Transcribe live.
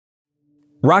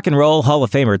Rock and Roll Hall of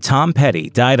Famer Tom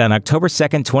Petty died on October 2,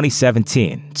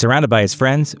 2017, surrounded by his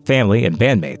friends, family, and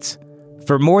bandmates.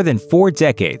 For more than 4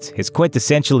 decades, his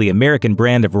quintessentially American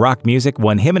brand of rock music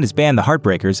won him and his band The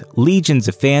Heartbreakers legions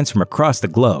of fans from across the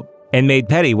globe, and made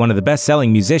Petty one of the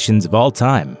best-selling musicians of all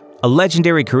time. A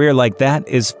legendary career like that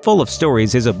is full of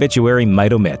stories his obituary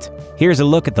might omit. Here's a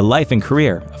look at the life and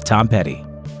career of Tom Petty.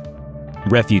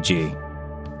 Refugee.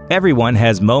 Everyone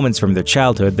has moments from their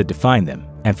childhood that define them,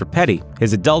 and for Petty,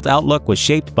 his adult outlook was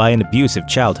shaped by an abusive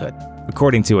childhood,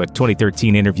 according to a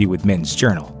 2013 interview with Men's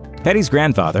Journal. Petty's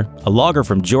grandfather, a logger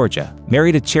from Georgia,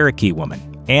 married a Cherokee woman,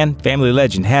 and family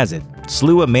legend has it,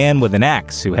 slew a man with an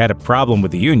axe who had a problem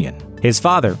with the Union. His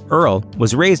father, Earl,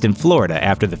 was raised in Florida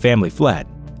after the family fled,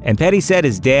 and Petty said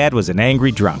his dad was an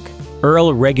angry drunk.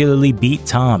 Earl regularly beat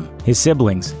Tom, his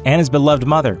siblings, and his beloved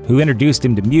mother, who introduced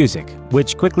him to music,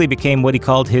 which quickly became what he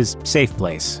called his safe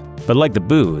place. But like the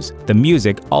booze, the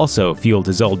music also fueled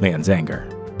his old man's anger.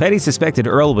 Petty suspected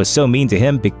Earl was so mean to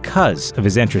him because of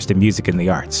his interest in music and the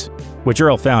arts, which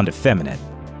Earl found effeminate.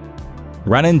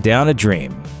 Running down a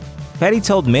dream. Petty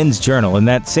told Men's Journal in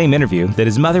that same interview that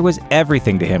his mother was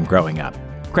everything to him growing up,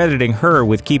 crediting her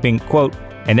with keeping, quote,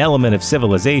 an element of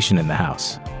civilization in the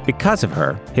house. Because of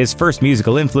her, his first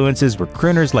musical influences were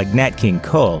crooners like Nat King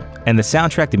Cole and the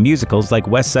soundtrack to musicals like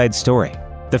West Side Story.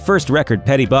 The first record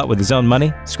Petty bought with his own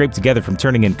money, scraped together from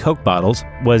turning in Coke bottles,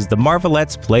 was the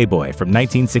Marvelettes' Playboy from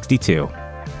 1962.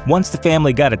 Once the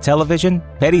family got a television,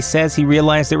 Petty says he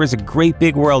realized there was a great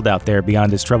big world out there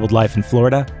beyond his troubled life in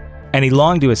Florida, and he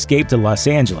longed to escape to Los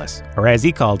Angeles, or as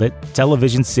he called it,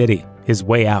 Television City, his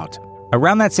way out.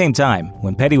 Around that same time,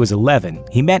 when Petty was 11,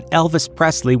 he met Elvis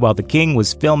Presley while the King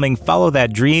was filming Follow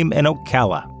That Dream in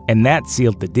Ocala, and that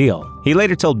sealed the deal. He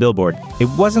later told Billboard, "It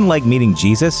wasn't like meeting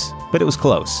Jesus, but it was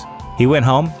close." He went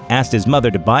home, asked his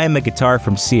mother to buy him a guitar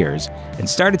from Sears, and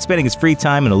started spending his free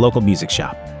time in a local music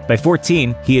shop. By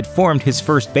 14, he had formed his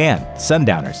first band,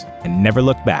 Sundowners, and never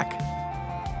looked back.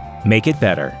 Make it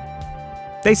better.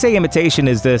 They say imitation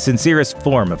is the sincerest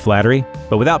form of flattery,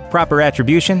 but without proper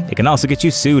attribution, it can also get you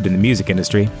sued in the music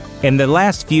industry. In the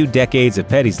last few decades of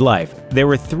Petty's life, there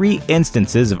were 3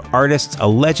 instances of artists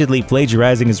allegedly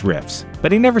plagiarizing his riffs,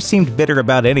 but he never seemed bitter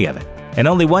about any of it. And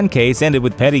only one case ended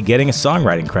with Petty getting a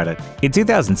songwriting credit. In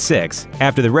 2006,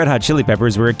 after the Red Hot Chili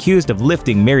Peppers were accused of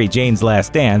lifting Mary Jane's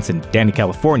Last Dance in Danny,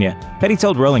 California, Petty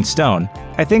told Rolling Stone,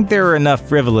 "I think there are enough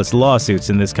frivolous lawsuits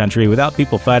in this country without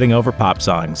people fighting over pop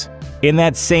songs." In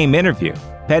that same interview,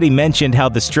 Petty mentioned how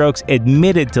the Strokes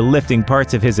admitted to lifting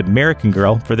parts of his American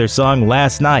Girl for their song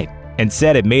Last Night, and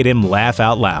said it made him laugh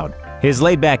out loud. His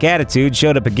laid-back attitude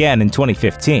showed up again in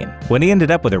 2015, when he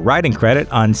ended up with a writing credit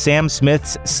on Sam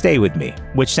Smith's Stay With Me,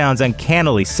 which sounds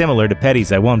uncannily similar to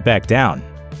Petty's I Won't Back Down.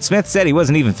 Smith said he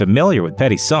wasn't even familiar with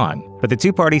Petty's song, but the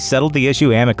 2 parties settled the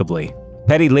issue amicably.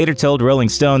 Petty later told Rolling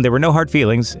Stone there were no hard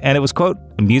feelings, and it was, quote,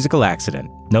 a musical accident.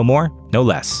 No more, no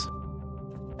less.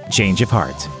 Change of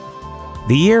heart.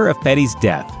 The year of Petty's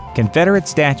death, Confederate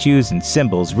statues and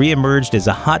symbols re-emerged as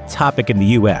a hot topic in the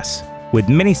U.S., with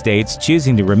many states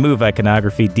choosing to remove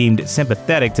iconography deemed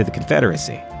sympathetic to the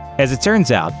Confederacy. As it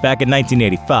turns out, back in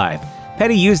 1985,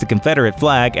 Petty used the Confederate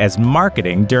flag as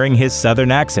marketing during his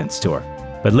Southern Accents tour,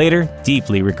 but later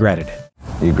deeply regretted it.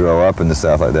 You grow up in the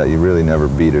South like that, you really never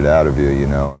beat it out of you, you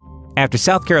know. After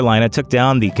South Carolina took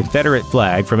down the Confederate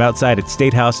flag from outside its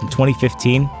State House in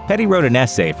 2015, Petty wrote an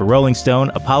essay for Rolling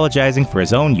Stone apologizing for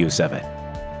his own use of it.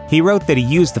 He wrote that he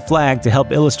used the flag to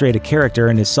help illustrate a character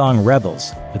in his song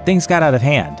Rebels, but things got out of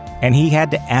hand, and he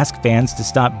had to ask fans to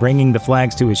stop bringing the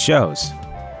flags to his shows.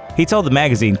 He told the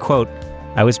magazine, quote,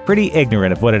 "I was pretty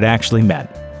ignorant of what it actually meant.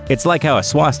 It's like how a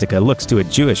swastika looks to a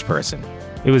Jewish person.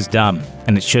 It was dumb,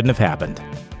 and it shouldn't have happened."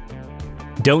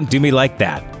 Don't do me like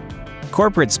that.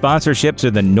 Corporate sponsorships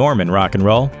are the norm in rock and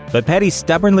roll, but Petty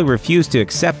stubbornly refused to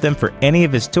accept them for any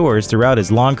of his tours throughout his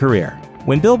long career.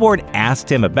 When Billboard asked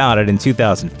him about it in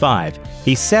 2005,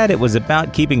 he said it was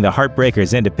about keeping the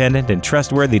Heartbreakers independent and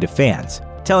trustworthy to fans,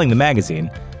 telling the magazine,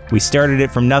 "We started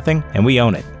it from nothing and we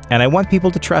own it, and I want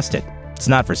people to trust it. It's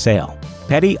not for sale."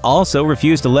 Petty also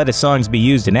refused to let his songs be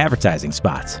used in advertising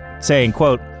spots, saying,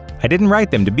 quote, "I didn't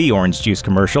write them to be orange juice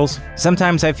commercials.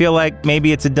 Sometimes I feel like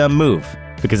maybe it's a dumb move,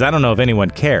 because I don't know if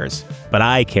anyone cares, but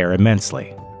I care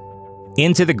immensely."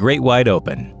 Into the Great Wide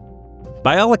Open.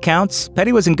 By all accounts,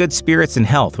 Petty was in good spirits and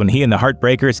health when he and the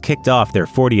Heartbreakers kicked off their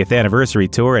 40th anniversary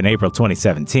tour in April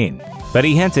 2017. But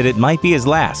he hinted it might be his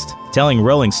last, telling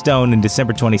Rolling Stone in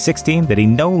December 2016 that he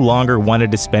no longer wanted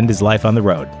to spend his life on the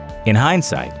road. In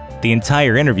hindsight, the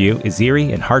entire interview is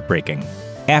eerie and heartbreaking.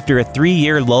 After a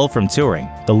 3-year lull from touring,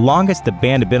 the longest the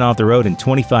band had been off the road in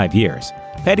 25 years,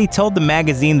 Petty told the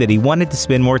magazine that he wanted to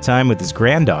spend more time with his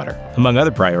granddaughter, among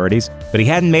other priorities, but he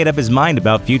hadn't made up his mind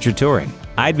about future touring.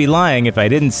 I'd be lying if I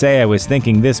didn't say I was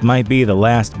thinking this might be the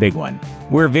last big one.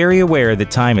 We're very aware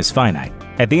that time is finite.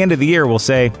 At the end of the year, we'll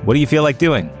say, what do you feel like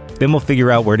doing? Then we'll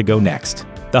figure out where to go next.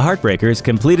 The Heartbreakers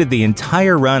completed the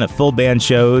entire run of full band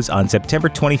shows on September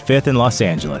 25th in Los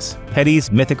Angeles,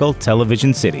 Petty's mythical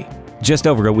television city. Just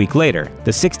over a week later,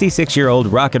 the 66-year-old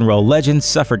rock and roll legend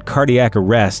suffered cardiac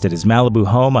arrest at his Malibu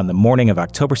home on the morning of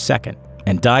October 2nd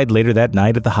and died later that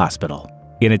night at the hospital.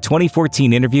 In a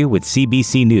 2014 interview with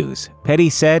CBC News,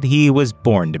 Petty said he was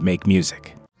born to make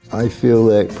music. I feel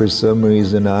like for some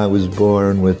reason I was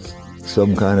born with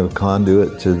some kind of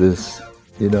conduit to this,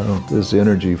 this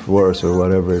energy force or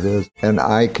whatever it is. And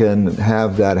I can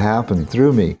have that happen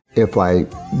through me if I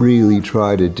really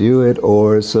try to do it,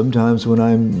 or sometimes when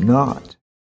I'm not.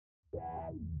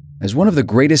 As one of the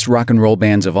greatest rock and roll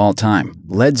bands of all time,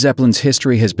 Led Zeppelin's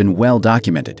history has been well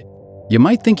documented. You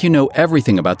might think you know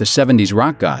everything about the 70s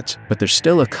rock gods, but there's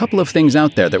still a couple of things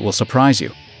out there that will surprise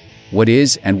you. What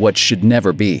is and what should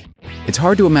never be. It's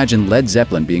hard to imagine Led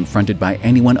Zeppelin being fronted by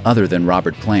anyone other than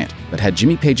Robert Plant, but had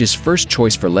Jimmy Page's first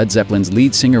choice for Led Zeppelin's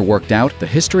lead singer worked out, the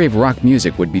history of rock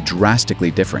music would be drastically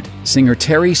different. Singer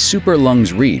Terry Super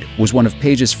Lungs Reid was one of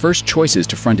Page's first choices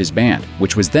to front his band,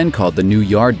 which was then called the New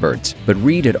Yardbirds, but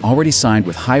Reid had already signed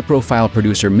with high-profile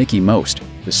producer Mickey Most.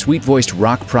 The sweet-voiced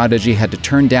rock prodigy had to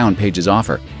turn down Page's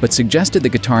offer, but suggested the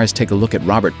guitarist take a look at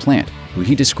Robert Plant, who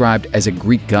he described as a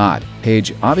Greek god.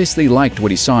 Page obviously liked what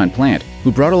he saw in Plant,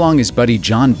 who brought along his buddy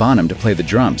John Bonham to play the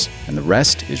drums, and the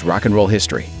rest is rock and roll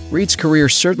history. Reid's career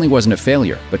certainly wasn't a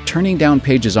failure, but turning down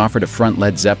Page's offer to front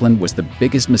Led Zeppelin was the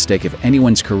biggest mistake of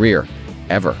anyone's career,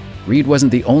 ever. Reid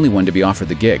wasn't the only one to be offered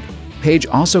the gig. Page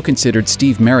also considered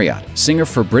Steve Marriott, singer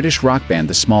for British rock band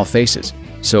The Small Faces.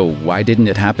 So why didn't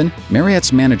it happen?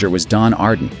 Marriott's manager was Don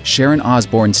Arden, Sharon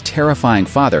Osbourne's terrifying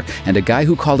father, and a guy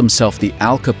who called himself the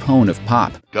Al Capone of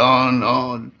pop. Don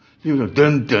on,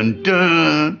 dun dun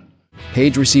dun.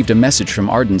 Page received a message from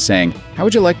Arden saying, "How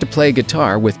would you like to play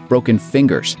guitar with broken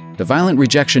fingers?" The violent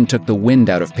rejection took the wind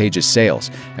out of Page's sails.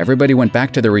 Everybody went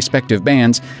back to their respective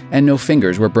bands, and no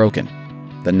fingers were broken.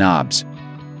 The Knobs.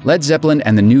 Led Zeppelin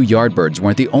and the New Yardbirds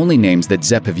weren't the only names that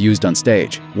Zepp have used on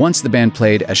stage. Once the band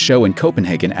played a show in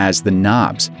Copenhagen as the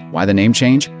Knobs. Why the name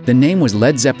change? The name was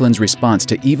Led Zeppelin's response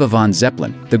to Eva von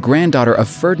Zeppelin, the granddaughter of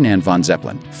Ferdinand von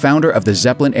Zeppelin, founder of the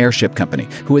Zeppelin Airship Company,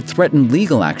 who had threatened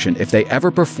legal action if they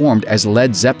ever performed as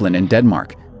Led Zeppelin in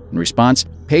Denmark. In response,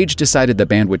 Page decided the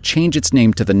band would change its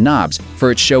name to the Knobs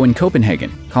for its show in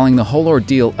Copenhagen, calling the whole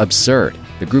ordeal absurd.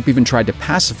 The group even tried to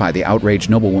pacify the outraged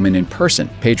noblewoman in person.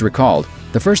 Page recalled,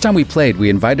 "The first time we played, we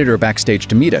invited her backstage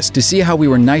to meet us, to see how we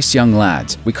were nice young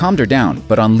lads. We calmed her down,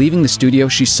 but on leaving the studio,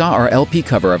 she saw our LP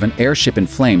cover of an airship in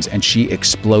flames and she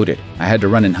exploded. I had to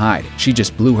run and hide. She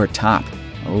just blew her top.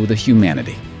 Oh, the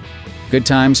humanity." Good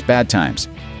times, bad times.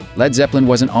 Led Zeppelin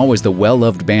wasn't always the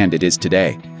well-loved band it is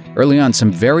today. Early on,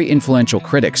 some very influential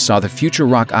critics saw the future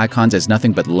rock icons as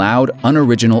nothing but loud,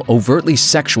 unoriginal, overtly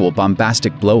sexual,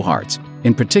 bombastic blowhards.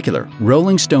 In particular,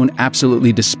 Rolling Stone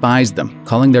absolutely despised them,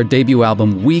 calling their debut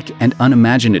album weak and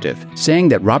unimaginative, saying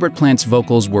that Robert Plant's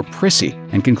vocals were prissy,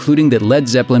 and concluding that Led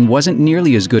Zeppelin wasn't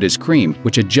nearly as good as Cream,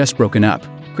 which had just broken up.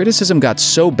 Criticism got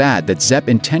so bad that Zepp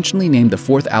intentionally named the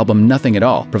fourth album nothing at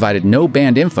all, provided no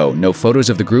band info, no photos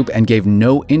of the group, and gave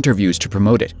no interviews to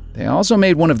promote it. They also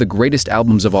made one of the greatest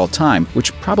albums of all time,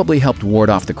 which probably helped ward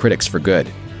off the critics for good.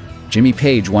 Jimmy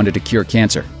Page wanted to cure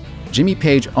cancer. Jimmy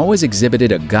Page always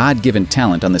exhibited a God-given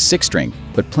talent on the sixth string,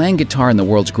 but playing guitar in the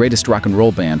world's greatest rock and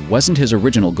roll band wasn't his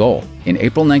original goal. In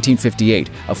April 1958,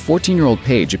 a 14-year-old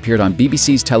Page appeared on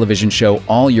BBC's television show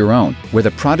All Your Own, where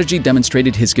the prodigy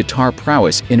demonstrated his guitar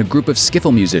prowess in a group of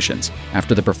skiffle musicians.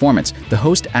 After the performance, the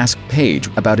host asked Page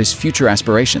about his future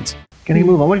aspirations. Can you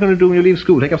move on? What are you going to do when you leave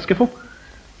school? Take up skiffle?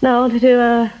 No, I want to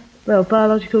do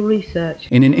biological research.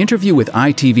 In an interview with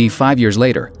ITV 5 years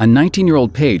later, a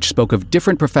 19-year-old Page spoke of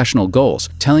different professional goals,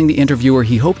 telling the interviewer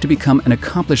he hoped to become an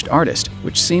accomplished artist,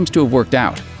 which seems to have worked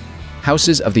out.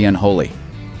 Houses of the Unholy.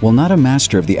 While not a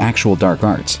master of the actual dark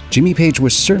arts, Jimmy Page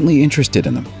was certainly interested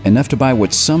in them, enough to buy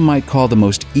what some might call the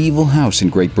most evil house in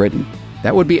Great Britain.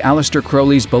 That would be Aleister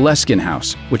Crowley's Boleskine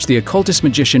House, which the occultist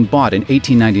magician bought in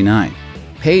 1899.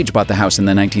 Page bought the house in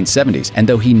the 1970s, and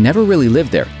though he never really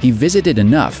lived there, he visited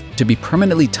enough to be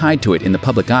permanently tied to it in the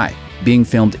public eye. Being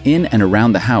filmed in and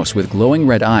around the house with glowing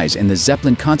red eyes in the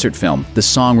Zeppelin concert film, the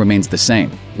song remains the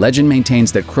same. Legend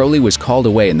maintains that Crowley was called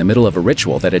away in the middle of a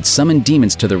ritual that had summoned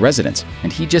demons to the residence,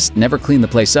 and he just never cleaned the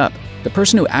place up. The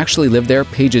person who actually lived there,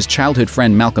 Page's childhood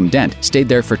friend Malcolm Dent, stayed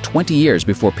there for 20 years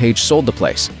before Page sold the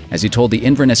place. As he told the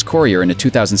Inverness Courier in a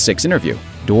 2006 interview,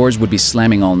 doors would be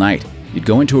slamming all night. You'd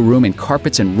go into a room and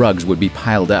carpets and rugs would be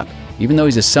piled up. Even though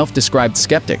he's a self-described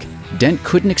skeptic, Dent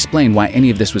couldn't explain why any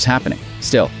of this was happening.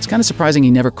 Still, it's kind of surprising he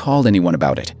never called anyone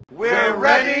about it. We're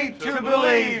ready to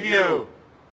believe you!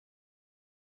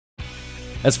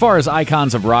 As far as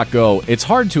icons of rock go, it's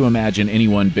hard to imagine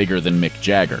anyone bigger than Mick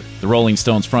Jagger. The Rolling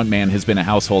Stones frontman has been a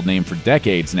household name for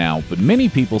decades now, but many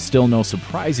people still know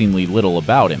surprisingly little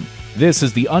about him. This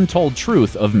is the untold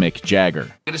truth of Mick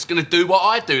Jagger. You're just gonna do what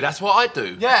I do, that's what I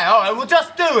do. Yeah, alright, well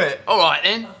just do it! Alright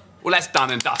then. Well, that's done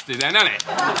and dusted then, isn't it?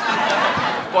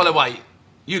 By the way,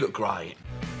 you look great.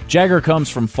 Jagger comes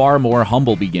from far more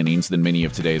humble beginnings than many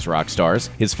of today's rock stars.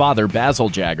 His father, Basil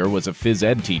Jagger, was a phys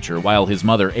ed teacher, while his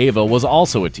mother, Ava, was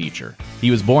also a teacher.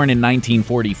 He was born in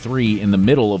 1943 in the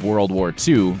middle of World War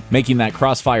II, making that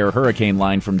Crossfire Hurricane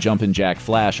line from Jumpin' Jack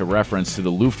Flash a reference to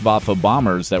the Luftwaffe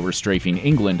bombers that were strafing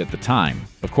England at the time.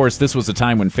 Of course, this was a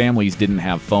time when families didn't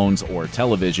have phones or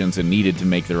televisions and needed to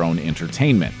make their own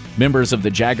entertainment. Members of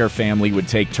the Jagger family would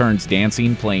take turns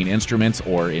dancing, playing instruments,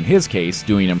 or, in his case,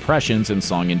 doing impressions and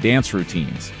song and dance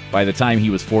routines. By the time he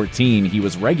was 14, he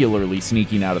was regularly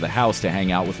sneaking out of the house to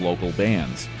hang out with local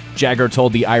bands. Jagger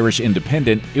told the Irish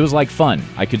Independent, "It was like fun.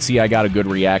 I could see I got a good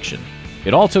reaction."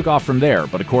 It all took off from there,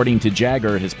 but according to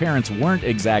Jagger, his parents weren't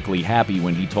exactly happy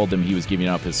when he told them he was giving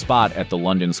up his spot at the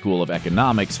London School of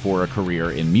Economics for a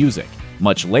career in music.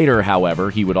 Much later,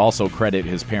 however, he would also credit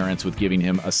his parents with giving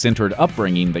him a centered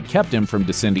upbringing that kept him from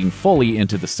descending fully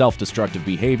into the self-destructive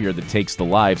behavior that takes the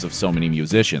lives of so many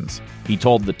musicians. He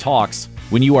told the Talks,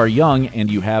 "When you are young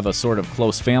and you have a sort of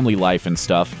close family life and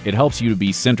stuff, it helps you to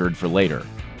be centered for later."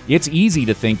 It's easy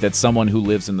to think that someone who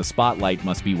lives in the spotlight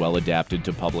must be well adapted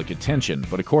to public attention,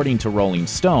 but according to Rolling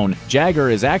Stone,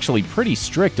 Jagger is actually pretty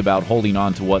strict about holding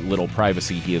on to what little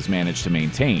privacy he has managed to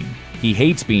maintain. He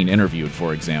hates being interviewed,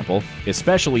 for example,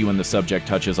 especially when the subject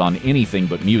touches on anything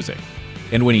but music.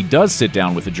 And when he does sit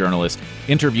down with a journalist,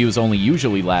 interviews only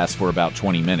usually last for about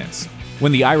 20 minutes.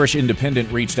 When the Irish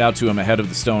Independent reached out to him ahead of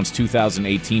the Stones'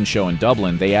 2018 show in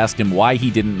Dublin, they asked him why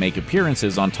he didn't make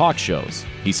appearances on talk shows.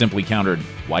 He simply countered,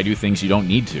 "Why do things you don't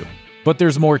need to?" But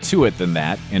there's more to it than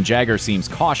that, and Jagger seems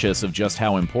cautious of just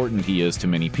how important he is to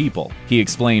many people. He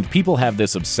explained, "People have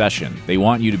this obsession. They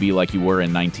want you to be like you were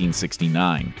in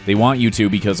 1969. They want you to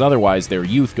because otherwise their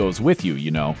youth goes with you, you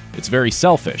know. It's very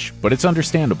selfish, but it's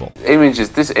understandable."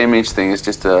 This image thing is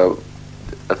just a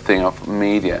thing of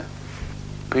media.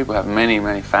 People have many,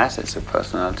 many facets of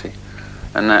personality,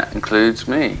 and that includes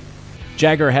me.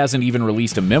 Jagger hasn't even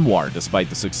released a memoir, despite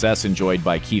the success enjoyed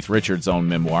by Keith Richards' own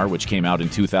memoir, which came out in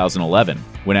 2011.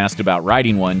 When asked about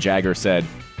writing one, Jagger said,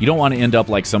 "You don't want to end up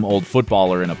like some old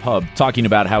footballer in a pub talking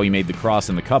about how he made the cross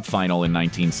in the Cup final in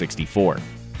 1964.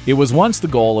 It was once the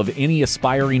goal of any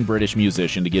aspiring British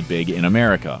musician to get big in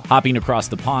America. Hopping across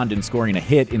the pond and scoring a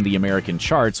hit in the American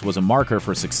charts was a marker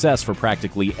for success for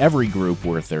practically every group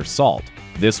worth their salt.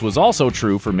 This was also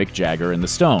true for Mick Jagger and the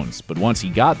Stones, but once he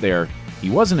got there,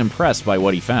 he wasn't impressed by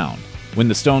what he found. When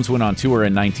the Stones went on tour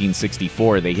in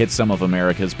 1964, they hit some of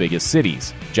America's biggest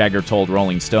cities. Jagger told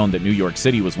Rolling Stone that New York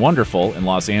City was wonderful and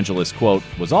Los Angeles, quote,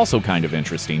 "was also kind of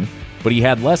interesting," but he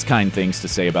had less kind things to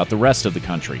say about the rest of the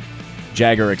country.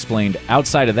 Jagger explained,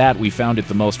 "Outside of that, we found it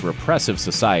the most repressive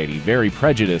society, very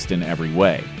prejudiced in every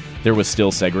way. There was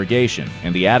still segregation,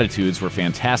 and the attitudes were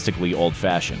fantastically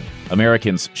old-fashioned.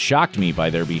 Americans shocked me by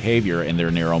their behavior and their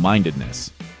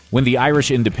narrow-mindedness." When the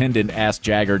Irish Independent asked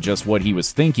Jagger just what he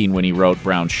was thinking when he wrote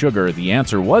Brown Sugar, the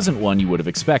answer wasn't one you would have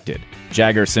expected.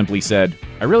 Jagger simply said,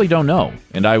 "I really don't know,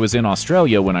 and I was in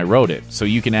Australia when I wrote it, so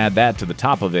you can add that to the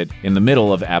top of it in the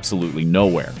middle of absolutely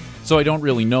nowhere. So I don't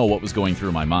really know what was going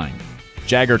through my mind."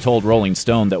 Jagger told Rolling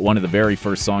Stone that one of the very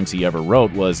first songs he ever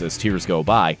wrote was As Tears Go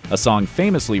By, a song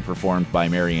famously performed by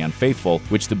Marianne Faithfull,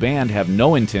 which the band have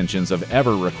no intentions of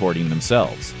ever recording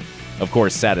themselves. Of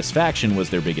course, Satisfaction was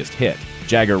their biggest hit.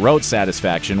 Jagger wrote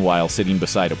Satisfaction while sitting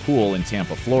beside a pool in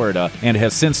Tampa, Florida, and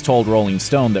has since told Rolling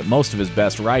Stone that most of his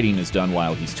best writing is done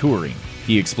while he's touring.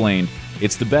 He explained,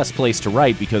 "It's the best place to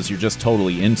write because you're just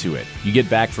totally into it. You get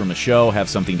back from a show, have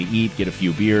something to eat, get a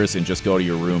few beers, and just go to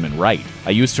your room and write.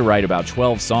 I used to write about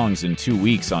 12 songs in 2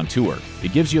 weeks on tour.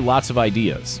 It gives you lots of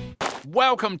ideas."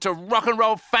 Welcome to Rock and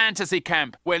Roll Fantasy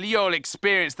Camp, where you'll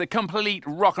experience the complete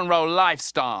rock and roll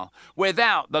lifestyle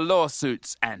without the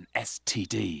lawsuits and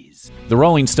STDs. The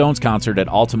Rolling Stones concert at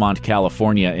Altamont,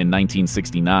 California in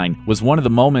 1969 was one of the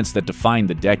moments that defined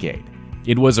the decade.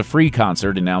 It was a free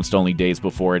concert announced only days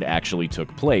before it actually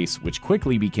took place, which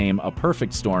quickly became a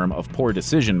perfect storm of poor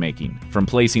decision-making, from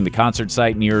placing the concert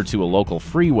site nearer to a local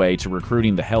freeway to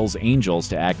recruiting the Hells Angels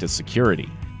to act as security.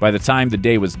 By the time the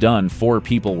day was done, 4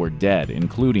 people were dead,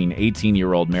 including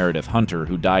 18-year-old Meredith Hunter,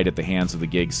 who died at the hands of the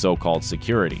gig's so-called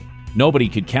security. Nobody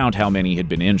could count how many had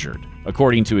been injured.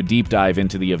 According to a deep dive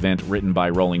into the event written by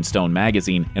Rolling Stone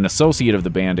magazine, an associate of the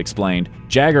band explained,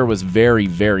 "Jagger was very,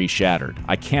 very shattered.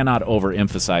 I cannot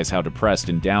overemphasize how depressed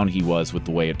and down he was with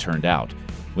the way it turned out.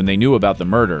 When they knew about the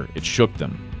murder, it shook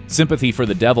them." Sympathy for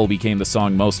the Devil became the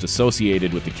song most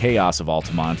associated with the chaos of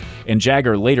Altamont, and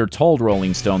Jagger later told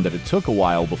Rolling Stone that it took a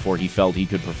while before he felt he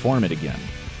could perform it again.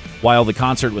 While the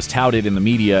concert was touted in the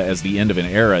media as the end of an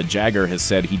era, Jagger has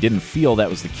said he didn't feel that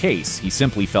was the case. He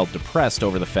simply felt depressed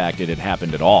over the fact it had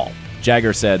happened at all.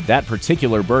 Jagger said, "That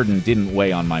particular burden didn't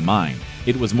weigh on my mind.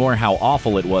 It was more how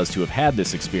awful it was to have had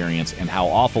this experience, and how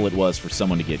awful it was for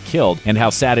someone to get killed, and how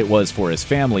sad it was for his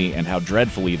family, and how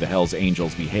dreadfully the Hells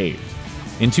Angels behaved."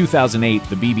 In 2008,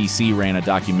 the BBC ran a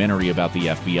documentary about the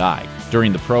FBI.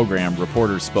 During the program,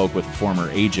 reporters spoke with a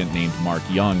former agent named Mark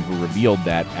Young, who revealed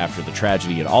that, after the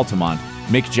tragedy at Altamont,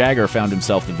 Mick Jagger found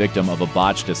himself the victim of a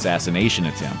botched assassination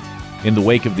attempt. In the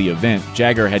wake of the event,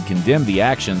 Jagger had condemned the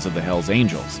actions of the Hells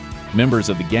Angels. Members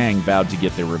of the gang vowed to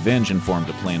get their revenge and formed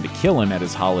a plan to kill him at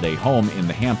his holiday home in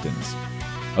the Hamptons.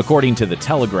 According to The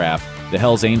Telegraph, the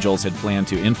Hells Angels had planned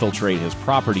to infiltrate his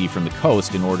property from the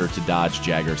coast in order to dodge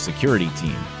Jagger's security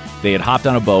team. They had hopped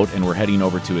on a boat and were heading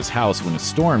over to his house when a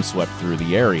storm swept through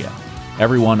the area.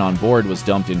 Everyone on board was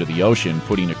dumped into the ocean,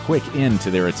 putting a quick end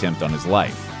to their attempt on his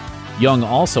life. Young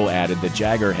also added that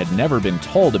Jagger had never been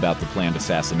told about the planned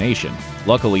assassination.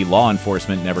 Luckily, law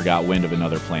enforcement never got wind of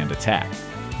another planned attack.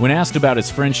 When asked about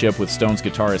his friendship with Stones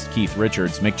guitarist Keith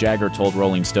Richards, Mick Jagger told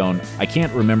Rolling Stone, "I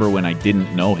can't remember when I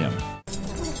didn't know him."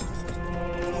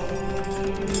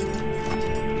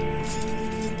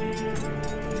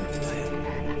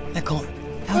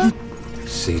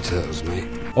 Sea turtles, mate.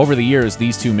 Over the years,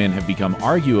 these two men have become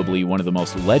arguably one of the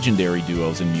most legendary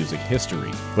duos in music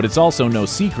history. But it's also no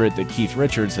secret that Keith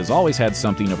Richards has always had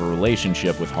something of a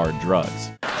relationship with hard drugs.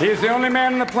 He is the only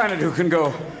man on the planet who can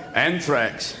go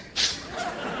anthrax.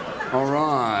 All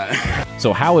right.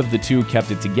 So how have the two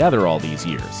kept it together all these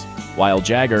years? While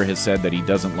Jagger has said that he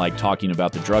doesn't like talking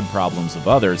about the drug problems of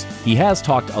others, he has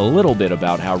talked a little bit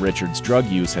about how Richard's drug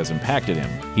use has impacted him.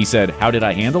 He said, "How did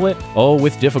I handle it? Oh,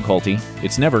 with difficulty.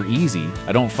 It's never easy.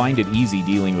 I don't find it easy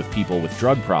dealing with people with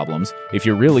drug problems. If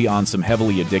you're really on some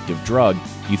heavily addictive drug,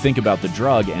 you think about the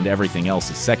drug and everything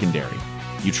else is secondary.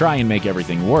 You try and make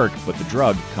everything work, but the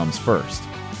drug comes first."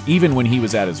 Even when he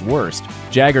was at his worst,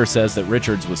 Jagger says that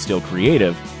Richards was still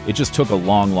creative, it just took a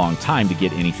long time to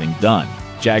get anything done.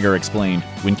 Jagger explained,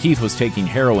 "When Keith was taking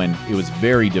heroin, it was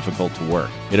very difficult to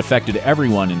work. It affected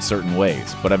everyone in certain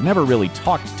ways, but I've never really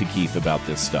talked to Keith about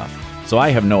this stuff, so I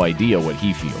have no idea what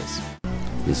he feels."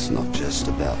 It's not just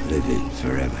about living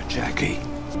forever, Jackie.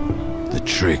 The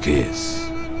trick is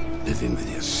living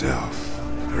with yourself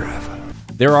forever.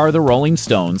 There are the Rolling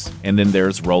Stones, and then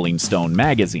there's Rolling Stone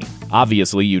magazine.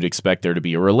 Obviously, you'd expect there to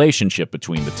be a relationship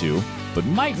between the two, but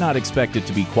might not expect it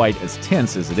to be quite as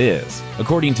tense as it is.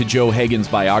 According to Joe Hagan's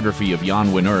biography of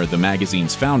Jan Wenner, the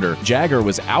magazine's founder, Jagger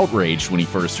was outraged when he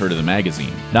first heard of the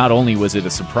magazine. Not only was it a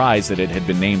surprise that it had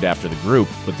been named after the group,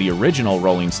 but the original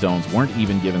Rolling Stones weren't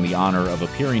even given the honor of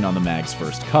appearing on the mag's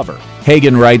first cover.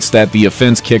 Hagan writes that the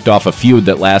offense kicked off a feud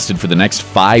that lasted for the next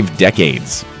 5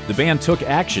 decades. The band took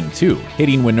action, too,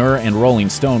 hitting Wenner and Rolling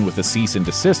Stone with a cease and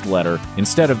desist letter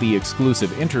instead of the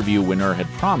exclusive interview Wenner had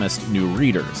promised new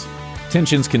readers.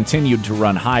 Tensions continued to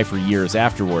run high for years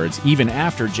afterwards, even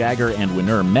after Jagger and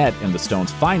Wenner met and the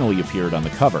Stones finally appeared on the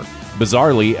cover.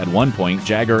 Bizarrely, at one point,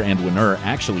 Jagger and Wenner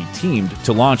actually teamed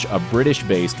to launch a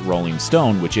British-based Rolling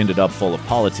Stone, which ended up full of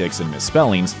politics and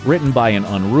misspellings, written by an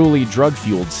unruly,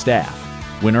 drug-fueled staff.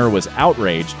 Wenner was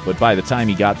outraged, but by the time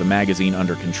he got the magazine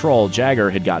under control,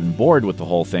 Jagger had gotten bored with the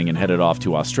whole thing and headed off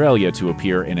to Australia to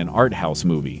appear in an art house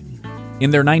movie. In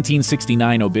their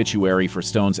 1969 obituary for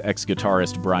Stones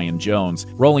ex-guitarist Brian Jones,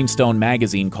 Rolling Stone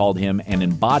magazine called him an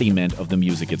embodiment of the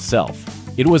music itself.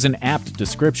 It was an apt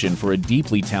description for a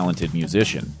deeply talented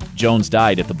musician. Jones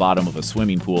died at the bottom of a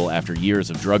swimming pool after years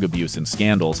of drug abuse and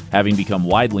scandals, having become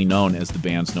widely known as the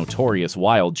band's notorious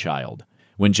wild child.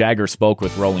 When Jagger spoke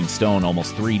with Rolling Stone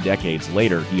almost 3 decades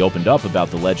later, he opened up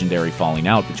about the legendary falling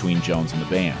out between Jones and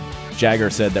the band. Jagger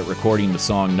said that recording the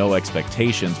song No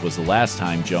Expectations was the last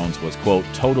time Jones was, quote,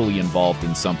 totally involved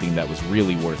in something that was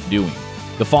really worth doing.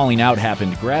 The falling out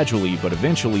happened gradually, but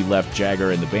eventually left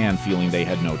Jagger and the band feeling they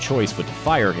had no choice but to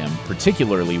fire him,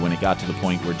 particularly when it got to the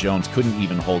point where Jones couldn't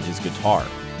even hold his guitar.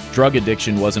 Drug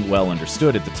addiction wasn't well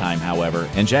understood at the time, however,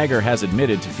 and Jagger has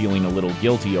admitted to feeling a little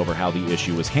guilty over how the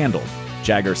issue was handled.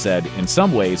 Jagger said, "In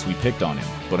some ways, we picked on him,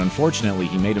 but unfortunately,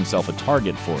 he made himself a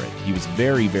target for it. He was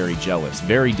very, very jealous,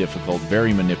 very difficult,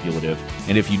 very manipulative,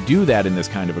 and if you do that in this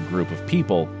kind of a group of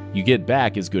people, you get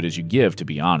back as good as you give, to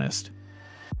be honest."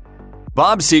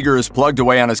 Bob Seger has plugged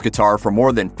away on his guitar for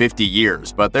more than 50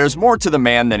 years, but there's more to the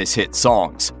man than his hit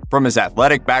songs. From his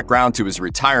athletic background to his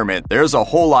retirement, there's a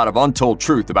whole lot of untold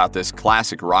truth about this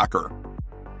classic rocker.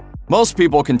 Most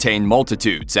people contain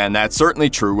multitudes, and that's certainly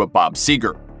true of Bob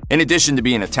Seger. In addition to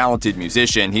being a talented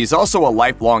musician, he's also a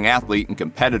lifelong athlete and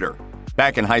competitor.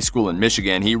 Back in high school in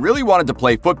Michigan, he really wanted to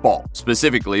play football,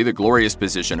 specifically the glorious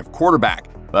position of quarterback,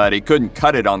 but he couldn't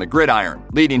cut it on the gridiron,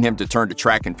 leading him to turn to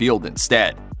track and field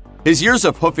instead. His years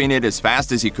of hoofing it as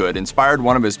fast as he could inspired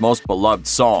one of his most beloved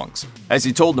songs. As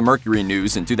he told the Mercury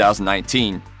News in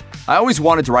 2019, "I always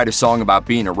wanted to write a song about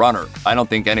being a runner. I don't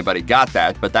think anybody got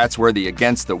that, but that's where the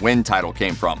Against the Wind title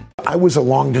came from." I was a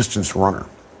long-distance runner,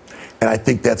 and I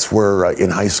think that's where, in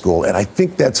high school, and I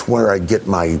think that's where I get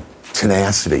my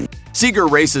tenacity. Seger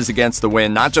races against the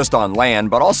wind not just on land,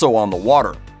 but also on the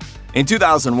water. In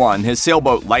 2001, his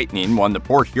sailboat Lightning won the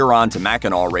Port Huron to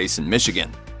Mackinac race in Michigan.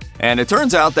 And it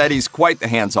turns out that he's quite the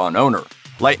hands-on owner.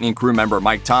 Lightning crew member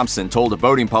Mike Thompson told a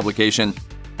boating publication,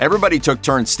 "Everybody took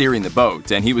turns steering the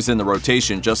boat, and he was in the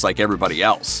rotation just like everybody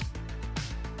else."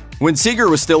 When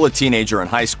Seger was still a teenager in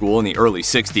high school in the early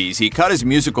 60s, he cut his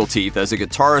musical teeth as a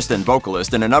guitarist and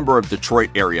vocalist in a number of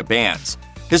Detroit area bands.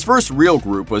 His first real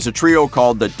group was a trio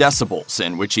called the Decibels,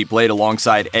 in which he played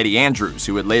alongside Eddie Andrews,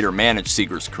 who would later manage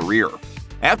Seger's career.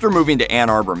 After moving to Ann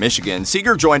Arbor, Michigan,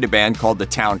 Seger joined a band called the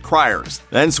Town Criers,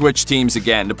 then switched teams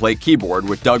again to play keyboard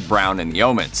with Doug Brown and the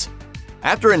Omens.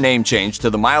 After a name change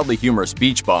to the mildly humorous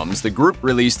Beach Bums, the group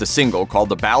released a single called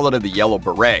The Ballad of the Yellow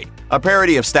Beret, a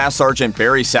parody of Staff Sergeant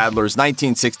Barry Sadler's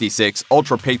 1966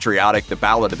 ultra-patriotic The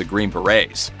Ballad of the Green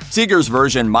Berets. Seger's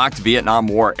version mocked Vietnam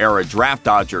War-era draft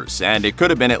dodgers, and it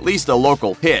could have been at least a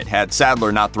local hit had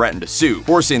Sadler not threatened to sue,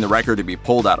 forcing the record to be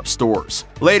pulled out of stores.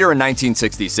 Later in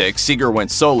 1966, Seger went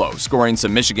solo, scoring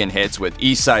some Michigan hits with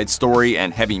East Side Story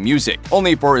and Heavy Music,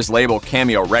 only for his label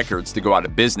Cameo Records to go out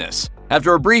of business.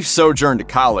 After a brief sojourn to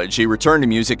college, he returned to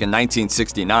music in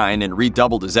 1969 and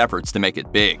redoubled his efforts to make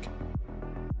it big.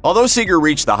 Although Seger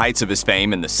reached the heights of his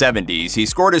fame in the 70s, he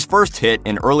scored his first hit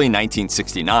in early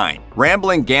 1969.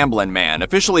 Ramblin' Gamblin' Man,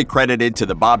 officially credited to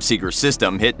the Bob Seger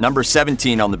system, hit number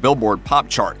 17 on the Billboard Pop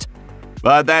chart.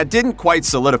 But that didn't quite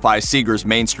solidify Seger's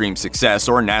mainstream success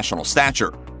or national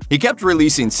stature. He kept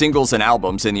releasing singles and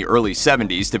albums in the early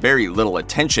 70s to very little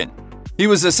attention. He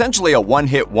was essentially a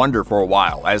one-hit wonder for a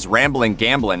while, as Ramblin'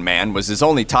 Gamblin' Man was his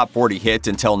only top 40 hit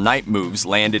until Night Moves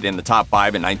landed in the top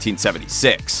 5 in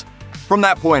 1976. From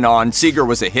that point on, Seger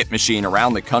was a hit machine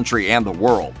around the country and the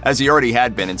world, as he already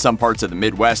had been in some parts of the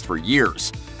Midwest for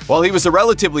years. While he was a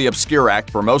relatively obscure act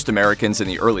for most Americans in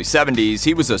the early 70s,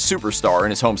 he was a superstar in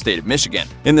his home state of Michigan.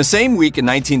 In the same week in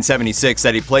 1976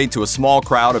 that he played to a small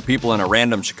crowd of people in a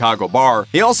random Chicago bar,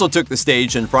 he also took the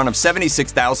stage in front of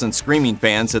 76,000 screaming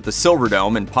fans at the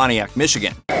Silverdome in Pontiac,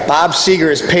 Michigan. Bob Seger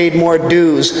has paid more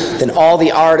dues than all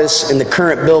the artists in the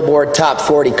current Billboard Top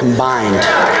 40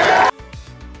 combined.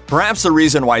 Perhaps the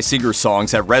reason why Seger's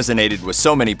songs have resonated with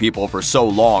so many people for so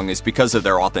long is because of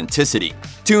their authenticity.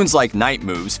 Tunes like Night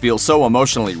Moves feel so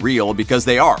emotionally real because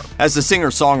they are, as the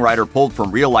singer-songwriter pulled from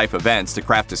real-life events to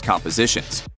craft his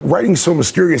compositions. Writing's so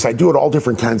mysterious, I do it all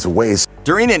different kinds of ways.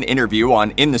 During an interview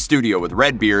on In the Studio with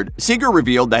Redbeard, Seger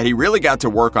revealed that he really got to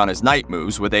work on his Night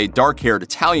Moves with a dark-haired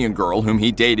Italian girl whom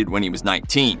he dated when he was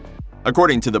 19.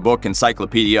 According to the book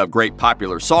Encyclopedia of Great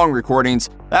Popular Song Recordings,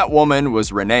 that woman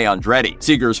was Renee Andretti,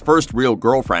 Seger's first real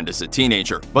girlfriend as a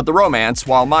teenager. But the romance,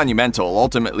 while monumental,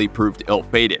 ultimately proved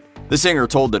ill-fated. The singer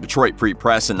told the Detroit Free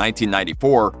Press in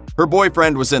 1994, her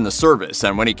boyfriend was in the service,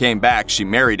 and when he came back, she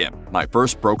married him. My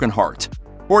first broken heart.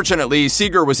 Fortunately,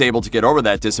 Seger was able to get over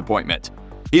that disappointment.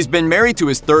 He's been married to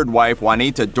his third wife,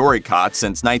 Juanita Doricott,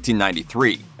 since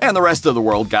 1993, and the rest of the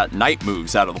world got Night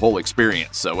Moves out of the whole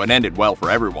experience, so it ended well for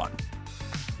everyone.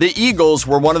 The Eagles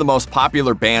were one of the most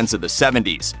popular bands of the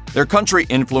 70s. Their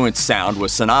country-influenced sound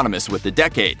was synonymous with the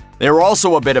decade. They were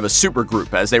also a bit of a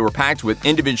supergroup, as they were packed with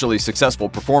individually successful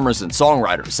performers and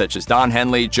songwriters such as Don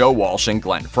Henley, Joe Walsh, and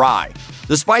Glenn Frey.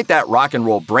 Despite that rock and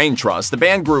roll brain trust, the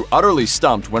band grew utterly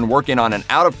stumped when working on an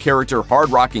out-of-character,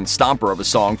 hard-rocking stomper of a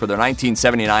song for their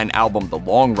 1979 album The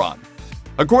Long Run.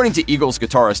 According to Eagles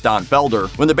guitarist Don Felder,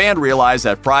 when the band realized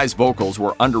that Frey's vocals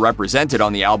were underrepresented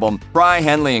on the album, Frey,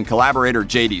 Henley, and collaborator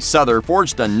J.D. Souther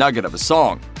forged a nugget of a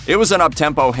song. It was an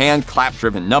up-tempo,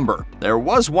 hand-clap-driven number. There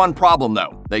was one problem,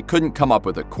 though. They couldn't come up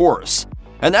with a chorus.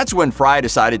 And that's when Frey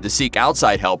decided to seek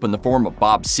outside help in the form of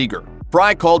Bob Seger.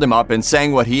 Frey called him up and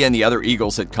sang what he and the other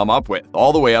Eagles had come up with,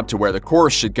 all the way up to where the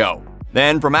chorus should go.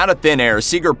 Then, from out of thin air,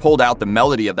 Seger pulled out the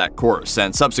melody of that chorus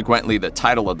and subsequently the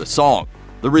title of the song.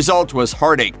 The result was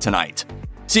Heartache Tonight.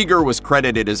 Seger was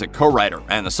credited as a co-writer,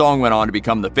 and the song went on to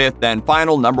become the fifth and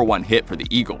final #1 hit for the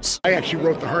Eagles. I actually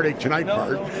wrote the Heartache Tonight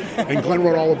part, and Glenn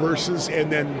wrote all the verses,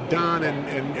 and then Don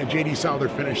and J.D. Souther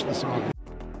finished the song.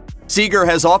 Seger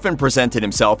has often presented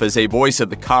himself as a voice of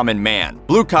the common man,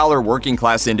 blue-collar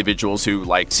working-class individuals who,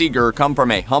 like Seger, come from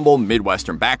a humble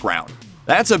Midwestern background.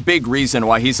 That's a big reason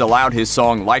why he's allowed his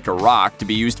song Like a Rock to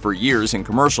be used for years in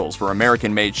commercials for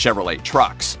American-made Chevrolet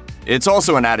trucks. It's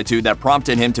also an attitude that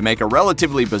prompted him to make a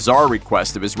relatively bizarre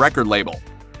request of his record label.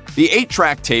 The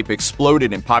 8-track tape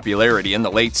exploded in popularity in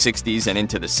the late 60s and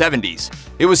into the 70s.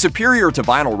 It was superior to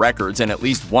vinyl records in at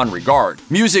least one regard.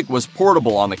 Music was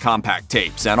portable on the compact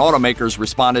tapes, and automakers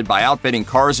responded by outfitting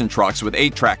cars and trucks with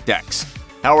 8-track decks.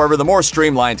 However, the more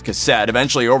streamlined cassette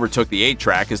eventually overtook the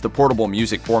 8-track as the portable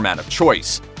music format of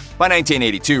choice. By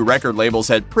 1982, record labels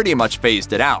had pretty much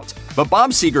phased it out, but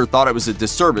Bob Seger thought it was a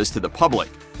disservice to the public.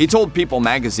 He told People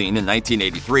magazine in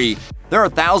 1983, "There are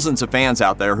thousands of fans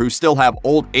out there who still have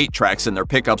old 8-tracks in their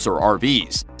pickups or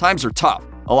RVs. Times are tough.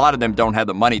 A lot of them don't have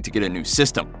the money to get a new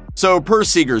system." So, per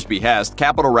Seger's behest,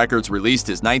 Capitol Records released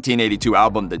his 1982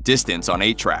 album The Distance on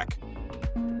 8-track.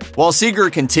 While Seger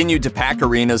continued to pack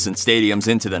arenas and stadiums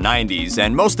into the 90s,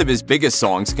 and most of his biggest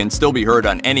songs can still be heard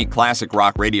on any classic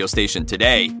rock radio station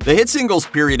today, the hit singles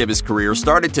period of his career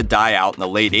started to die out in the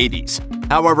late 80s.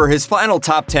 However, his final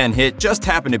top 10 hit just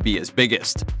happened to be his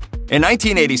biggest. In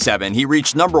 1987, he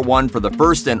reached #1 for the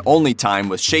first and only time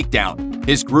with Shakedown,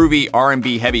 his groovy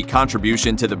R&B heavy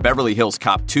contribution to the Beverly Hills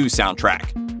Cop 2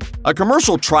 soundtrack. A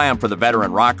commercial triumph for the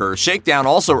veteran rocker, Shakedown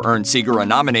also earned Seger a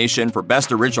nomination for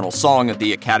Best Original Song at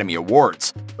the Academy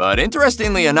Awards. But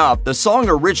interestingly enough, the song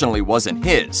originally wasn't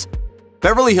his.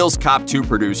 Beverly Hills Cop 2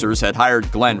 producers had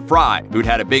hired Glenn Frey, who'd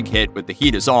had a big hit with The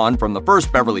Heat Is On from the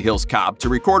first Beverly Hills Cop, to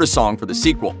record a song for the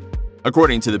sequel.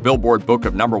 According to the Billboard Book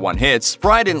of #1 Hits,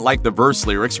 Frey didn't like the verse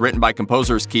lyrics written by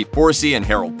composers Keith Forsey and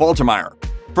Harold Faltermeyer.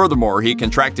 Furthermore, he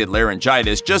contracted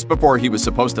laryngitis just before he was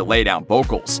supposed to lay down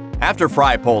vocals. After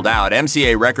Frey pulled out,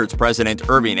 MCA Records president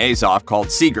Irving Azoff called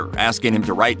Seger, asking him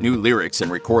to write new lyrics and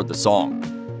record the song.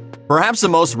 Perhaps the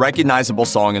most recognizable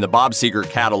song in the Bob Seger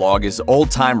catalog is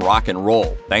Old Time Rock and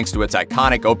Roll, thanks to its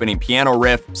iconic opening piano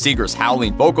riff, Seger's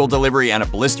howling vocal delivery, and a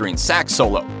blistering sax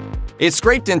solo. It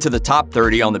scraped into the top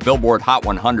 30 on the Billboard Hot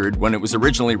 100 when it was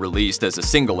originally released as a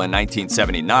single in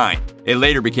 1979. It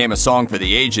later became a song for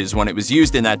the ages when it was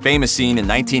used in that famous scene in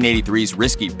 1983's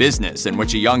Risky Business, in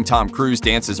which a young Tom Cruise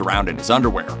dances around in his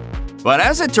underwear. But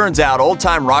as it turns out, Old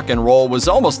Time Rock and Roll was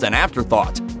almost an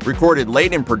afterthought, recorded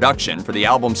late in production for the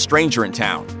album Stranger in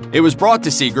Town. It was brought to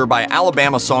Seger by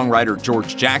Alabama songwriter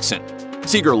George Jackson.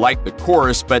 Seger liked the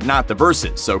chorus but not the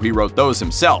verses, so he wrote those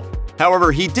himself.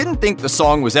 However, he didn't think the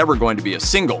song was ever going to be a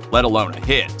single, let alone a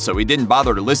hit, so he didn't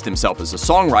bother to list himself as a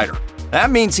songwriter.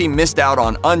 That means he missed out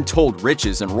on untold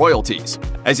riches and royalties.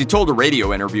 As he told a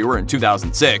radio interviewer in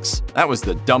 2006, "That was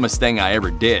the dumbest thing I ever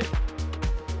did."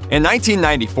 In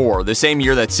 1994, the same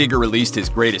year that Seger released his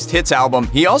greatest hits album,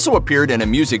 he also appeared in a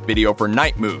music video for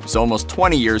Night Moves, almost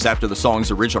 20 years after the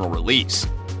song's original release.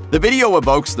 The video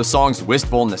evokes the song's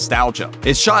wistful nostalgia.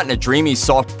 It's shot in a dreamy,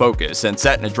 soft focus and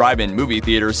set in a drive-in movie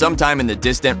theater sometime in the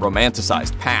distant,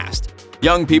 romanticized past.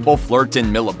 Young people flirt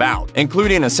and mill about,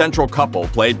 including a central couple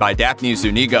played by Daphne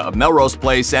Zuniga of Melrose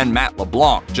Place and Matt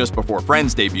LeBlanc, just before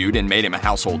Friends debuted and made him a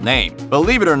household name.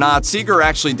 Believe it or not, Seger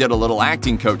actually did a little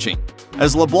acting coaching.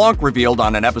 As LeBlanc revealed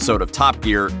on an episode of Top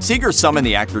Gear, Seger summoned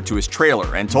the actor to his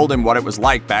trailer and told him what it was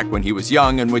like back when he was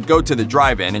young and would go to the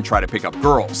drive-in and try to pick up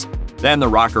girls. Then the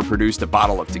rocker produced a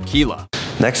bottle of tequila.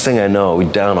 Next thing I know, we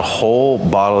down a whole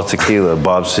bottle of tequila,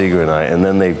 Bob Seger and I, and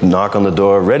then they knock on the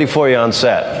door, "Ready for you on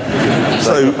set."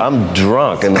 So I'm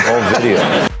drunk in the whole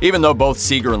video. Even though both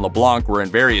Seger and LeBlanc were in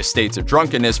various states of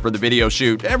drunkenness for the video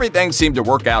shoot, everything seemed to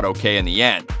work out okay in the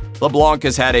end. LeBlanc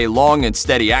has had a long and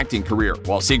steady acting career,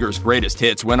 while Seger's greatest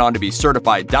hits went on to be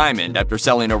certified diamond after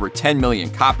selling over 10 million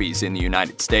copies in the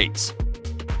United States.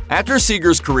 After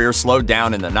Seger's career slowed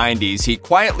down in the 90s, he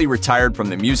quietly retired from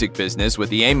the music business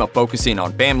with the aim of focusing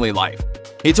on family life.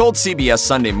 He told CBS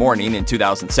Sunday Morning in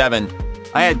 2007,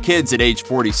 "I had kids at age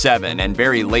 47 and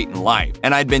very late in life,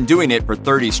 and I'd been doing it for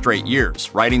 30 straight years,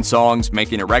 writing songs,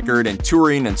 making a record, and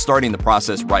touring and starting the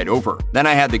process right over. Then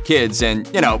I had the kids, and,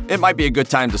 it might be a good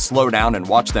time to slow down and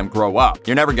watch them grow up.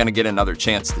 You're never going to get another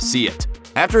chance to see it."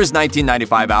 After his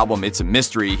 1995 album It's a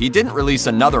Mystery, he didn't release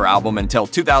another album until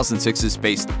 2006's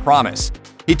Face the Promise.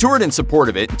 He toured in support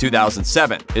of it in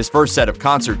 2007, his first set of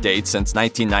concert dates since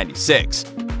 1996.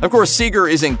 Of course,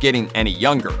 Seger isn't getting any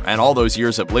younger, and all those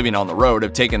years of living on the road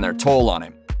have taken their toll on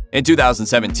him. In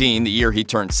 2017, the year he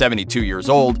turned 72 years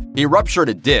old, he ruptured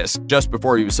a disc just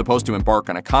before he was supposed to embark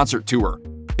on a concert tour.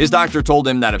 His doctor told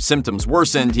him that if symptoms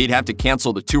worsened, he'd have to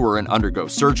cancel the tour and undergo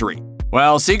surgery.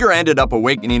 Well, Seger ended up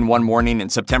awakening one morning in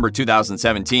September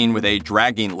 2017 with a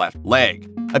dragging left leg.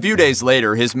 A few days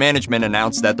later, his management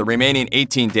announced that the remaining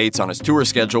 18 dates on his tour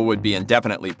schedule would be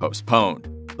indefinitely postponed.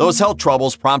 Those health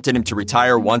troubles prompted him to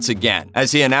retire once again,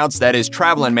 as he announced that his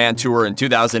Travelin' Man tour in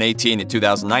 2018 and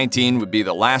 2019 would be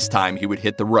the last time he would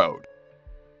hit the road.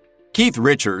 Keith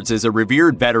Richards is a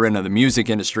revered veteran of the music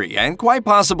industry and quite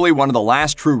possibly one of the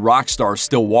last true rock stars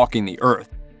still walking the earth.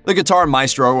 The guitar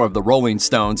maestro of the Rolling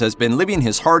Stones has been living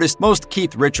his hardest, most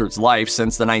Keith Richards life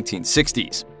since the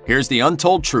 1960s. Here's the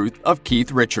untold truth of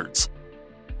Keith Richards.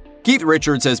 Keith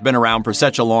Richards has been around for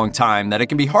such a long time that it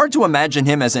can be hard to imagine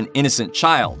him as an innocent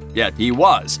child, yet he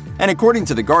was. And according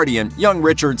to The Guardian, young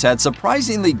Richards had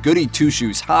surprisingly goody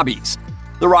two-shoes hobbies.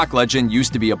 The rock legend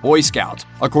used to be a Boy Scout.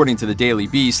 According to the Daily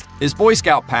Beast, his Boy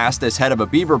Scout past as head of a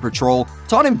beaver patrol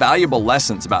taught him valuable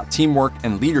lessons about teamwork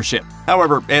and leadership.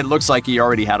 However, it looks like he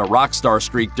already had a rock star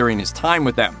streak during his time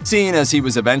with them, seeing as he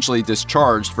was eventually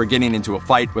discharged for getting into a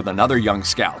fight with another young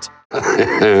scout.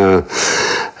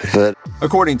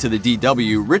 According to the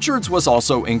DW, Richards was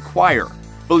also in choir.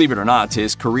 Believe it or not,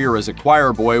 his career as a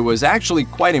choir boy was actually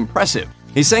quite impressive.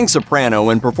 He sang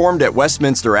soprano and performed at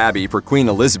Westminster Abbey for Queen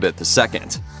Elizabeth II,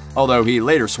 although he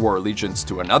later swore allegiance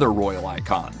to another royal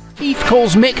icon. Keith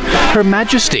calls Mick Her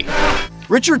Majesty.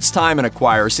 Richards' time in a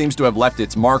choir seems to have left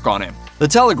its mark on him. The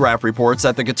Telegraph reports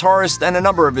that the guitarist and a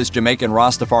number of his Jamaican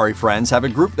Rastafari friends have a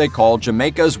group they call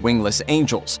Jamaica's Wingless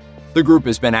Angels. The group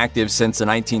has been active since the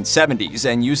 1970s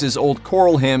and uses old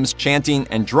choral hymns, chanting,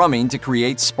 and drumming to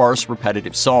create sparse,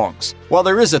 repetitive songs. While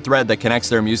there is a thread that connects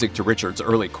their music to Richards'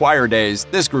 early choir days,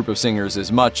 this group of singers is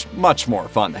much more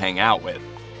fun to hang out with.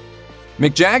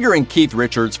 Mick Jagger and Keith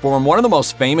Richards form one of the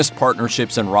most famous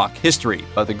partnerships in rock history,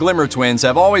 but the Glimmer Twins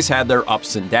have always had their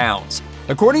ups and downs.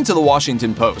 According to the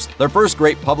Washington Post, their first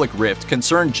great public rift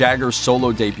concerned Jagger's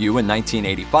solo debut in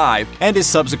 1985 and his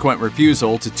subsequent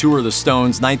refusal to tour the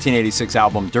Stones' 1986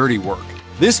 album Dirty Work.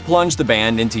 This plunged the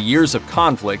band into years of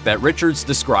conflict that Richards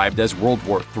described as World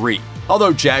War III.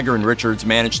 Although Jagger and Richards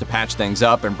managed to patch things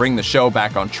up and bring the show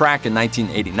back on track in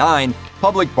 1989,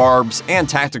 public barbs and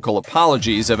tactical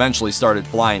apologies eventually started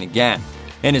flying again.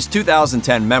 In his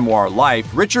 2010 memoir, Life,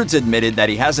 Richards admitted that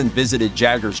he hasn't visited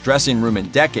Jagger's dressing room in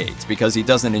decades because he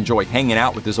doesn't enjoy hanging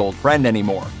out with his old friend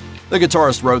anymore. The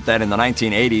guitarist wrote that in the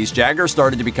 1980s, Jagger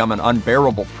started to become an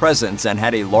unbearable presence and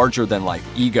had a larger-than-life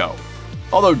ego.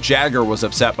 Although Jagger was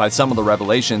upset by some of the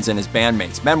revelations in his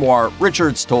bandmate's memoir,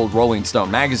 Richards told Rolling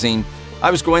Stone magazine, "I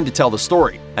was going to tell the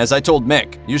story. As I told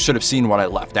Mick, you should have seen what I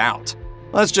left out."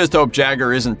 Let's just hope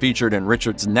Jagger isn't featured in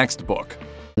Richards' next book.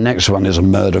 Next one is a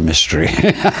murder mystery.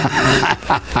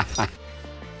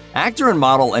 Actor and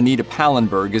model Anita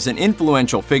Pallenberg is an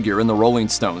influential figure in the Rolling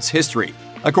Stones' history.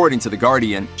 According to The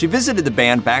Guardian, she visited the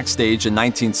band backstage in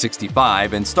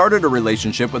 1965 and started a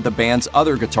relationship with the band's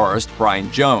other guitarist, Brian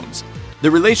Jones.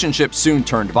 The relationship soon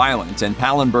turned violent, and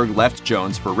Pallenberg left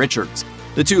Jones for Richards.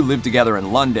 The two lived together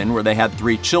in London, where they had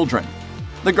 3 children.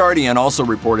 The Guardian also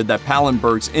reported that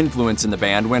Pallenberg's influence in the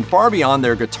band went far beyond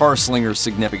their guitar slinger's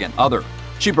significant other.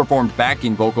 She performed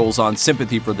backing vocals on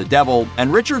Sympathy for the Devil,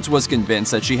 and Richards was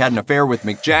convinced that she had an affair with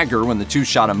Mick Jagger when the two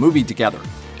shot a movie together.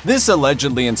 This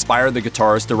allegedly inspired the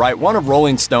guitarist to write one of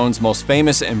Rolling Stone's most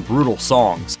famous and brutal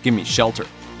songs, Gimme Shelter.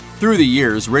 Through the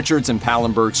years, Richards and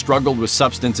Pallenberg struggled with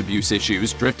substance abuse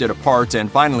issues, drifted apart,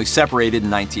 and finally separated in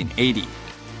 1980.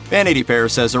 Vanity Fair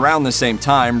says around the same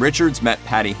time, Richards met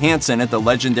Patty Hansen at the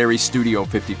legendary Studio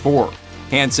 54.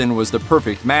 Hansen was the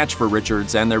perfect match for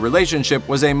Richards, and their relationship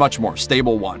was a much more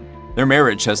stable one. Their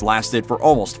marriage has lasted for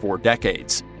almost 4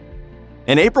 decades.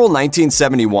 In April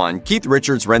 1971, Keith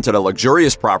Richards rented a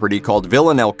luxurious property called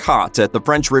Villeneuve-Côte at the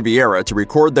French Riviera to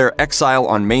record their Exile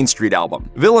on Main Street album.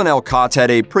 Villeneuve-Côte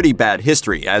had a pretty bad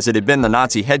history, as it had been the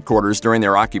Nazi headquarters during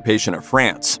their occupation of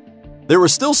France. There were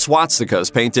still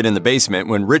swastikas painted in the basement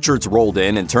when Richards rolled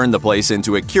in and turned the place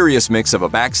into a curious mix of a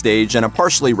backstage and a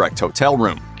partially wrecked hotel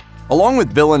room. Along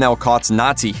with Villeneuve-Côte's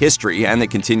Nazi history and the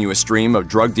continuous stream of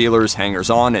drug dealers,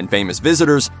 hangers-on, and famous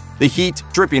visitors, the heat,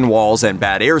 dripping walls, and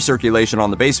bad air circulation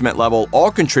on the basement level all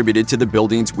contributed to the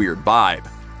building's weird vibe.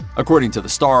 According to the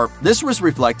Star, this was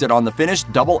reflected on the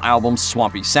finished double album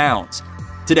Swampy Sounds.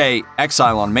 Today,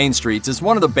 Exile on Main Street is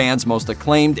one of the band's most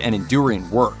acclaimed and enduring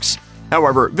works.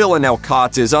 However,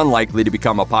 Villeneuve-Côte is unlikely to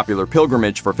become a popular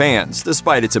pilgrimage for fans,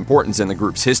 despite its importance in the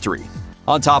group's history.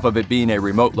 On top of it being a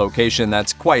remote location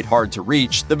that's quite hard to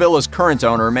reach, the villa's current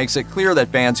owner makes it clear that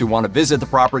fans who want to visit the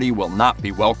property will not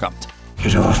be welcomed.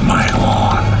 Get off my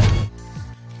lawn.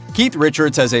 Keith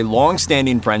Richards has a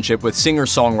long-standing friendship with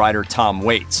singer-songwriter Tom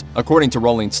Waits. According to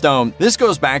Rolling Stone, this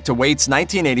goes back to Waits'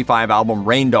 1985 album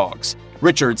Rain Dogs.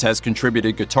 Richards has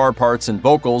contributed guitar parts and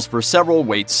vocals for several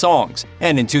Waits songs,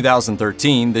 and in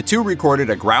 2013, the two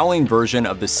recorded a growling version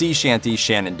of the sea shanty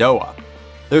Shenandoah.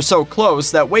 They're so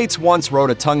close that Waits once wrote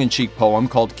a tongue-in-cheek poem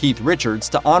called Keith Richards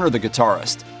to honor the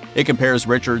guitarist. It compares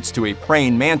Richards to a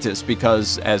praying mantis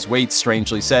because, as Waits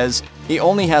strangely says, he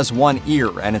only has one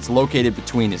ear and it's located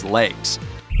between his legs.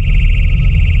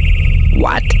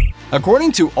 What?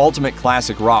 According to Ultimate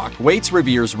Classic Rock, Waits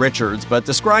reveres Richards but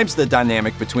describes the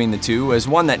dynamic between the two as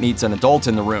one that needs an adult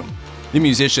in the room. The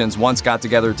musicians once got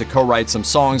together to co-write some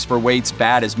songs for Waits'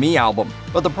 Bad As Me album,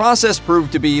 but the process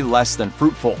proved to be less than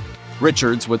fruitful.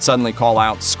 Richards would suddenly call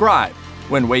out, "Scribe."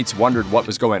 When Waits wondered what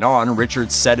was going on,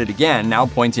 Richards said it again, now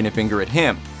pointing a finger at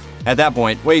him. At that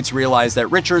point, Waits realized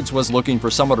that Richards was looking for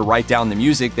someone to write down the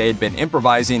music they had been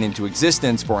improvising into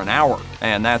existence for an hour,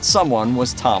 and that someone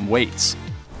was Tom Waits.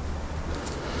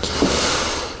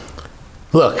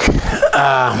 Look,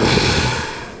 I'm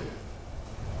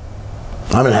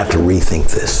gonna have to rethink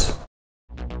this.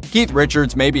 Keith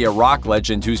Richards may be a rock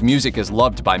legend whose music is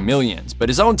loved by millions, but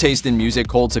his own taste in music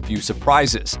holds a few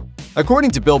surprises.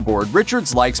 According to Billboard,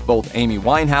 Richards likes both Amy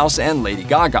Winehouse and Lady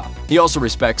Gaga. He also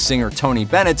respects singer Tony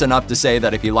Bennett enough to say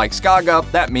that if he likes Gaga,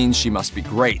 that means she must be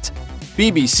great.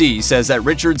 BBC says that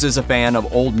Richards is a fan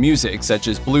of old music such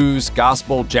as blues,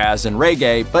 gospel, jazz, and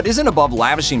reggae, but isn't above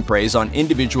lavishing praise on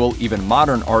individual, even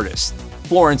modern artists.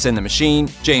 Florence and the Machine,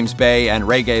 James Bay, and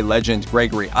reggae legend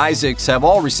Gregory Isaacs have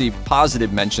all received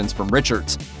positive mentions from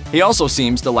Richards. He also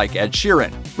seems to like Ed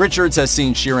Sheeran. Richards has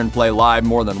seen Sheeran play live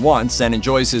more than once and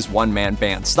enjoys his one-man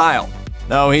band style.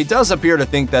 Though he does appear to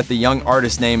think that the young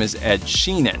artist's name is Ed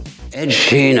Sheeran. Ed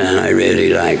Sheeran I really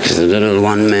like, it's a little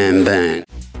one-man band.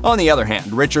 On the other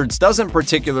hand, Richards doesn't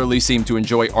particularly seem to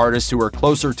enjoy artists who are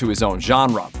closer to his own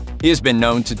genre. He has been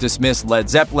known to dismiss Led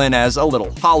Zeppelin as a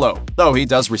little hollow, though he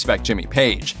does respect Jimmy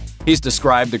Page. He's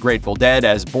described the Grateful Dead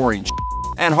as boring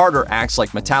and harder acts like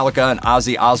Metallica and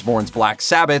Ozzy Osbourne's Black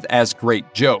Sabbath as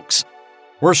great jokes.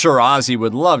 We're sure Ozzy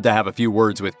would love to have a few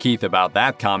words with Keith about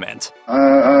that comment. You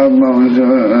know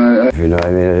what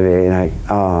I mean? Like,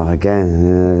 oh,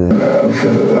 again.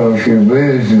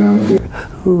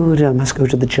 Ooh, I must go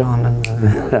to the John.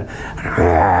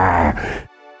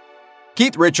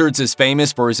 Keith Richards is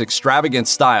famous for his extravagant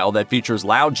style that features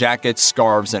loud jackets,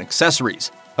 scarves, and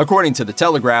accessories. According to The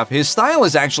Telegraph, his style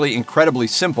is actually incredibly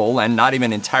simple and not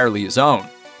even entirely his own.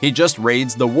 He just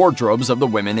raids the wardrobes of the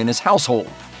women in his household.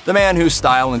 The man whose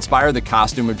style inspired the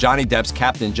costume of Johnny Depp's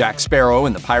Captain Jack Sparrow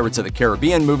in the Pirates of the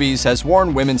Caribbean movies has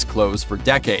worn women's clothes for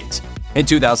decades. In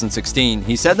 2016,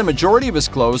 he said the majority of his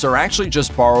clothes are actually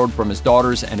just borrowed from his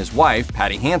daughters and his wife,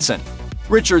 Patty Hansen.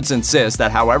 Richards insists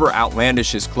that however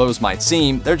outlandish his clothes might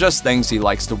seem, they're just things he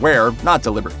likes to wear, not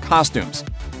deliberate costumes.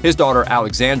 His daughter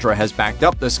Alexandra has backed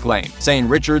up this claim, saying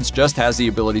Richards just has the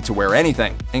ability to wear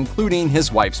anything, including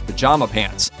his wife's pajama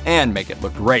pants, and make it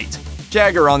look great.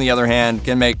 Jagger, on the other hand,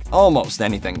 can make almost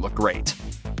anything look great.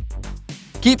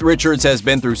 Keith Richards has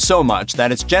been through so much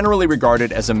that it's generally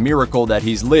regarded as a miracle that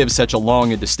he's lived such a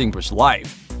long and distinguished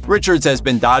life. Richards has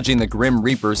been dodging the Grim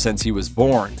Reaper since he was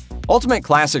born. Ultimate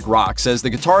Classic Rock says the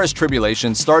guitarist's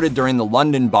tribulation started during the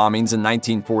London bombings in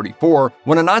 1944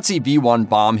 when a Nazi V-1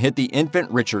 bomb hit the infant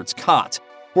Richards' cot.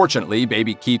 Fortunately,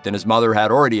 baby Keith and his mother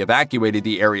had already evacuated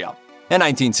the area. In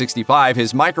 1965,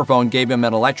 his microphone gave him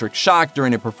an electric shock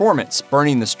during a performance,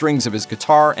 burning the strings of his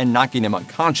guitar and knocking him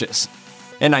unconscious.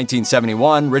 In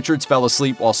 1971, Richards fell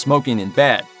asleep while smoking in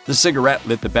bed. The cigarette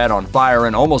lit the bed on fire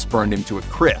and almost burned him to a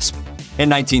crisp. In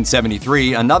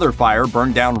 1973, another fire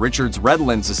burned down Richard's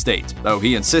Redlands estate, though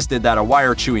he insisted that a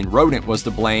wire-chewing rodent was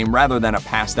to blame rather than a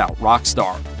passed-out rock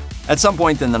star. At some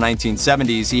point in the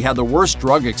 1970s, he had the worst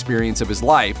drug experience of his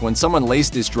life when someone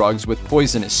laced his drugs with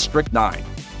poisonous strychnine.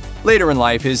 Later in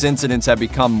life, his incidents have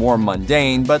become more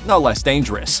mundane, but no less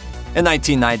dangerous. In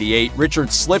 1998,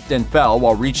 Richard slipped and fell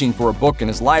while reaching for a book in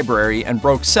his library and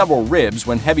broke several ribs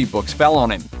when heavy books fell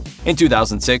on him. In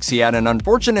 2006, he had an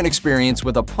unfortunate experience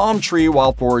with a palm tree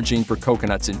while foraging for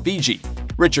coconuts in Fiji.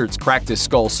 Richards cracked his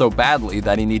skull so badly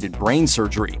that he needed brain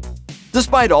surgery.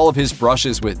 Despite all of his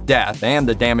brushes with death and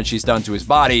the damage he's done to his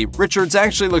body, Richards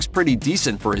actually looks pretty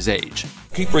decent for his age.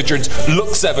 Keith Richards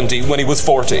looked 70 when he was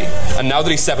 40, and now that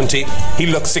he's 70, he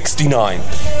looks 69.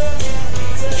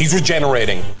 He's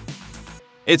regenerating.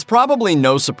 It's probably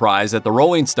no surprise that the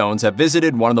Rolling Stones have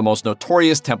visited one of the most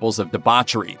notorious temples of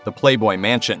debauchery, the Playboy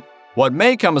Mansion. What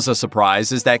may come as a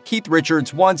surprise is that Keith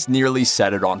Richards once nearly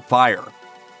set it on fire.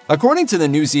 According to the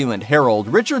New Zealand Herald,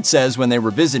 Richards says when they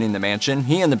were visiting the mansion,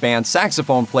 he and the band's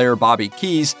saxophone player Bobby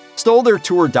Keys stole their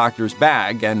tour doctor's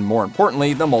bag and, more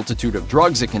importantly, the multitude of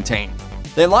drugs it contained.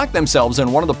 They locked themselves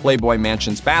in one of the Playboy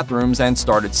Mansion's bathrooms and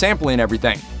started sampling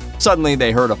everything. Suddenly,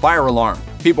 they heard a fire alarm.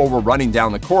 People were running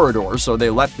down the corridor, so they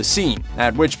left the scene,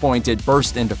 at which point it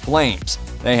burst into flames.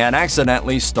 They had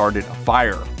accidentally started a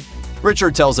fire.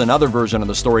 Richard tells another version of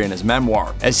the story in his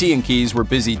memoir. As he and Keys were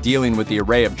busy dealing with the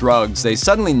array of drugs, they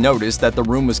suddenly noticed that the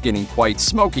room was getting quite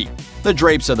smoky. The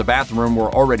drapes of the bathroom were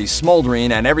already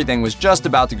smoldering, and everything was just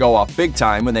about to go off big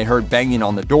time when they heard banging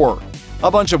on the door.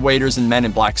 A bunch of waiters and men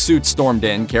in black suits stormed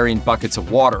in, carrying buckets of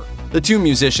water. The two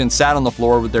musicians sat on the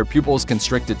floor with their pupils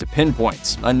constricted to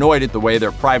pinpoints, annoyed at the way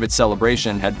their private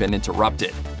celebration had been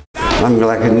interrupted. I'm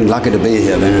lucky to be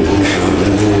here,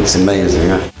 man. It's amazing,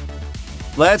 huh?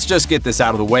 Let's just get this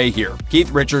out of the way here.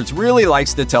 Keith Richards really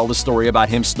likes to tell the story about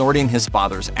him snorting his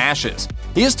father's ashes.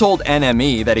 He has told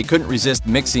NME that he couldn't resist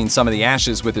mixing some of the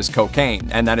ashes with his cocaine,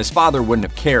 and that his father wouldn't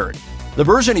have cared. The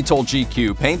version he told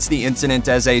GQ paints the incident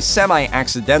as a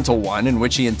semi-accidental one in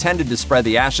which he intended to spread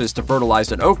the ashes to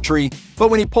fertilize an oak tree, but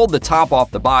when he pulled the top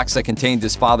off the box that contained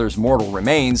his father's mortal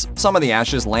remains, some of the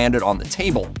ashes landed on the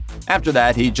table. After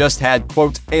that, he just had,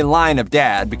 quote, a line of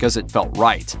dad because it felt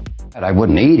right. I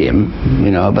wouldn't eat him,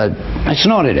 but I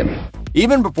snorted him.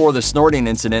 Even before the snorting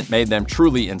incident made them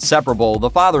truly inseparable, the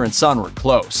father and son were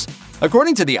close.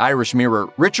 According to the Irish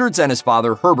Mirror, Richards and his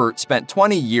father Herbert spent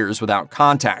 20 years without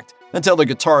contact, until the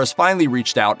guitarist finally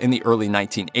reached out in the early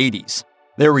 1980s.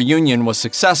 Their reunion was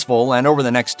successful, and over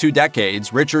the next 2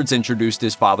 decades, Richards introduced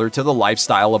his father to the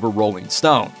lifestyle of a Rolling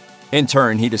Stone. In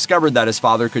turn, he discovered that his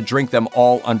father could drink them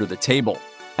all under the table.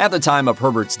 At the time of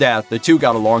Herbert's death, the two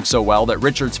got along so well that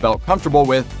Richards felt comfortable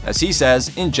with, as he says,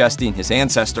 ingesting his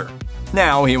ancestor.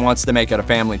 Now he wants to make it a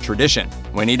family tradition.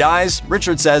 When he dies,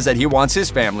 Richards says that he wants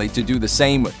his family to do the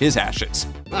same with his ashes.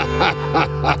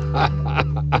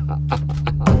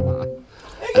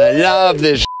 I love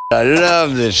this. I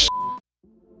love this.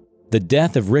 The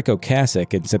death of Ric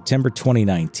Ocasek in September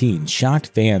 2019 shocked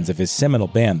fans of his seminal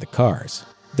band, The Cars.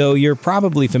 Though you're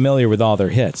probably familiar with all their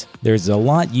hits, there's a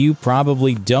lot you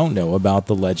probably don't know about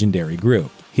the legendary group.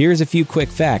 Here's a few quick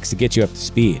facts to get you up to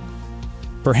speed.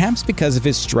 Perhaps because of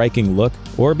his striking look,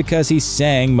 or because he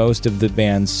sang most of the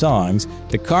band's songs,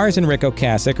 The Cars and Ric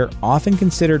Ocasek are often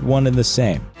considered one and the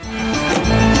same.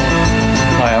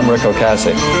 Hi, I'm Ric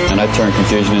Ocasek, and I turned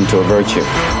confusion into a virtue.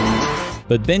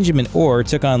 But Benjamin Orr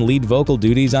took on lead vocal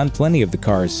duties on plenty of the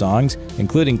Cars songs,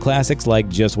 including classics like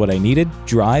Just What I Needed,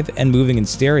 Drive, and Moving in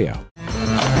Stereo.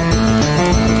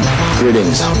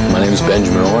 Greetings, my name is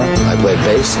Benjamin Orr. I play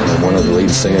bass, and I'm one of the lead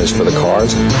singers for the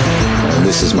Cars, and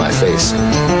this is my face.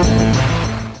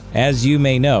 As you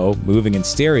may know, Moving in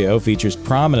Stereo features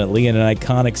prominently in an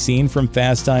iconic scene from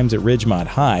Fast Times at Ridgemont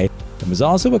High, and was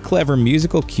also a clever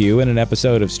musical cue in an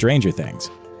episode of Stranger Things.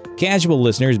 Casual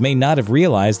listeners may not have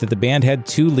realized that the band had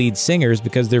 2 lead singers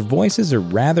because their voices are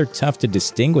rather tough to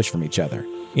distinguish from each other.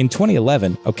 In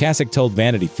 2011, Ocasek told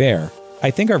Vanity Fair,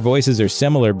 "I think our voices are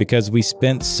similar because we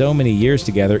spent so many years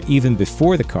together even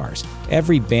before the Cars.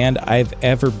 Every band I've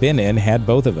ever been in had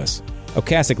both of us."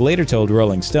 Ocasek later told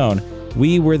Rolling Stone,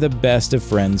 "We were the best of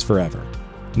friends forever."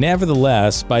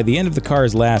 Nevertheless, by the end of the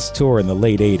Cars' last tour in the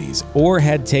late 80s, Orr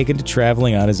had taken to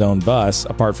traveling on his own bus,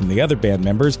 apart from the other band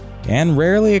members, and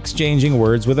rarely exchanging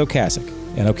words with Ocasek.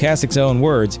 In Ocasek's own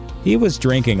words, he was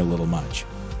drinking a little much.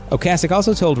 Ocasek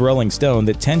also told Rolling Stone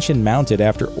that tension mounted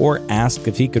after Orr asked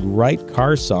if he could write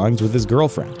Cars songs with his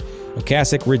girlfriend.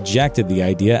 Ocasek rejected the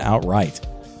idea outright.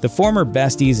 The former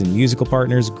besties and musical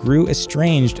partners grew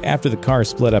estranged after the Cars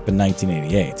split up in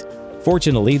 1988.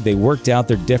 Fortunately, they worked out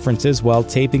their differences while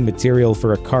taping material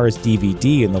for a Cars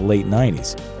DVD in the late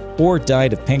 90s. Orr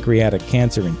died of pancreatic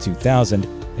cancer in 2000,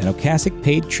 and Ocasek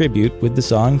paid tribute with the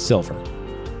song Silver.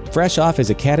 Fresh off his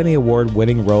Academy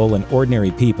Award-winning role in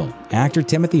Ordinary People, actor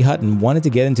Timothy Hutton wanted to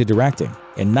get into directing.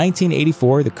 In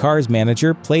 1984, the Cars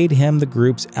manager played him the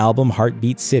group's album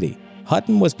Heartbeat City.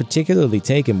 Hutton was particularly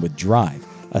taken with Drive,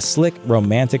 a slick,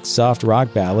 romantic, soft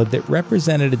rock ballad that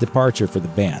represented a departure for the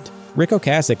band. Rick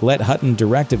Ocasek let Hutton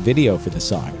direct a video for the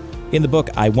song. In the book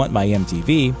I Want My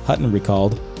MTV, Hutton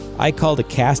recalled, "I called a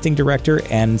casting director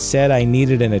and said I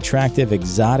needed an attractive,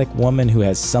 exotic woman who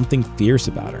has something fierce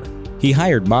about her." He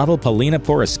hired model Paulina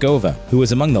Poroskova, who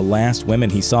was among the last women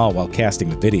he saw while casting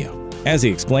the video. As he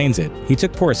explains it, he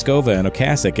took Poroskova and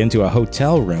Ocasek into a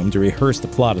hotel room to rehearse the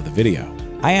plot of the video.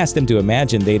 "I asked them to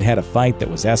imagine they'd had a fight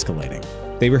that was escalating.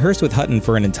 They rehearsed with Hutton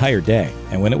for an entire day,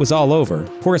 and when it was all over,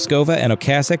 Poroskova and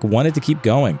Ocasek wanted to keep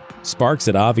going. Sparks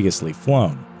had obviously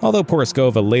flown." Although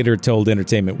Poroskova later told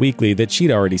Entertainment Weekly that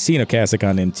she'd already seen Ocasek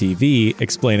on MTV,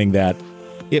 explaining that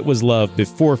it was love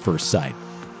before first sight.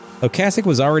 Ocasek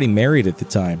was already married at the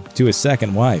time, to his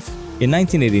second wife. In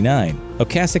 1989,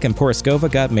 Ocasek and Poroskova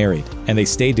got married, and they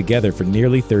stayed together for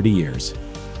nearly 30 years.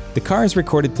 The Cars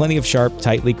recorded plenty of sharp,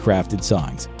 tightly crafted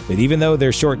songs, but even though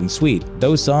they're short and sweet,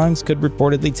 those songs could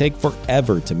reportedly take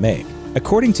forever to make.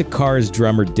 According to Cars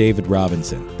drummer David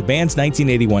Robinson, the band's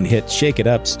 1981 hit Shake It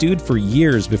Up stewed for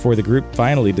years before the group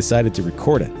finally decided to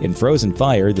record it. In Frozen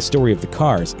Fire, the story of the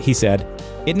Cars, he said,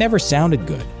 "It never sounded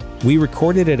good. We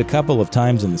recorded it a couple of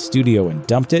times in the studio and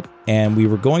dumped it, and we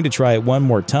were going to try it one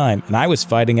more time, and I was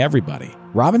fighting everybody."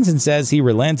 Robinson says he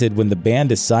relented when the band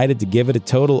decided to give it a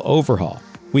total overhaul.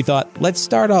 "We thought, let's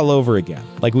start all over again,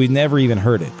 like we'd never even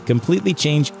heard it, completely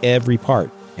change every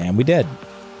part, and we did."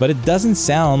 But it doesn't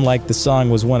sound like the song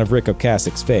was one of Rick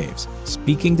Ocasek's faves.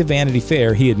 Speaking to Vanity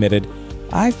Fair, he admitted,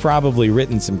 "I've probably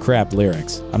written some crap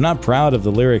lyrics. I'm not proud of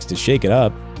the lyrics to Shake It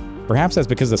Up. Perhaps that's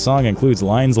because the song includes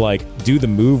lines like, 'Do the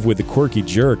move with the quirky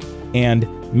jerk,' and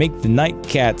 'Make the night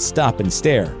cat stop and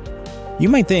stare.'" You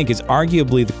might think is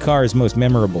arguably the Cars' most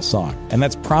memorable song, and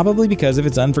that's probably because of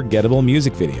its unforgettable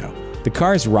music video. The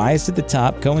Cars' rise to the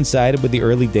top coincided with the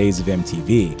early days of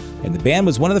MTV, and the band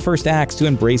was one of the first acts to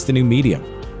embrace the new medium.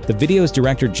 The video's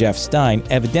director Jeff Stein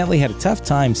evidently had a tough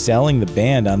time selling the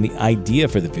band on the idea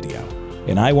for the video.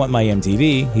 In I Want My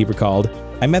MTV, he recalled,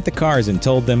 "I met the Cars and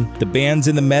told them, the band's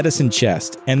in the medicine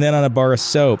chest, and then on a bar of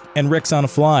soap, and Rick's on a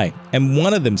fly. And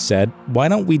one of them said, why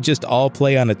don't we just all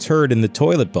play on a turd in the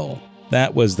toilet bowl?"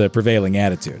 That was the prevailing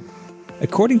attitude.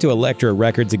 According to Elektra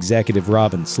Records executive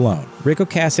Robin Sloan, Rick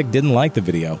Ocasek didn't like the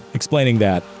video, explaining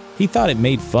that he thought it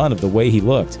made fun of the way he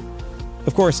looked.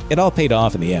 Of course, it all paid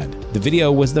off in the end. The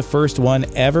video was the first one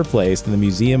ever placed in the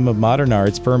Museum of Modern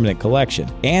Art's permanent collection,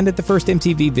 and at the first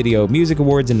MTV Video Music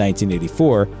Awards in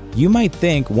 1984, you might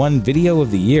think won Video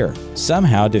of the Year,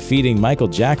 somehow defeating Michael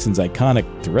Jackson's iconic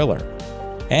Thriller.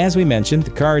 As we mentioned, the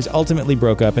Cars ultimately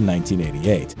broke up in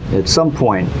 1988. At some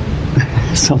point,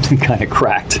 something kind of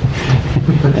cracked.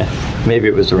 Maybe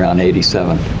it was around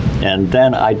 87. And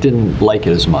then I didn't like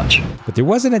it as much. But there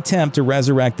was an attempt to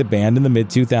resurrect the band in the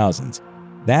mid-2000s.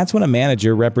 That's when a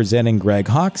manager representing Greg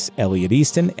Hawkes, Elliot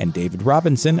Easton, and David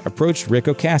Robinson approached Rick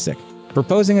Ocasek,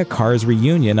 proposing a Cars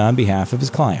reunion on behalf of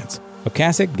his clients.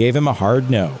 Ocasek gave him a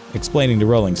hard no, explaining to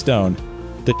Rolling Stone,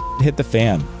 "The hit the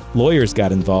fan. Lawyers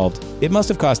got involved. It must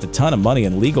have cost a ton of money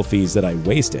in legal fees that I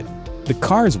wasted. The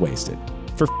Cars wasted.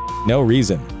 For no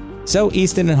reason." So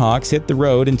Easton and Hawkes hit the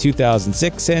road in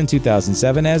 2006 and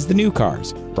 2007 as the new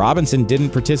Cars. Robinson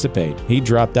didn't participate. He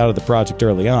dropped out of the project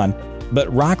early on.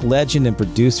 But rock legend and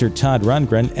producer Todd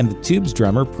Rundgren and the Tubes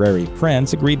drummer Prairie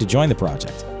Prince agreed to join the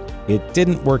project. It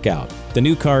didn't work out. The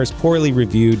new Cars' poorly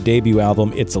reviewed debut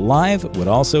album It's Alive would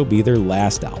also be their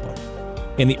last album.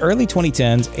 In the early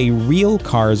 2010s, a real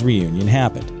Cars reunion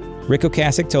happened. Rick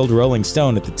Ocasek told Rolling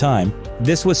Stone at the time,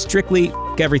 "This was strictly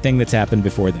everything that's happened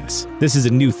before this. This is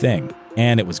a new thing."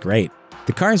 And it was great.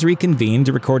 The Cars reconvened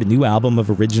to record a new album of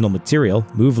original material,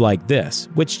 Move Like This,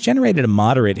 which generated a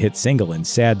moderate hit single in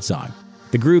Sad Song.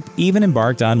 The group even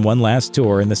embarked on one last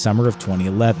tour in the summer of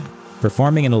 2011,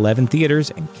 performing in 11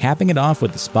 theaters and capping it off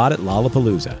with a spot at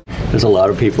Lollapalooza. There's a lot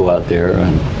of people out there,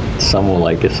 and some will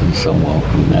like us and some won't,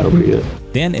 and that'll be it.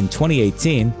 Then in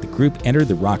 2018, the group entered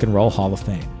the Rock and Roll Hall of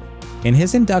Fame. In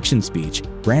his induction speech,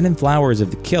 Brandon Flowers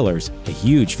of The Killers, a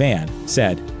huge fan,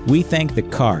 said, "We thank the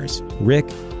Cars, Rick,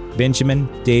 Benjamin,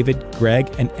 David, Greg,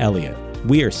 and Elliot.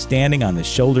 We are standing on the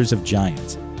shoulders of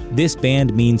giants. This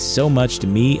band means so much to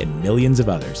me and millions of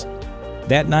others."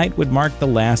 That night would mark the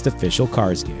last official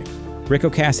Cars gig. Rick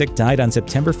Ocasek died on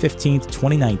September 15,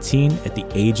 2019 at the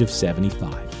age of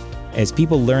 75. As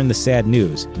people learned the sad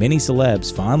news, many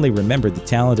celebs fondly remembered the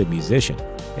talented musician,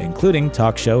 including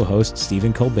talk show host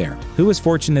Stephen Colbert, who was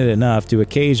fortunate enough to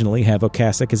occasionally have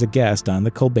Ocasek as a guest on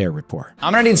The Colbert Report.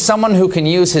 I'm gonna need someone who can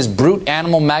use his brute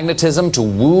animal magnetism to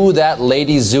woo that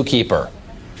lady zookeeper.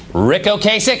 Rick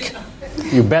Ocasek?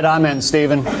 You bet I'm in,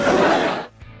 Stephen.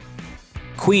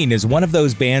 Queen is one of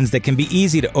those bands that can be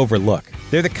easy to overlook.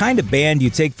 They're the kind of band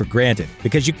you take for granted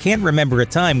because you can't remember a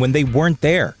time when they weren't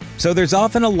there. So there's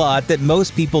often a lot that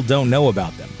most people don't know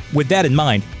about them. With that in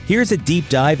mind, here's a deep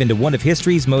dive into one of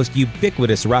history's most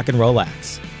ubiquitous rock and roll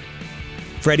acts.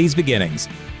 Freddie's beginnings.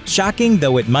 Shocking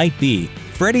though it might be,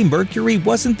 Freddie Mercury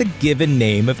wasn't the given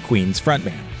name of Queen's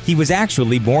frontman. He was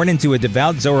actually born into a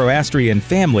devout Zoroastrian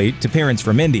family to parents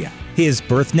from India. His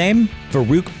birth name?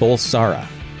 Farrukh Bulsara.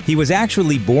 He was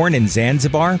actually born in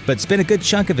Zanzibar, but spent a good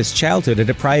chunk of his childhood at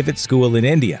a private school in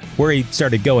India, where he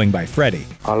started going by Freddie.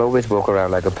 I'll always walk around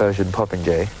like a Persian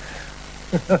popinjay,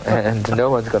 and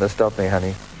no one's gonna stop me,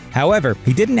 honey. However,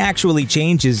 he didn't actually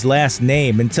change his last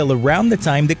name until around the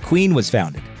time that Queen was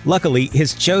founded. Luckily,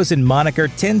 his chosen moniker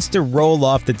tends to roll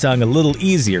off the tongue a little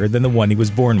easier than the one he was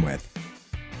born with.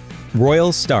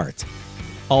 Royal start.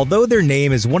 Although their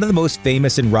name is one of the most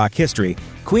famous in rock history,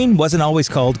 Queen wasn't always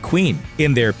called Queen.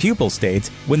 In their pupil states,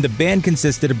 when the band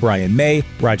consisted of Brian May,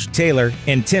 Roger Taylor,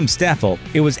 and Tim Staffel,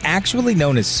 it was actually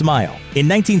known as Smile. In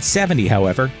 1970,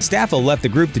 however, Staffel left the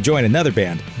group to join another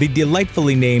band, the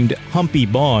delightfully named Humpy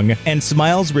Bong, and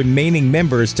Smile's remaining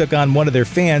members took on one of their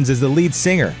fans as the lead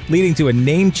singer, leading to a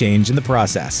name change in the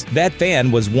process. That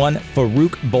fan was one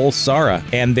Farrukh Bulsara,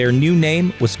 and their new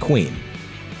name was Queen.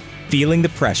 Feeling the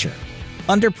pressure.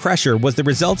 Under Pressure was the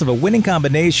result of a winning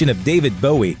combination of David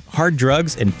Bowie, hard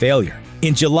drugs, and failure.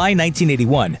 In July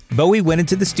 1981, Bowie went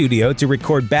into the studio to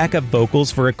record backup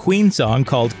vocals for a Queen song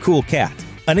called Cool Cat.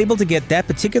 Unable to get that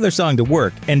particular song to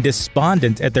work and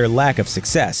despondent at their lack of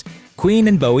success, Queen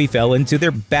and Bowie fell into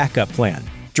their backup plan: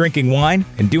 drinking wine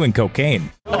and doing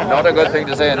cocaine. Not a good thing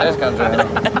to say in this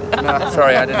country. No,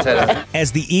 sorry, I didn't say that.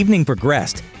 As the evening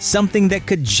progressed, something that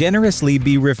could generously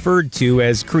be referred to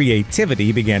as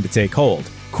creativity began to take hold.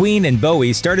 Queen and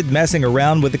Bowie started messing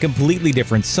around with a completely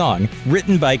different song,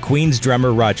 written by Queen's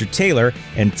drummer Roger Taylor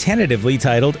and tentatively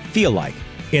titled Feel Like.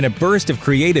 In a burst of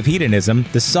creative hedonism,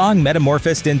 the song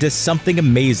metamorphosed into something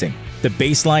amazing. The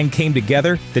bass line came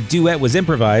together, the duet was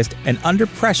improvised, and Under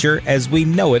Pressure as we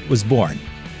know it was born.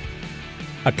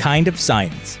 A Kind of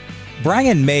Science.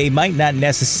 Brian May might not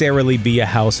necessarily be a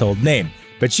household name,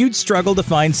 but you'd struggle to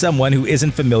find someone who isn't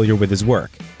familiar with his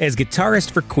work. As guitarist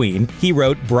for Queen, he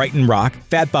wrote Brighton Rock,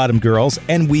 Fat Bottom Girls,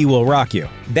 and We Will Rock You.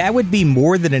 That would be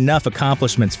more than enough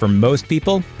accomplishments for most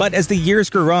people, but as the years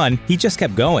grew on, he just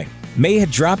kept going. May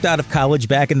had dropped out of college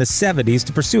back in the 70s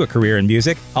to pursue a career in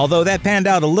music. Although that panned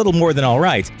out a little more than all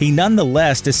right, he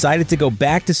nonetheless decided to go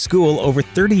back to school over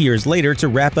 30 years later to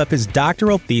wrap up his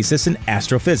doctoral thesis in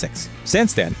astrophysics.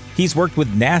 Since then, he's worked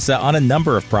with NASA on a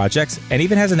number of projects and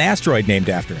even has an asteroid named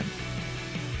after him.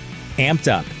 Amped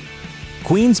Up.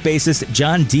 Queen's bassist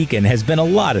John Deacon has been a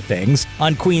lot of things.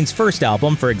 On Queen's first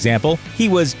album, for example, he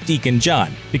was Deacon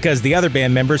John, because the other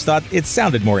band members thought it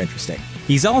sounded more interesting.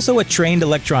 He's also a trained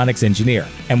electronics engineer,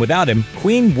 and without him,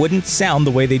 Queen wouldn't sound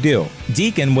the way they do.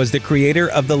 Deacon was the creator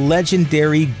of the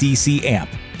legendary DC amp,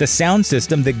 the sound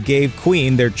system that gave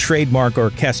Queen their trademark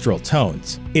orchestral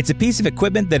tones. It's a piece of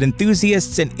equipment that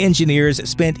enthusiasts and engineers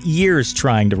spent years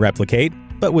trying to replicate,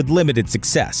 but with limited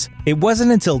success. It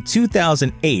wasn't until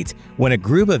 2008, when a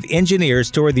group of engineers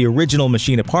tore the original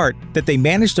machine apart, that they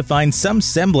managed to find some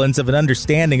semblance of an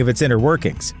understanding of its inner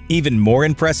workings. Even more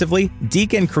impressively,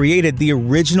 Deacon created the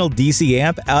original DC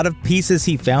amp out of pieces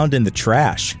he found in the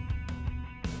trash.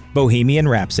 Bohemian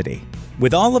Rhapsody.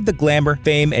 With all of the glamour,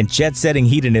 fame, and jet-setting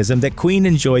hedonism that Queen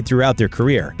enjoyed throughout their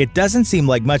career, it doesn't seem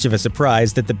like much of a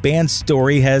surprise that the band's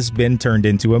story has been turned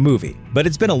into a movie. But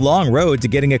it's been a long road to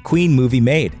getting a Queen movie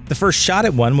made. The first shot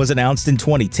at one was announced in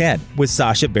 2010, with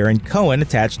Sacha Baron Cohen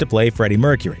attached to play Freddie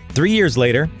Mercury. 3 years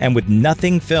later, and with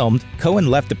nothing filmed, Cohen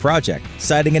left the project,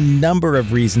 citing a number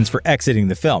of reasons for exiting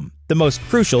the film, the most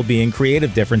crucial being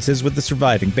creative differences with the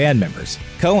surviving band members.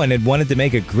 Cohen had wanted to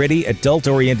make a gritty,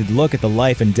 adult-oriented look at the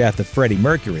life and death of Freddie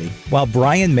Mercury, while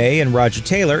Brian May and Roger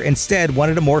Taylor instead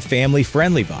wanted a more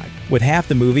family-friendly vibe, with half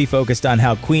the movie focused on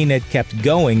how Queen had kept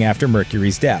going after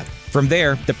Mercury's death. From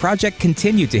there, the project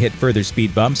continued to hit further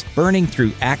speed bumps, burning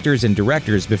through actors and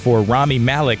directors before Rami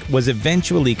Malek was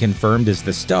eventually confirmed as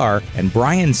the star and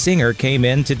Bryan Singer came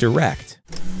in to direct.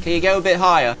 Can you go a bit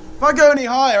higher? If I go any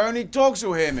higher, only dogs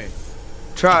will hear me.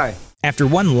 Try. After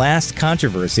one last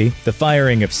controversy, the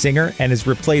firing of Singer and his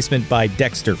replacement by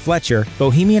Dexter Fletcher,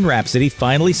 Bohemian Rhapsody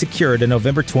finally secured a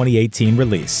November 2018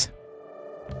 release.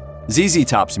 ZZ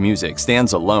Top's music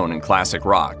stands alone in classic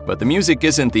rock, but the music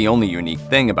isn't the only unique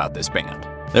thing about this band.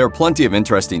 There are plenty of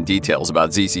interesting details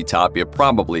about ZZ Top you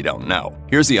probably don't know.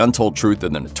 Here's the untold truth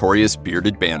of the notorious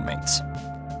bearded bandmates.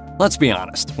 Let's be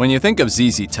honest, when you think of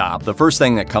ZZ Top, the first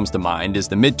thing that comes to mind is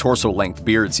the mid-torso length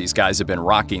beards these guys have been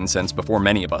rocking since before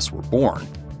many of us were born.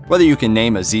 Whether you can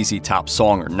name a ZZ Top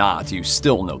song or not, you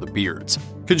still know the beards.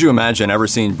 Could you imagine ever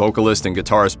seeing vocalist and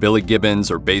guitarist Billy Gibbons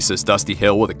or bassist Dusty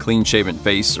Hill with a clean-shaven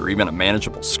face or even a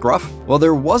manageable scruff? Well,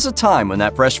 there was a time when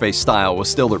that fresh-faced style was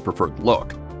still their preferred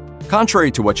look.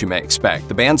 Contrary to what you may expect,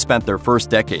 the band spent their first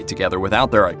decade together without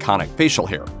their iconic facial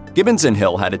hair. Gibbons and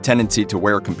Hill had a tendency to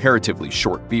wear comparatively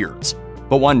short beards.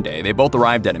 But one day, they both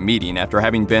arrived at a meeting after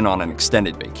having been on an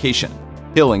extended vacation.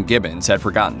 Hill and Gibbons had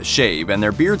forgotten to shave, and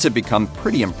their beards had become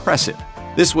pretty impressive.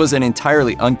 This was an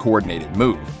entirely uncoordinated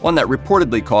move, one that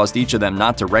reportedly caused each of them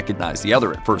not to recognize the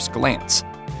other at first glance.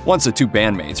 Once the two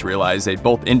bandmates realized they'd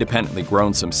both independently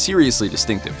grown some seriously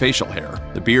distinctive facial hair,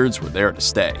 the beards were there to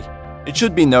stay. It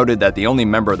should be noted that the only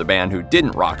member of the band who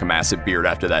didn't rock a massive beard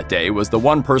after that day was the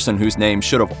one person whose name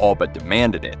should have all but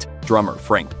demanded it, drummer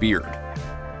Frank Beard.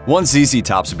 Once ZZ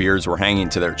Top's beards were hanging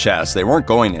to their chests, they weren't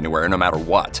going anywhere no matter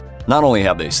what. Not only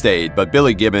have they stayed, but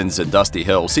Billy Gibbons and Dusty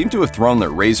Hill seem to have thrown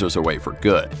their razors away for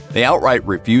good. They outright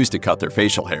refuse to cut their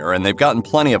facial hair, and they've gotten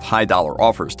plenty of high-dollar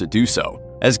offers to do so.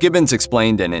 As Gibbons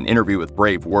explained in an interview with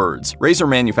Brave Words, razor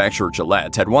manufacturer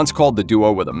Gillette had once called the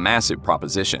duo with a massive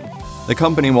proposition. The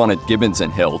company wanted Gibbons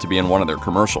and Hill to be in one of their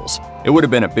commercials. It would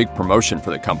have been a big promotion for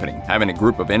the company, having a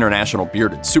group of international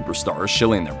bearded superstars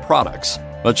shilling their products.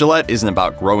 But Gillette isn't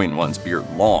about growing one's beard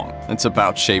long, it's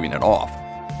about shaving it off.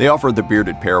 They offered the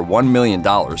bearded pair $1 million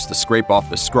to scrape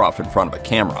off the scruff in front of a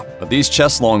camera, but these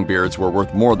chest-long beards were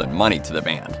worth more than money to the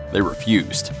band. They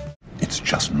refused. It's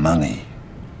just money.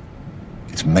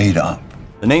 It's made up.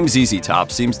 The name ZZ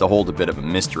Top seems to hold a bit of a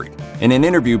mystery. In an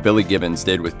interview Billy Gibbons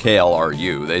did with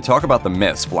KLRU, they talk about the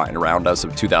myths flying around as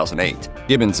of 2008.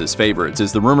 Gibbons' favorites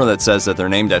is the rumor that says that they're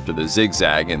named after the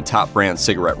Zigzag and Top brand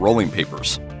cigarette rolling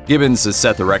papers. Gibbons has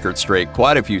set the record straight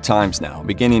quite a few times now,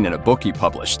 beginning in a book he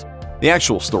published. The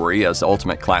actual story, as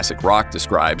Ultimate Classic Rock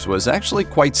describes, was actually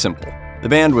quite simple. The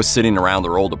band was sitting around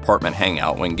their old apartment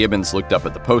hangout when Gibbons looked up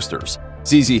at the posters.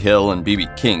 ZZ Hill and B.B.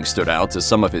 King stood out as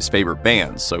some of his favorite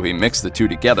bands, so he mixed the two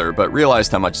together but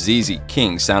realized how much ZZ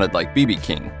King sounded like B.B.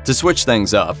 King. To switch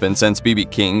things up, and since B.B.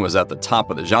 King was at the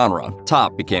top of the genre,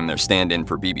 Top became their stand-in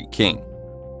for B.B. King.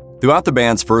 Throughout the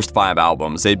band's first 5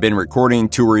 albums, they'd been recording,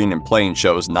 touring, and playing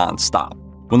shows non-stop.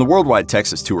 When the worldwide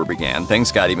Texas tour began, things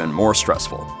got even more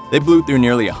stressful. They blew through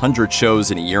nearly 100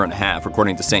 shows in a year and a half,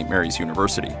 according to St. Mary's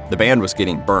University. The band was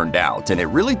getting burned out, and it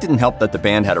really didn't help that the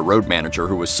band had a road manager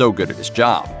who was so good at his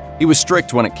job. He was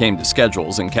strict when it came to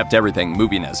schedules and kept everything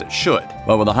moving as it should.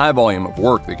 But with the high volume of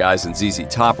work the guys in ZZ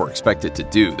Top were expected to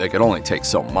do, they could only take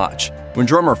so much. When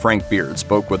drummer Frank Beard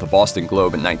spoke with the Boston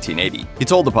Globe in 1980, he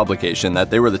told the publication that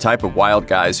they were the type of wild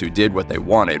guys who did what they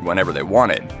wanted whenever they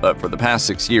wanted, but for the past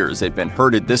 6 years they'd been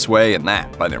herded this way and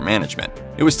that by their management.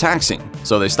 It was taxing,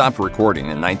 so they stopped recording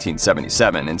in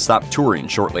 1977 and stopped touring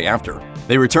shortly after.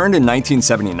 They returned in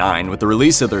 1979 with the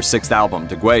release of their 6th album,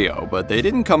 Deguello, but they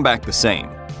didn't come back the same.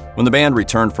 When the band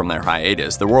returned from their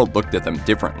hiatus, the world looked at them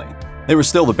differently. They were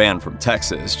still the band from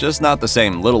Texas, just not the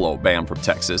same little old band from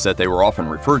Texas that they were often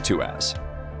referred to as.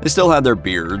 They still had their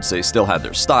beards, they still had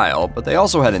their style, but they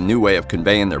also had a new way of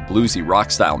conveying their bluesy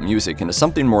rock-style music into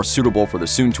something more suitable for the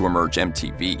soon-to-emerge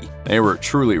MTV. They were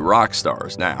truly rock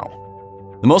stars now.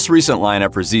 The most recent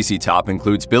lineup for ZZ Top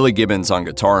includes Billy Gibbons on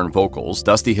guitar and vocals,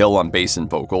 Dusty Hill on bass and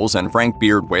vocals, and Frank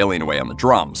Beard wailing away on the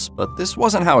drums, but this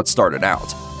wasn't how it started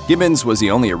out. Gibbons was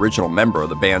the only original member of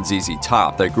the band ZZ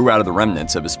Top that grew out of the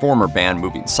remnants of his former band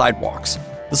Moving Sidewalks.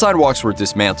 The Sidewalks were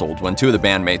dismantled when 2 of the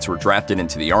bandmates were drafted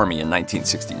into the Army in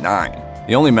 1969.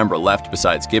 The only member left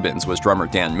besides Gibbons was drummer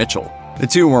Dan Mitchell. The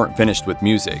two weren't finished with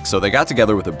music, so they got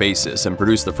together with a bassist and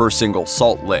produced the first single,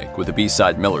 Salt Lick, with the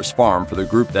B-side Miller's Farm for the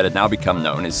group that had now become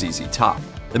known as ZZ Top.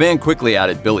 The band quickly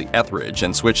added Billy Etheridge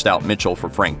and switched out Mitchell for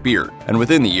Frank Beard, and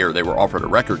within the year they were offered a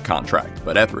record contract,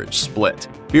 but Etheridge split.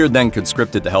 Beard then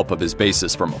conscripted the help of his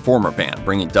bassist from a former band,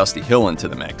 bringing Dusty Hill into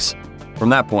the mix. From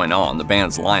that point on, the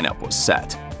band's lineup was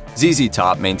set. ZZ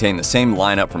Top maintained the same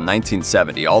lineup from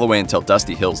 1970 all the way until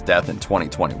Dusty Hill's death in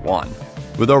 2021.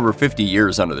 With over 50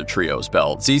 years under the trio's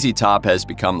belt, ZZ Top has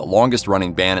become the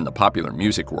longest-running band in the popular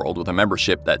music world with a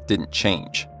membership that didn't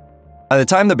change. By the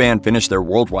time the band finished their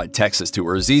worldwide Texas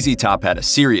tour, ZZ Top had a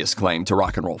serious claim to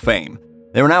rock and roll fame.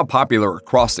 They were now popular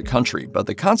across the country, but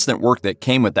the constant work that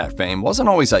came with that fame wasn't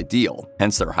always ideal,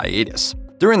 hence their hiatus.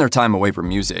 During their time away from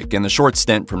music, and the short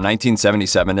stint from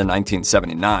 1977 to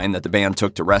 1979 that the band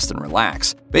took to rest and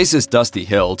relax, bassist Dusty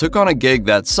Hill took on a gig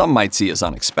that some might see as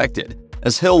unexpected.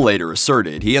 As Hill later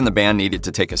asserted, he and the band needed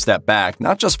to take a step back,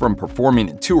 not just from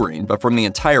performing and touring, but from the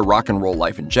entire rock and roll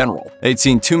life in general. They'd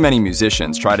seen too many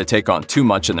musicians try to take on too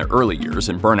much in their early years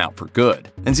and burn out for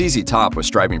good, and ZZ Top was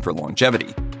striving for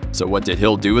longevity. So what did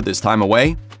Hill do with his time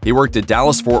away? He worked at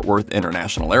Dallas-Fort Worth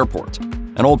International Airport.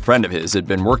 An old friend of his had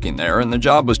been working there, and the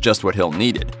job was just what Hill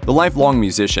needed. The lifelong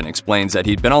musician explains that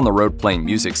he'd been on the road playing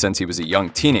music since he was a young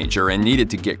teenager and needed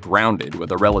to get grounded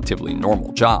with a relatively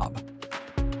normal job.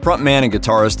 Frontman and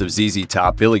guitarist of ZZ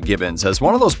Top, Billy Gibbons, has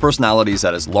one of those personalities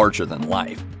that is larger than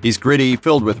life. He's gritty,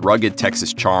 filled with rugged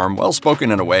Texas charm,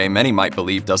 well-spoken in a way many might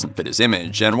believe doesn't fit his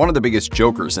image, and one of the biggest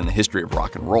jokers in the history of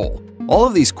rock and roll. All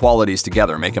of these qualities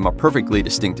together make him a perfectly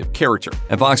distinctive character,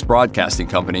 and Fox Broadcasting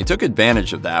Company took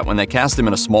advantage of that when they cast him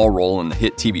in a small role in the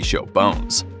hit TV show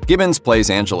Bones. Gibbons plays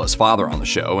Angela's father on the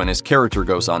show, and his character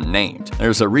goes unnamed.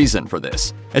 There's a reason for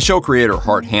this. As show creator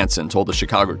Hart Hanson told the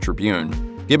Chicago Tribune,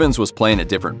 Gibbons was playing a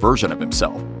different version of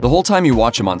himself. The whole time you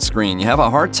watch him on screen, you have a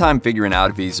hard time figuring out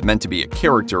if he's meant to be a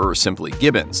character or simply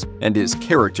Gibbons, and his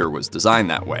character was designed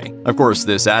that way. Of course,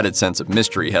 this added sense of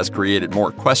mystery has created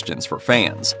more questions for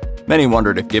fans. Many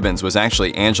wondered if Gibbons was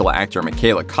actually Angela actor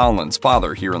Michaela Conlin's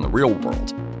father here in the real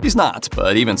world. He's not,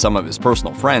 but even some of his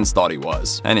personal friends thought he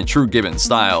was, and in true Gibbons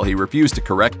style, he refused to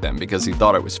correct them because he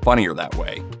thought it was funnier that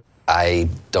way. I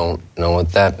don't know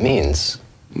what that means.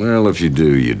 Well, if you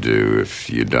do, you do. If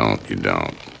you don't, you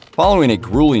don't. Following a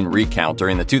grueling recount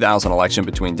during the 2000 election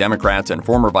between Democrats and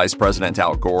former Vice President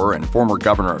Al Gore and former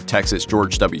Governor of Texas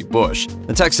George W. Bush,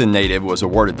 the Texan native was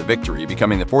awarded the victory,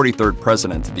 becoming the 43rd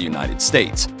President of the United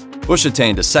States. Bush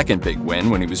attained a second big win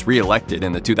when he was re-elected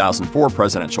in the 2004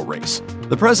 presidential race.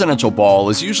 The presidential ball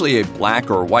is usually a black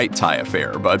or white tie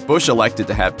affair, but Bush elected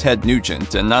to have Ted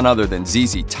Nugent and none other than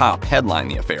ZZ Top headline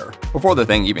the affair. Before the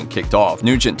thing even kicked off,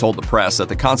 Nugent told the press that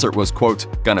the concert was, quote,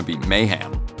 gonna be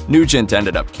mayhem. Nugent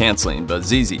ended up canceling, but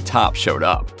ZZ Top showed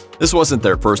up. This wasn't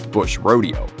their first Bush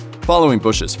rodeo. Following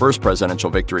Bush's first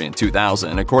presidential victory in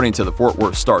 2000, according to the Fort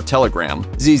Worth Star-Telegram,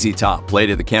 ZZ Top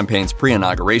played at the campaign's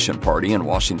pre-inauguration party in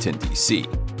Washington, D.C.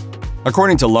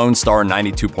 According to Lone Star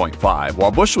 92.5,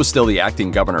 while Bush was still the acting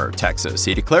governor of Texas,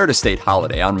 he declared a state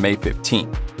holiday on May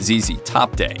 15, ZZ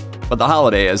Top Day. But the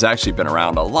holiday has actually been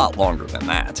around a lot longer than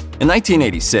that. In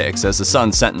 1986, as the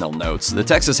Sun Sentinel notes, the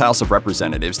Texas House of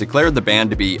Representatives declared the band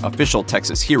to be official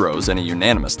Texas heroes in a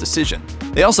unanimous decision.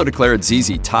 They also declared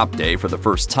ZZ Top Day for the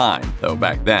first time, though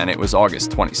back then it was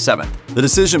August 27th. The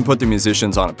decision put the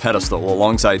musicians on a pedestal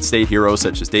alongside state heroes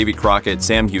such as Davy Crockett,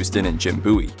 Sam Houston, and Jim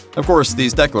Bowie. Of course,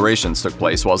 these declarations took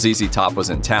place while ZZ Top was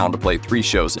in town to play 3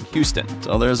 shows in Houston,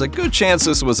 so there's a good chance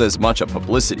this was as much a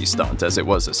publicity stunt as it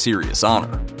was a serious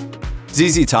honor.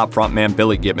 ZZ Top frontman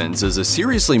Billy Gibbons is a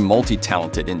seriously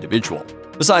multi-talented individual.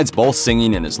 Besides both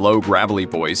singing in his low, gravelly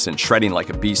voice and shredding like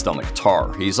a beast on the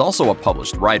guitar, he's also a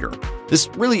published writer. This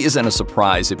really isn't a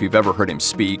surprise if you've ever heard him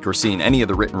speak or seen any of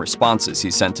the written responses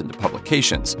he sent into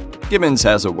publications. Gibbons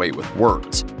has a way with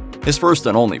words. His first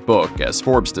and only book, as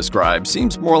Forbes describes,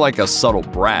 seems more like a subtle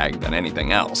brag than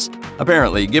anything else.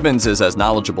 Apparently, Gibbons is as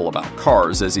knowledgeable about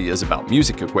cars as he is about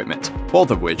music equipment,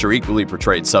 both of which are equally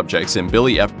portrayed subjects in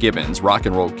Billy F. Gibbons' Rock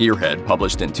and Roll Gearhead,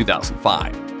 published in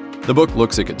 2005. The book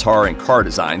looks at guitar and car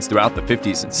designs throughout the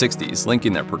 50s and 60s,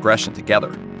 linking their progression together.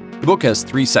 The book has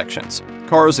 3 sections.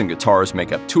 Cars and guitars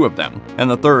make up 2 of them,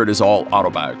 and the third is all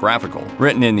autobiographical,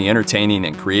 written in the entertaining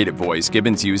and creative voice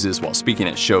Gibbons uses while speaking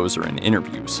at shows or in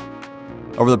interviews.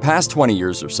 Over the past 20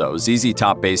 years or so, ZZ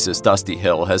Top bassist Dusty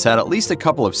Hill has had at least a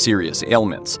couple of serious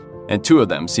ailments, and 2 of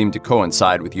them seem to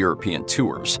coincide with European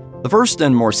tours. The first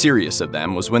and more serious of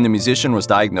them was when the musician was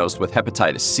diagnosed with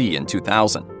hepatitis C in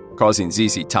 2000, causing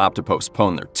ZZ Top to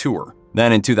postpone their tour.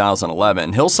 Then in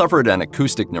 2011, Hill suffered an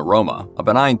acoustic neuroma, a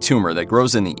benign tumor that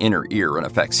grows in the inner ear and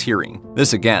affects hearing.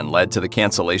 This again led to the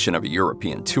cancellation of a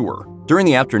European tour. During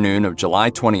the afternoon of July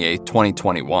 28,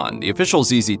 2021, the official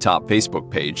ZZ Top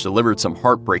Facebook page delivered some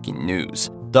heartbreaking news.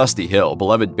 Dusty Hill,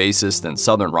 beloved bassist and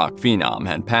southern rock phenom,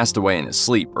 had passed away in his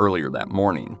sleep earlier that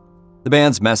morning. The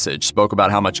band's message spoke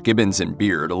about how much Gibbons and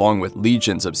Beard, along with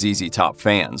legions of ZZ Top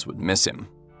fans, would miss him.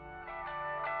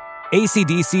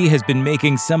 ACDC has been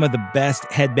making some of the best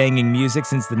headbanging music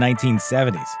since the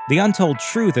 1970s. The untold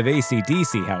truth of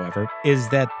ACDC, however, is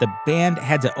that the band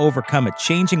had to overcome a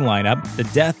changing lineup, the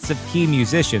deaths of key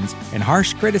musicians, and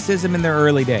harsh criticism in their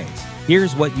early days.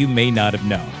 Here's what you may not have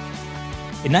known.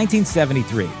 In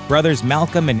 1973, brothers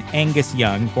Malcolm and Angus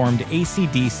Young formed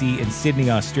ACDC in Sydney,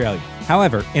 Australia.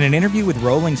 However, in an interview with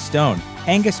Rolling Stone,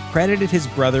 Angus credited his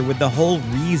brother with the whole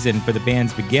reason for the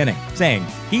band's beginning, saying,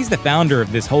 "He's the founder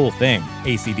of this whole thing,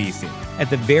 ACDC. At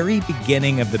the very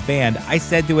beginning of the band, I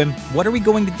said to him, 'What are we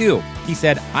going to do?' He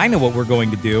said, 'I know what we're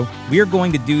going to do. We're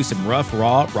going to do some rough,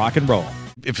 raw rock and roll.'"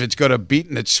 If it's got a beat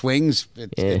and it swings,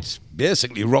 it's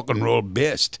basically rock and roll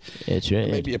based. That's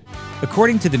right.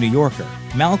 According to The New Yorker,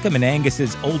 Malcolm and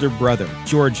Angus's older brother,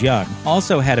 George Young,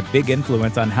 also had a big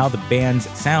influence on how the band's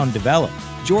sound developed.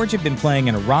 George had been playing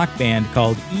in a rock band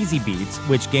called Easy Beats,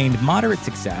 which gained moderate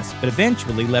success, but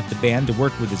eventually left the band to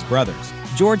work with his brothers.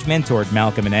 George mentored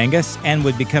Malcolm and Angus and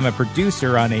would become a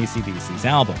producer on ACDC's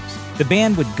albums. The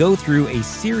band would go through a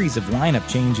series of lineup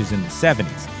changes in the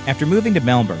 70s. After moving to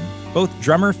Melbourne, both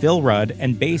drummer Phil Rudd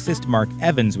and bassist Mark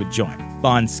Evans would join.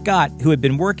 Bon Scott, who had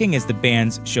been working as the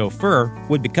band's chauffeur,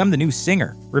 would become the new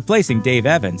singer, replacing Dave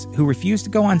Evans, who refused to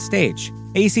go on stage.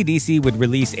 ACDC would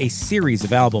release a series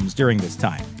of albums during this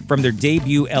time, from their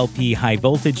debut LP High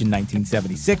Voltage in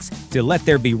 1976 to Let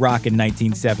There Be Rock in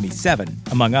 1977,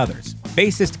 among others.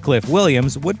 Bassist Cliff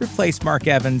Williams would replace Mark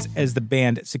Evans as the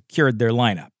band secured their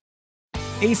lineup.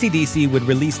 ACDC would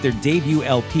release their debut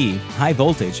LP, High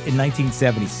Voltage, in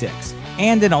 1976,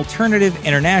 and an alternative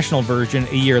international version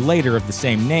a year later of the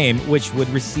same name, which would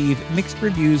receive mixed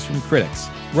reviews from critics.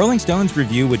 Rolling Stone's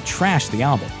review would trash the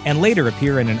album, and later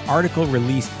appear in an article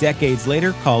released decades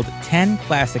later called 10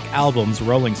 Classic Albums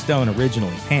Rolling Stone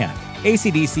Originally Panned.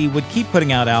 ACDC would keep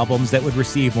putting out albums that would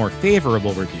receive more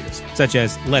favorable reviews, such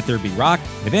as Let There Be Rock,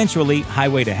 and eventually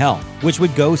Highway to Hell, which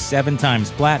would go 7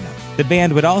 times platinum. The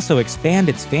band would also expand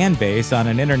its fan base on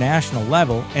an international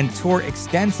level and tour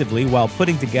extensively while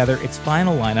putting together its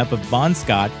final lineup of Bon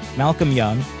Scott, Malcolm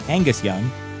Young, Angus Young,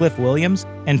 Cliff Williams,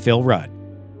 and Phil Rudd.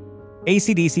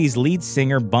 ACDC's lead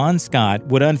singer Bon Scott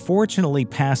would unfortunately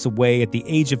pass away at the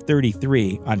age of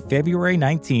 33 on February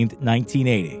 19,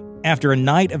 1980. After a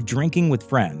night of drinking with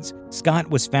friends, Scott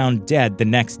was found dead the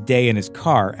next day in his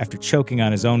car after choking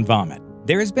on his own vomit.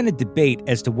 There has been a debate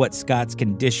as to what Scott's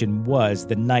condition was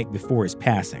the night before his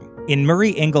passing. In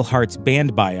Murray Englehart's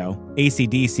band bio,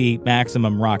 ACDC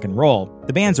Maximum Rock and Roll,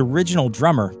 the band's original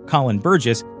drummer, Colin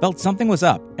Burgess, felt something was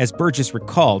up. As Burgess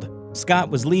recalled, Scott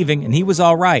was leaving and he was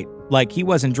all right, like he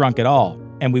wasn't drunk at all.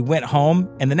 And we went home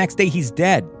and the next day he's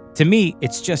dead. To me,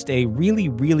 it's just a really,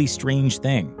 really strange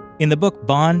thing. In the book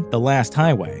Bon, The Last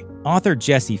Highway, author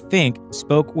Jesse Fink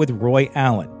spoke with Roy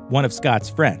Allen, one of Scott's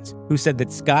friends, who said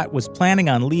that Scott was planning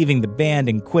on leaving the band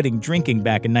and quitting drinking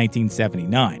back in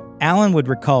 1979. Allen would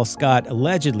recall Scott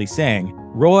allegedly saying,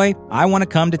 "Roy, I want to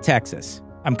come to Texas.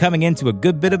 I'm coming into a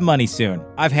good bit of money soon.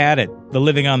 I've had it. The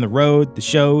living on the road, the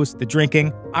shows, the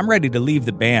drinking. I'm ready to leave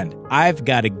the band. I've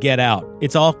got to get out.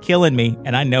 It's all killing me,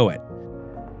 and I know it."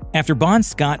 After Bon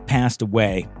Scott passed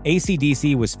away,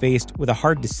 ACDC was faced with a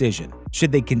hard decision.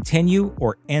 Should they continue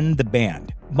or end the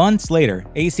band? Months later,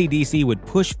 ACDC would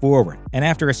push forward, and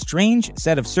after a strange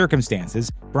set of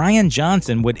circumstances, Brian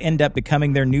Johnson would end up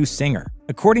becoming their new singer.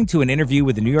 According to an interview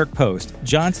with the New York Post,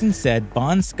 Johnson said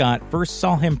Bon Scott first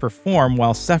saw him perform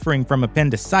while suffering from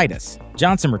appendicitis.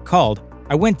 Johnson recalled,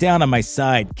 "I went down on my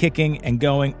side, kicking and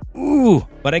going, ooh,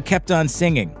 but I kept on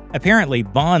singing." Apparently,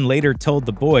 Bon later told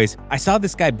the boys, "I saw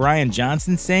this guy Brian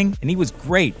Johnson sing, and he was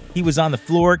great. He was on the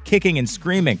floor, kicking and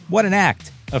screaming. What an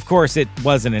act." Of course, it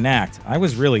wasn't an act. I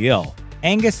was really ill.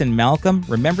 Angus and Malcolm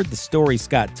remembered the story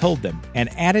Scott told them and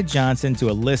added Johnson to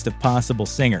a list of possible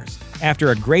singers.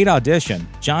 After a great audition,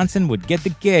 Johnson would get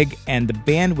the gig and the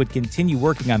band would continue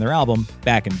working on their album,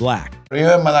 Back in Black. I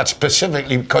remember that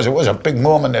specifically because it was a big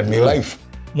moment in my life.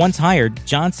 Once hired,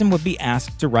 Johnson would be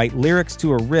asked to write lyrics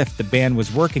to a riff the band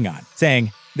was working on,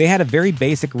 saying, "They had a very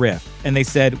basic riff, and they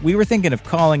said, we were thinking of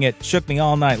calling it Shook Me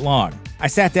All Night Long. I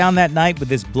sat down that night with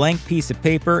this blank piece of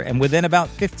paper, and within about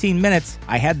 15 minutes,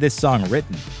 I had this song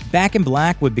written." Back in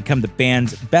Black would become the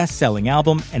band's best-selling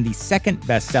album and the second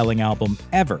best-selling album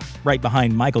ever, right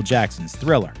behind Michael Jackson's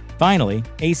Thriller. Finally,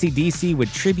 ACDC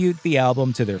would tribute the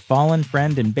album to their fallen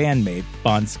friend and bandmate,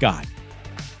 Bon Scott.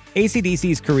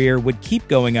 ACDC's career would keep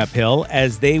going uphill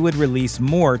as they would release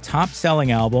more top-selling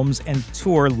albums and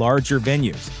tour larger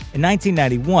venues. In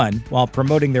 1991, while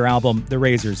promoting their album The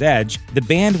Razor's Edge, the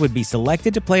band would be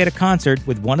selected to play at a concert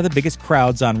with one of the biggest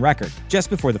crowds on record. Just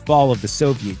before the fall of the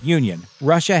Soviet Union,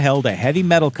 Russia held a heavy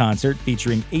metal concert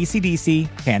featuring ACDC,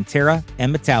 Pantera,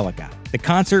 and Metallica. The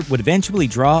concert would eventually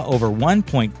draw over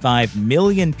 1.5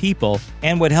 million people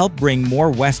and would help bring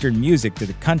more Western music to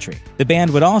the country. The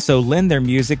band would also lend their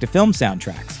music to film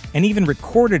soundtracks, and even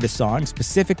recorded a song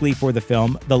specifically for the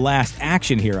film The Last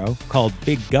Action Hero called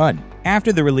Big Gun.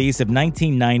 After the release of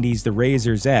 1990's The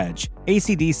Razor's Edge,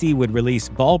 ACDC would release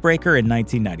Ballbreaker in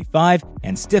 1995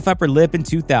 and Stiff Upper Lip in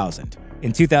 2000.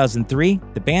 In 2003,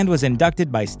 the band was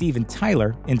inducted by Steven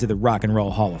Tyler into the Rock and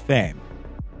Roll Hall of Fame.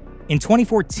 In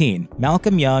 2014,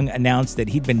 Malcolm Young announced that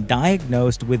he'd been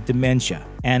diagnosed with dementia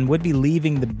and would be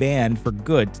leaving the band for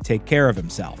good to take care of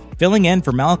himself. Filling in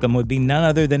for Malcolm would be none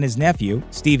other than his nephew,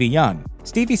 Stevie Young.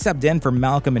 Stevie subbed in for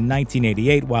Malcolm in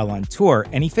 1988 while on tour,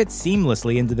 and he fit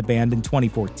seamlessly into the band in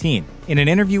 2014. In an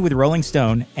interview with Rolling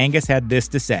Stone, Angus had this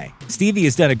to say: "Stevie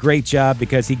has done a great job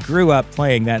because he grew up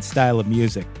playing that style of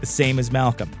music, the same as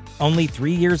Malcolm. Only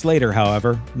 3 years later,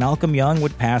 however, Malcolm Young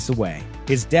would pass away.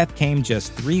 His death came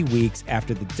just 3 weeks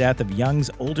after the death of Young's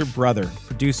older brother,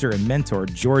 producer and mentor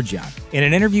George Young." In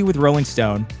an interview with Rolling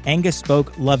Stone, Angus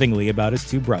spoke lovingly about his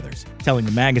two brothers, telling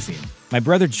the magazine, "My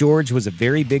brother George was a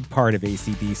very big part of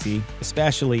ACDC,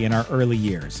 especially in our early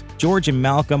years. George and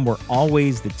Malcolm were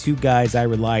always the two guys I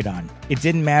relied on. It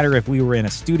didn't matter if we were in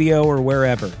a studio or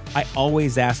wherever. I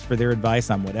always asked for their advice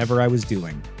on whatever I was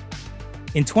doing."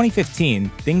 In 2015,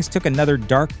 things took another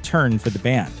dark turn for the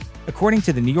band. According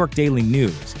to the New York Daily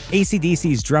News,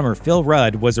 ACDC's drummer Phil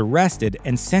Rudd was arrested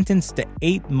and sentenced to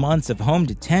 8 months of home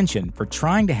detention for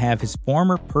trying to have his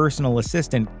former personal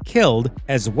assistant killed,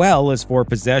 as well as for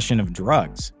possession of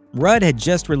drugs. Rudd had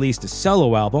just released a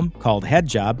solo album called Head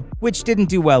Job, which didn't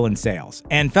do well in sales,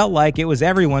 and felt like it was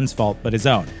everyone's fault but his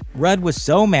own. Rudd was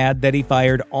so mad that he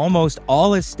fired almost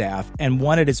all his staff and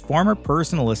wanted his former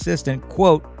personal assistant,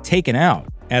 quote, taken out,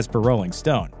 as per Rolling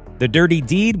Stone. The dirty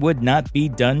deed would not be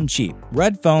done cheap.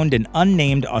 Rudd phoned an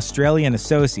unnamed Australian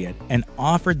associate and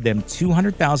offered them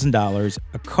 $200,000,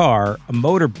 a car, a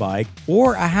motorbike,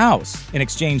 or a house in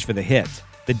exchange for the hit.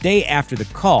 The day after the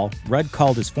call, Rudd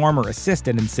called his former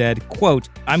assistant and said, quote,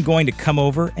 "I'm going to come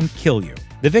over and kill you."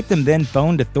 The victim then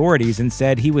phoned authorities and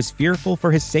said he was fearful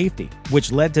for his safety,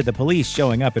 which led to the police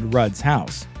showing up at Rudd's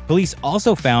house. Police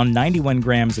also found 91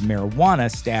 grams of marijuana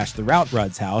stashed throughout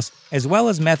Rudd's house, as well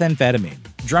as methamphetamine.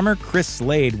 Drummer Chris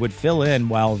Slade would fill in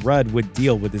while Rudd would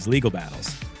deal with his legal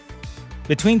battles.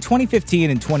 Between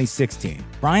 2015 and 2016,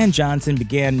 Brian Johnson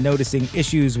began noticing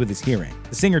issues with his hearing.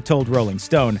 The singer told Rolling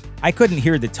Stone, "I couldn't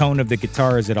hear the tone of the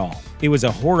guitars at all. It was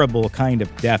a horrible kind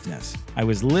of deafness. I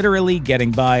was literally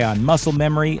getting by on muscle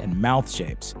memory and mouth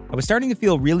shapes. I was starting to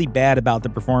feel really bad about the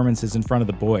performances in front of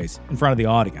the boys, in front of the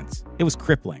audience. It was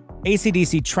crippling."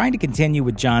 ACDC tried to continue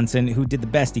with Johnson, who did the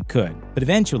best he could, but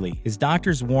eventually his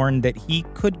doctors warned that he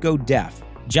could go deaf.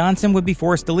 Johnson would be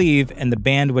forced to leave, and the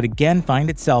band would again find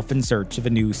itself in search of a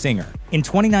new singer. In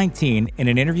 2019, in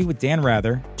an interview with Dan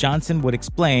Rather, Johnson would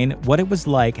explain what it was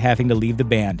like having to leave the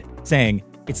band, saying,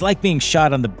 "It's like being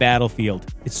shot on the battlefield.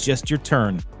 It's just your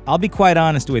turn. I'll be quite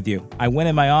honest with you. I went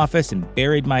in my office and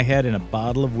buried my head in a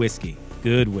bottle of whiskey.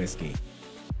 Good whiskey."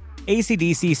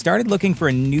 ACDC started looking for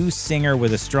a new singer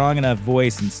with a strong enough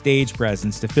voice and stage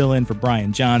presence to fill in for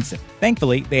Brian Johnson.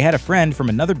 Thankfully, they had a friend from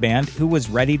another band who was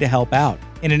ready to help out.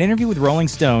 In an interview with Rolling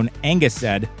Stone, Angus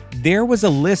said, "There was a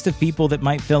list of people that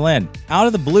might fill in. Out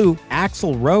of the blue,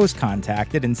 Axl Rose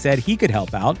contacted and said he could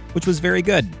help out, which was very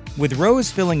good." With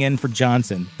Rose filling in for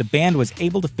Johnson, the band was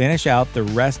able to finish out the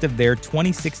rest of their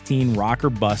 2016 Rock or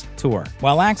Bust tour.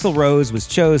 While Axl Rose was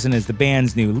chosen as the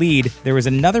band's new lead, there was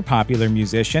another popular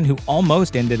musician who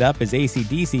almost ended up as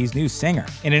ACDC's new singer.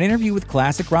 In an interview with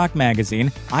Classic Rock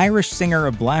magazine, Irish singer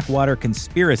of Blackwater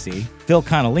Conspiracy, Phil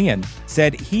Connellian,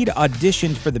 said he'd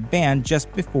auditioned for the band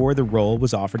just before the role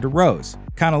was offered to Rose.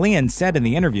 Connellian said in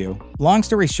the interview, "Long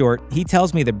story short, he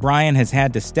tells me that Brian has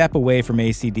had to step away from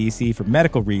ACDC for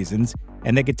medical reasons,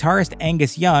 and that guitarist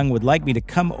Angus Young would like me to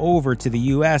come over to the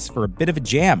US for a bit of a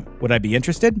jam. Would I be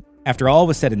interested?" After all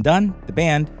was said and done, the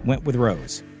band went with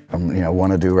Rose.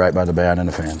 Want to do right by the band and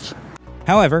the fans.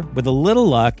 However, with a little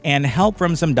luck and help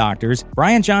from some doctors,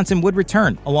 Brian Johnson would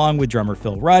return, along with drummer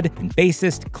Phil Rudd and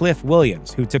bassist Cliff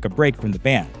Williams, who took a break from the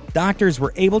band. Doctors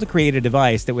were able to create a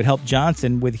device that would help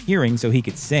Johnson with hearing so he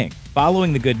could sing.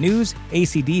 Following the good news,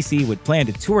 ACDC would plan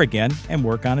to tour again and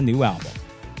work on a new album.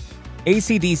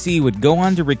 ACDC would go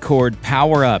on to record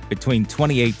Power Up between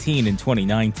 2018 and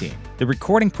 2019. The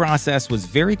recording process was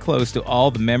very close to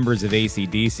all the members of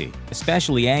ACDC,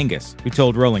 especially Angus, who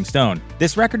told Rolling Stone,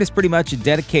 "This record is pretty much a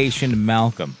dedication to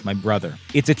Malcolm, my brother.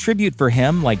 It's a tribute for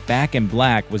him like Back in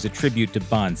Black was a tribute to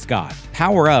Bon Scott.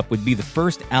 Power Up would be the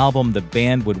first album the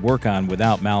band would work on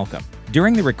without Malcolm."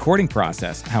 During the recording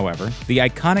process, however, the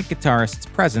iconic guitarist's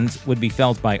presence would be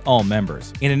felt by all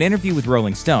members. In an interview with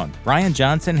Rolling Stone, Brian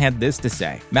Johnson had this to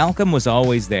say, "Malcolm was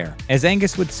always there. As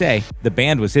Angus would say, the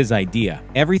band was his idea.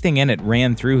 Everything in it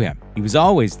ran through him. He was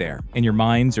always there, and your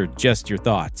minds are just your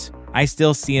thoughts. I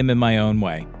still see him in my own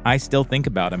way. I still think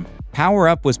about him. Power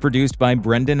Up was produced by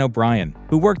Brendan O'Brien,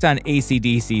 who worked on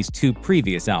ACDC's 2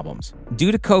 previous albums.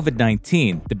 Due to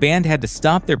COVID-19, the band had to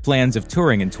stop their plans of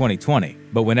touring in 2020,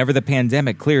 but whenever the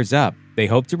pandemic clears up, they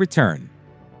hope to return.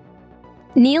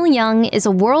 Neil Young is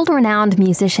a world-renowned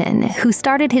musician who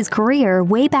started his career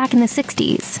way back in the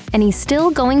 60s, and he's still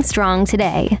going strong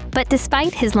today. But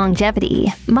despite his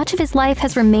longevity, much of his life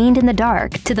has remained in the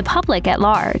dark to the public at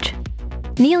large.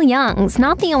 Neil Young's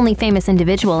not the only famous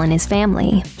individual in his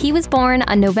family. He was born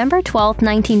on November 12,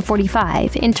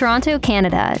 1945, in Toronto,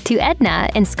 Canada, to Edna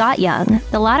and Scott Young,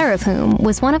 the latter of whom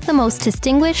was one of the most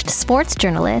distinguished sports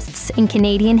journalists in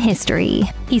Canadian history.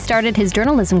 He started his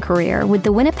journalism career with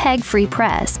the Winnipeg Free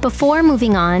Press before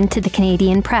moving on to the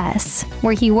Canadian Press,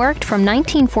 where he worked from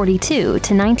 1942 to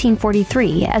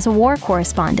 1943 as a war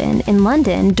correspondent in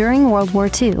London during World War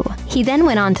II. He then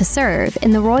went on to serve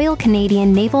in the Royal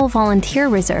Canadian Naval Volunteer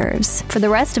Reserves for the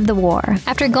rest of the war,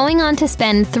 after going on to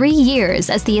spend 3 years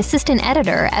as the assistant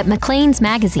editor at Maclean's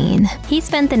magazine. He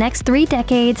spent the next 3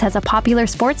 decades as a popular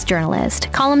sports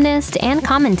journalist, columnist, and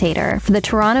commentator for the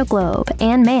Toronto Globe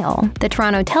and Mail, the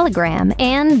Toronto Telegram,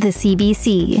 and the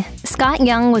CBC. Scott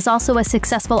Young was also a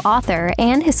successful author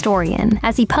and historian,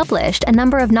 as he published a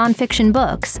number of nonfiction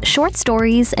books, short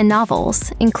stories, and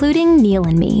novels, including Neil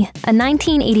and Me, a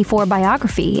 1984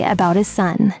 biography about his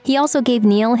son. He also gave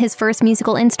Neil his first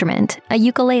musical instrument, a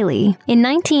ukulele. In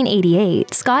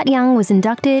 1988, Scott Young was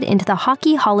inducted into the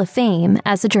Hockey Hall of Fame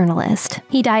as a journalist.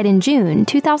 He died in June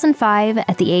 2005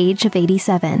 at the age of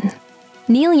 87.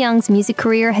 Neil Young's music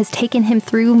career has taken him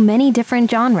through many different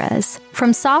genres,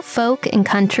 from soft folk and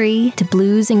country to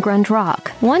blues and grunge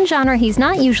rock. One genre he's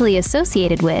not usually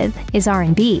associated with is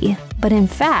R&B, but in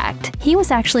fact, he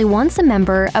was actually once a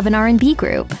member of an R&B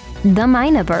group, the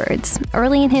Mynah Birds,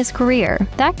 early in his career.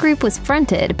 That group was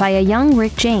fronted by a young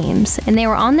Rick James, and they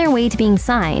were on their way to being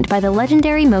signed by the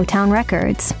legendary Motown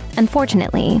Records.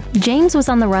 Unfortunately, James was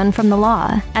on the run from the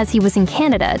law, as he was in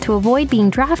Canada to avoid being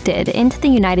drafted into the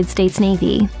United States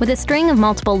Navy. With a string of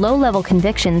multiple low-level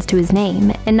convictions to his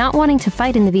name, and not wanting to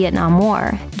fight in the Vietnam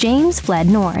War, James fled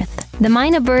north. The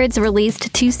Mynah Birds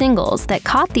released 2 singles that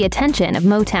caught the attention of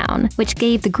Motown, which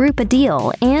gave the group a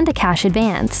deal and a cash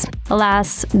advance.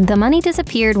 Alas, the money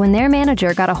disappeared when their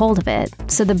manager got a hold of it,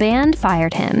 so the band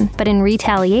fired him. But in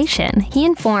retaliation, he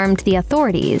informed the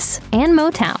authorities and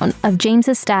Motown of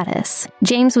James's status.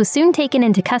 James was soon taken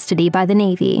into custody by the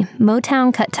Navy.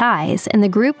 Motown cut ties, and the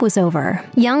group was over.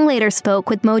 Young later spoke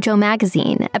with Mojo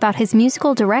magazine about his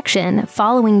musical direction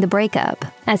following the breakup.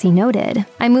 As he noted,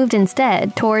 "I moved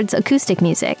instead towards acoustic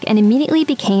music and immediately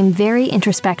became very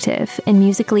introspective and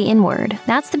musically inward.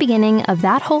 That's the beginning of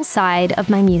that whole side of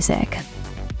my music."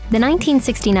 The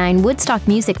 1969 Woodstock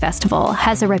Music Festival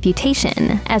has a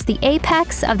reputation as the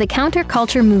apex of the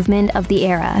counterculture movement of the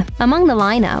era. Among the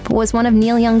lineup was one of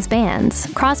Neil Young's bands,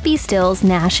 Crosby, Stills,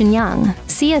 Nash & Young.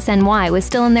 CSNY was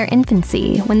still in their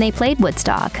infancy when they played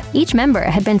Woodstock. Each member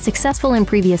had been successful in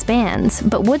previous bands,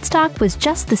 but Woodstock was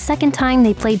just the second time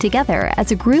they played together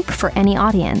as a group for any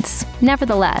audience.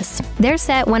 Nevertheless, their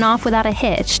set went off without a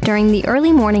hitch during the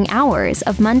early morning hours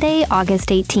of Monday,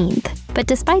 August 18th. But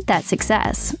despite that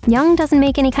success, Young doesn't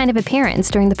make any kind of appearance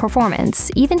during the performance.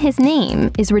 Even his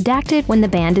name is redacted when the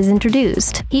band is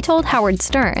introduced. He told Howard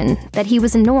Stern that he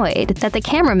was annoyed that the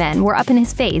cameramen were up in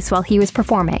his face while he was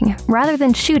performing, rather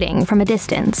than shooting from a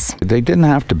distance. They didn't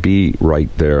have to be right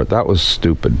there. That was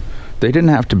stupid. They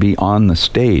didn't have to be on the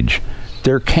stage.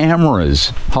 They're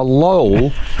cameras.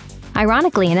 Hello?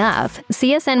 Ironically enough,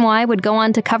 CSNY would go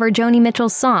on to cover Joni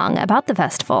Mitchell's song about the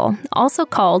festival, also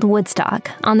called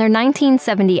Woodstock, on their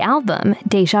 1970 album,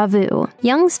 Deja Vu.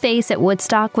 Young's face at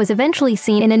Woodstock was eventually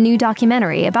seen in a new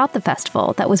documentary about the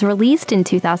festival that was released in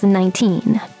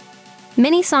 2019.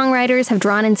 Many songwriters have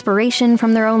drawn inspiration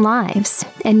from their own lives,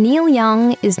 and Neil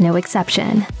Young is no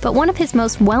exception. But one of his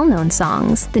most well-known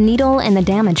songs, The Needle and the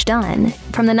Damage Done,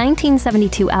 from the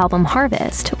 1972 album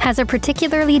Harvest, has a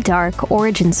particularly dark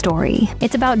origin story.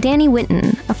 It's about Danny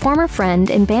Whitten, a former friend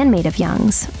and bandmate of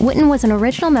Young's. Whitten was an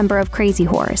original member of Crazy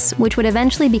Horse, which would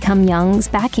eventually become Young's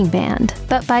backing band.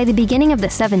 But by the beginning of the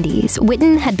 70s,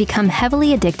 Whitten had become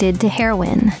heavily addicted to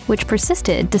heroin, which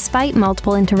persisted despite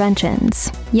multiple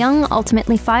interventions. Young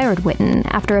ultimately fired Whitten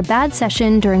after a bad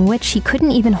session during which he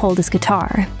couldn't even hold his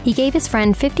guitar. He gave his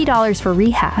friend $50 for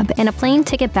rehab and a plane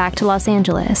ticket back to Los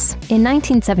Angeles. In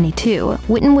 1972,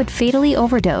 Whitten would fatally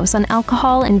overdose on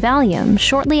alcohol and Valium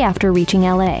shortly after reaching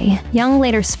LA. Young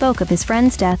later spoke of his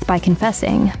friend's death by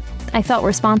confessing, I felt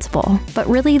responsible, but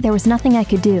really there was nothing I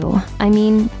could do. I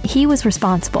mean, he was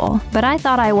responsible, but I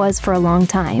thought I was for a long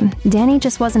time. Danny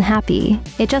just wasn't happy.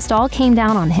 It just all came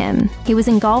down on him. He was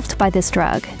engulfed by this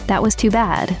drug. That was too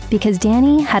bad, because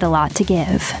Danny had a lot to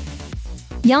give.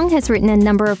 Young has written a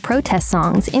number of protest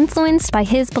songs influenced by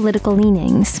his political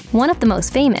leanings. One of the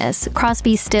most famous,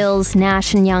 Crosby, Stills,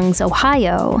 Nash & Young's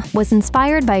Ohio, was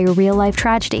inspired by a real-life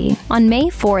tragedy. On May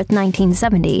 4,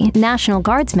 1970, National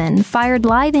Guardsmen fired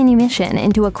live ammunition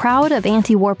into a crowd of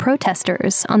anti-war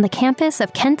protesters on the campus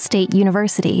of Kent State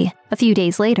University. A few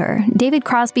days later, David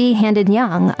Crosby handed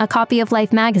Young a copy of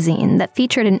Life magazine that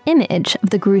featured an image of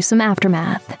the gruesome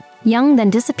aftermath. Young then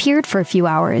disappeared for a few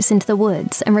hours into the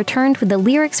woods and returned with the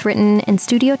lyrics written and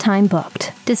studio time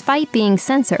booked. Despite being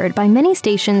censored by many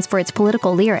stations for its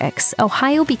political lyrics,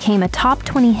 Ohio became a top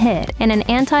 20 hit and an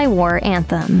anti-war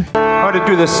anthem. I wanted to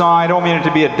do this song. I don't mean it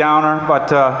to be a downer,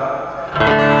 but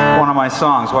one of my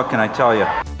songs, what can I tell you?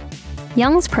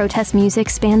 Young's protest music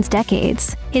spans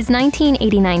decades. His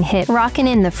 1989 hit Rockin'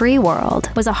 in the Free World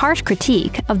was a harsh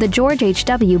critique of the George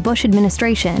H.W. Bush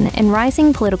administration and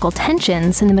rising political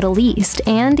tensions in the Middle East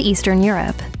and Eastern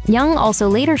Europe. Young also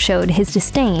later showed his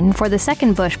disdain for the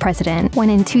second Bush president when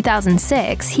in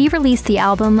 2006 he released the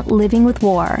album Living with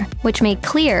War, which made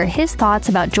clear his thoughts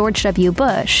about George W.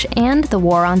 Bush and the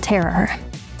War on Terror.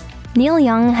 Neil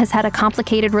Young has had a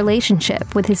complicated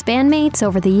relationship with his bandmates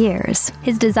over the years.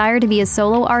 His desire to be a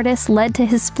solo artist led to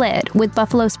his split with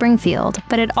Buffalo Springfield,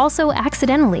 but it also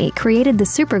accidentally created the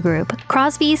supergroup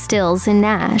Crosby, Stills, and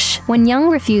Nash. When Young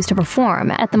refused to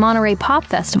perform at the Monterey Pop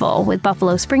Festival with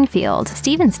Buffalo Springfield,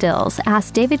 Stephen Stills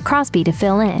asked David Crosby to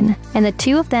fill in, and the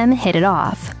two of them hit it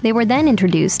off. They were then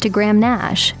introduced to Graham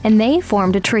Nash, and they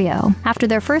formed a trio. After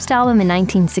their first album in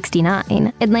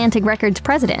 1969, Atlantic Records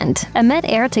president Ahmet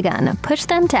Ertegun pushed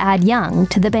them to add Young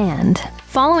to the band.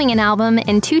 Following an album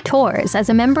and 2 tours as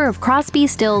a member of Crosby,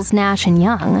 Stills, Nash &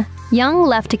 Young, Young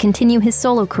left to continue his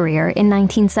solo career in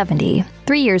 1970.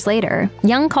 3 years later,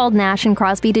 Young called Nash and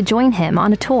Crosby to join him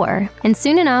on a tour, and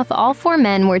soon enough, all 4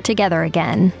 men were together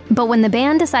again. But when the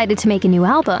band decided to make a new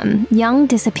album, Young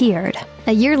disappeared.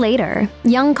 A year later,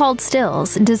 Young called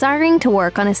Stills, desiring to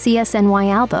work on a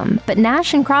CSNY album, but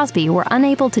Nash and Crosby were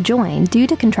unable to join due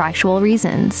to contractual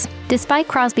reasons. Despite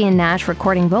Crosby and Nash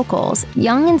recording vocals,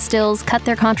 Young and Stills cut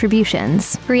their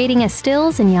contributions, creating a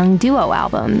Stills and Young duo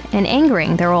album and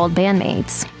angering their old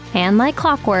bandmates. And like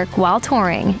clockwork, while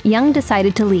touring, Young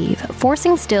decided to leave,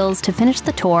 forcing Stills to finish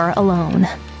the tour alone.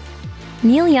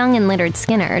 Neil Young and Lynyrd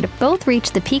Skynyrd both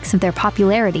reached the peaks of their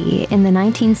popularity in the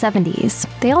 1970s.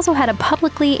 They also had a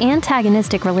publicly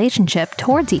antagonistic relationship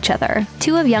towards each other.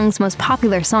 2 of Young's most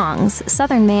popular songs,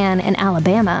 Southern Man and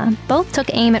Alabama, both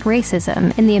took aim at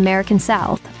racism in the American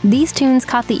South. These tunes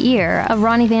caught the ear of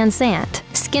Ronnie Van Zant,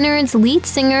 Skynyrd's lead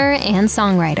singer and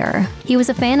songwriter. He was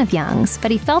a fan of Young's, but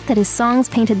he felt that his songs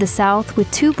painted the South with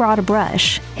too broad a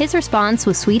brush. His response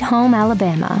was Sweet Home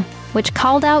Alabama, which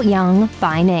called out Young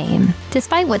by name.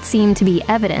 Despite what seemed to be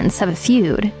evidence of a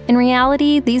feud, in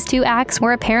reality, these 2 acts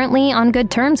were apparently on good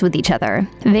terms with each other.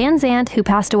 Van Zant, who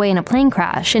passed away in a plane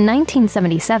crash in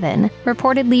 1977,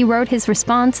 reportedly wrote his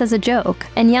response as a joke,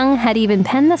 and Young had even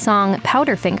penned the song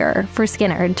Powderfinger for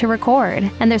Skynyrd to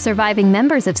record, and the surviving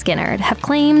members of Skynyrd have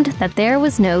claimed that there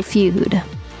was no feud.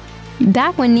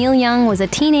 Back when Neil Young was a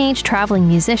teenage traveling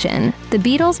musician, the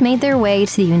Beatles made their way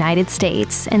to the United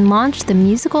States and launched the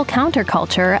musical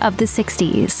counterculture of the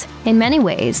 60s. In many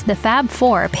ways, the Fab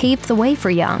Four paved the way for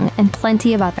Young and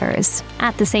plenty of others.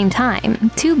 At the same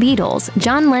time, 2 Beatles,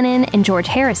 John Lennon and George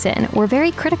Harrison, were very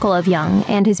critical of Young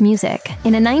and his music.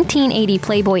 In a 1980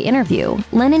 Playboy interview,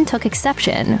 Lennon took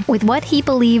exception with what he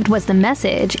believed was the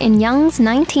message in Young's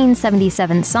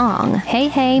 1977 song, Hey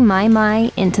Hey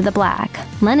My Into the Black.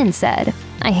 Lennon said,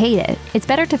 I hate it. It's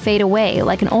better to fade away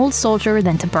like an old soldier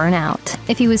than to burn out.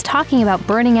 If he was talking about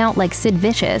burning out like Sid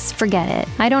Vicious, forget it.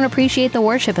 I don't appreciate the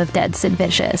worship of dead Sid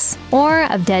Vicious, or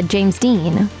of dead James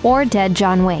Dean, or dead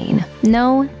John Wayne.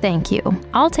 No, thank you.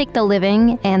 I'll take the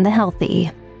living and the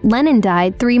healthy. Lennon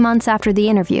died 3 months after the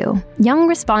interview. Young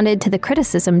responded to the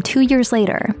criticism 2 years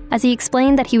later, as he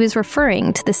explained that he was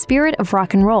referring to the spirit of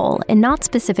rock and roll and not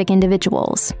specific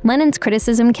individuals. Lennon's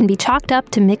criticism can be chalked up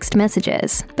to mixed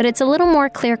messages, but it's a little more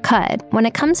clear-cut when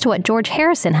it comes to what George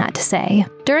Harrison had to say.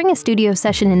 During a studio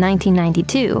session in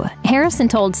 1992, Harrison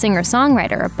told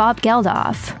singer-songwriter Bob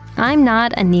Geldof, I'm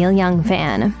not a Neil Young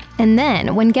fan. And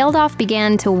then, when Geldof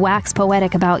began to wax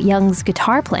poetic about Young's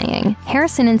guitar playing,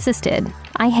 Harrison insisted,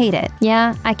 I hate it.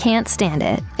 Yeah, I can't stand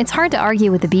it. It's hard to argue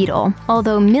with the Beatle,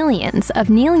 although millions of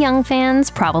Neil Young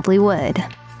fans probably would.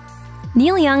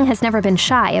 Neil Young has never been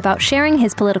shy about sharing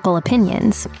his political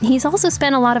opinions. He's also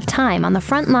spent a lot of time on the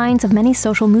front lines of many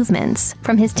social movements,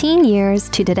 from his teen years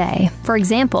to today. For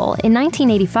example, in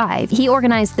 1985, he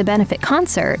organized the benefit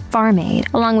concert, Farm Aid,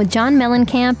 along with John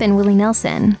Mellencamp and Willie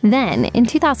Nelson. Then, in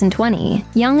 2020,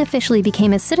 Young officially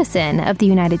became a citizen of the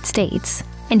United States.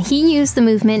 And he used the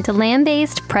movement to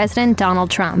lambaste President Donald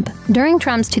Trump. During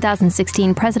Trump's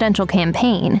 2016 presidential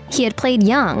campaign, he had played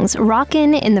Young's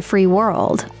 "Rockin' in the Free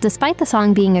World," despite the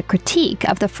song being a critique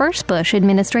of the first Bush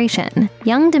administration.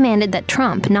 Young demanded that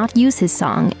Trump not use his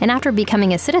song, and after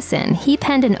becoming a citizen, he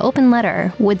penned an open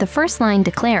letter with the first line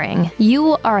declaring,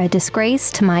 "You are a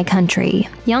disgrace to my country."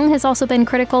 Young has also been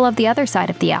critical of the other side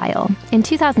of the aisle. In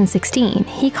 2016,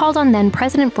 he called on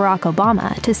then-President Barack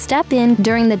Obama to step in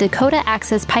during the Dakota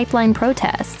Access Pipeline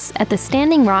protests at the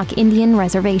Standing Rock Indian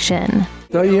Reservation.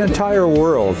 The entire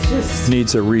world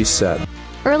needs a reset.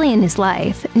 Early in his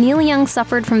life, Neil Young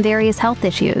suffered from various health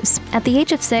issues. At the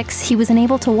age of 6, he was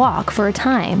unable to walk for a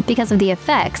time because of the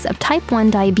effects of type 1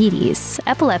 diabetes,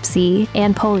 epilepsy,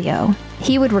 and polio.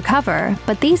 He would recover,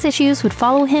 but these issues would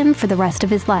follow him for the rest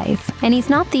of his life, and he's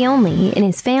not the only in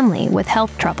his family with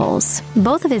health troubles.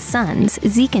 Both of his sons,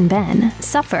 Zeke and Ben,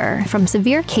 suffer from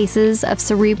severe cases of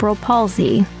cerebral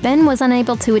palsy. Ben was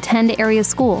unable to attend area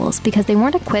schools because they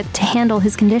weren't equipped to handle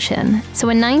his condition. So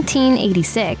in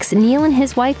 1986, Neil and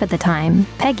his wife at the time,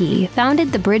 Peggy,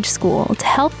 founded the Bridge School to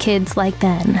help kids like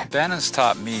Ben. Ben has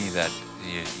taught me that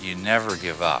you never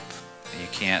give up. You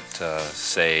can't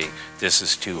say, this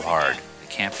is too hard. It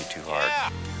can't be too hard.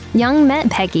 Young met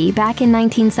Peggy back in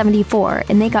 1974,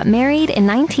 and they got married in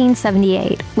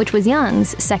 1978, which was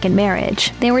Young's second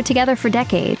marriage. They were together for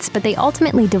decades, but they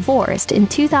ultimately divorced in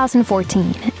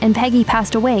 2014, and Peggy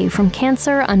passed away from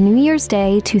cancer on New Year's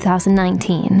Day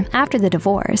 2019. After the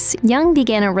divorce, Young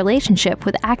began a relationship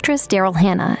with actress Daryl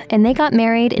Hannah, and they got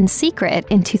married in secret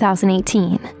in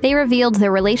 2018. They revealed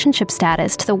their relationship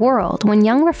status to the world when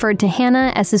Young referred to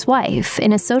Hannah as his wife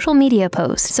in a social media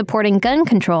post supporting gun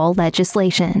control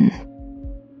legislation.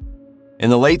 In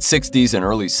the late 60s and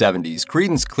early 70s,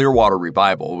 Creedence Clearwater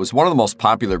Revival was one of the most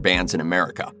popular bands in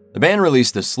America. The band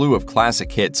released a slew of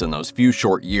classic hits in those few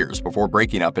short years before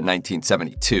breaking up in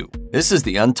 1972. This is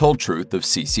the Untold Truth of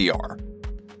CCR.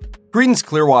 Creedence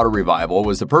Clearwater Revival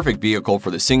was the perfect vehicle for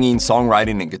the singing,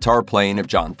 songwriting, and guitar playing of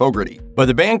John Fogerty. But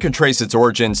the band could trace its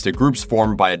origins to groups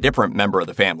formed by a different member of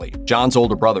the family, John's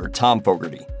older brother, Tom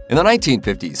Fogerty. In the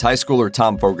 1950s, high schooler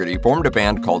Tom Fogerty formed a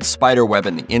band called Spiderweb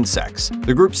and the Insects.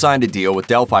 The group signed a deal with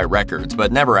Delphi Records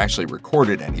but never actually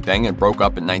recorded anything and broke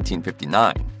up in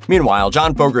 1959. Meanwhile,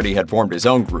 John Fogerty had formed his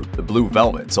own group, the Blue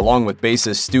Velvets, along with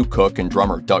bassist Stu Cook and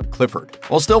drummer Doug Clifford.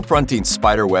 While still fronting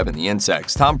Spiderweb and the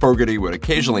Insects, Tom Fogerty would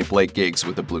occasionally play gigs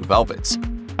with the Blue Velvets.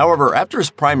 However, after his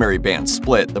primary band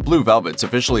split, the Blue Velvets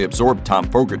officially absorbed Tom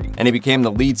Fogerty, and he became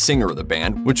the lead singer of the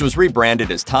band, which was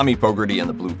rebranded as Tommy Fogerty and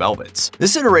the Blue Velvets.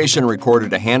 This iteration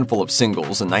recorded a handful of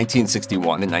singles in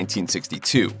 1961 and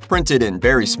 1962, printed in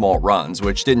very small runs,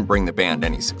 which didn't bring the band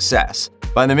any success.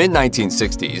 By the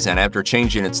mid-1960s, and after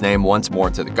changing its name once more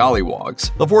to the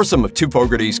Gollywogs, the foursome of two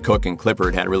Fogertys, Cook, and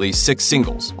Clifford had released 6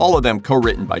 singles, all of them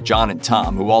co-written by John and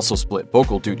Tom, who also split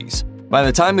vocal duties. By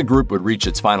the time the group would reach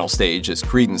its final stage as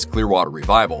Creedence Clearwater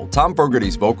Revival, Tom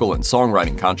Fogerty's vocal and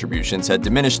songwriting contributions had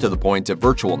diminished to the point of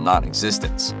virtual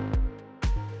non-existence.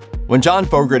 When John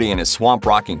Fogerty and his swamp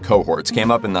rocking cohorts came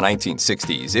up in the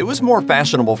 1960s, it was more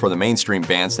fashionable for the mainstream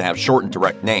bands to have short and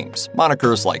direct names,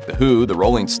 monikers like The Who, The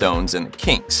Rolling Stones, and The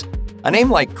Kinks. A name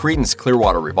like Creedence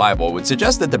Clearwater Revival would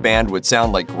suggest that the band would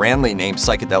sound like grandly named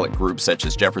psychedelic groups such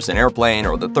as Jefferson Airplane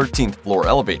or the 13th Floor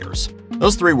Elevators.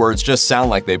 Those three words just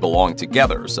sound like they belong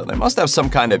together, so they must have some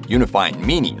kind of unifying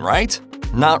meaning, right?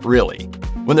 Not really.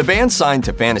 When the band signed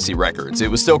to Fantasy Records, it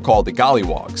was still called the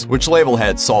Gollywogs, which label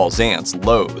head Saul Zaentz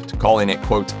loathed, calling it,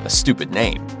 quote, a stupid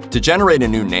name. To generate a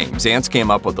new name, Zaentz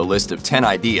came up with a list of 10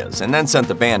 ideas and then sent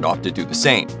the band off to do the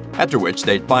same, after which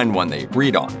they'd find one they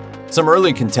agreed on. Some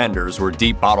early contenders were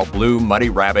Deep Bottle Blue, Muddy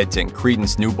Rabbit, and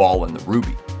Creedence New Ball and the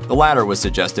Ruby. The latter was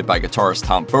suggested by guitarist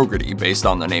Tom Fogerty based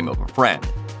on the name of a friend.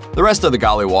 The rest of the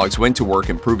Gollywogs went to work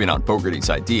improving on Fogerty's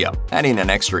idea, adding an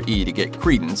extra E to get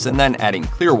Creedence and then adding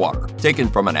Clearwater, taken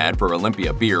from an ad for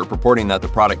Olympia beer purporting that the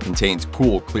product contains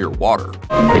cool, clear water.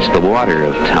 It's the water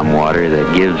of Tumwater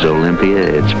that gives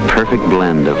Olympia its perfect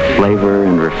blend of flavor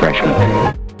and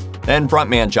refreshment. Then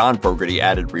frontman John Fogerty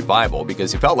added Revival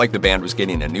because he felt like the band was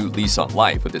getting a new lease on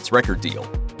life with its record deal.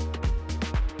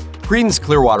 Creedence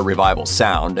Clearwater Revival's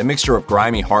sound, a mixture of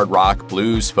grimy hard rock,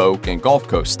 blues, folk, and Gulf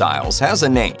Coast styles, has a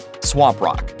name, swamp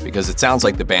rock, because it sounds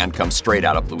like the band comes straight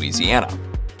out of Louisiana.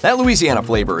 That Louisiana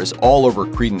flavor is all over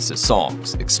Creedence's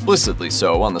songs, explicitly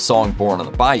so on the song Born on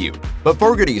the Bayou. But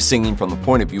Fogerty is singing from the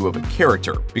point of view of a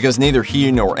character, because neither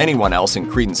he nor anyone else in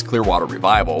Creedence Clearwater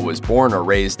Revival was born or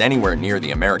raised anywhere near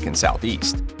the American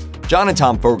Southeast. John and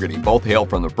Tom Fogerty both hail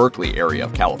from the Berkeley area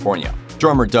of California.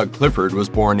 Drummer Doug Clifford was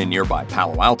born in nearby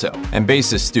Palo Alto, and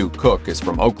bassist Stu Cook is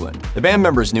from Oakland. The band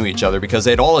members knew each other because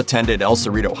they'd all attended El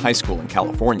Cerrito High School in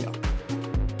California.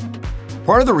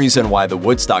 Part of the reason why the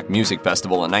Woodstock Music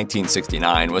Festival in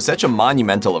 1969 was such a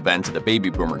monumental event to the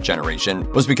baby boomer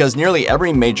generation was because nearly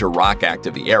every major rock act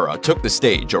of the era took the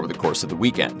stage over the course of the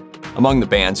weekend. Among the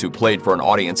bands who played for an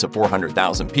audience of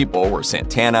 400,000 people were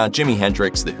Santana, Jimi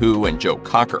Hendrix, The Who, and Joe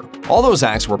Cocker. All those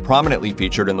acts were prominently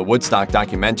featured in the Woodstock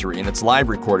documentary and its live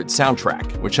recorded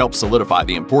soundtrack, which helped solidify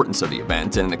the importance of the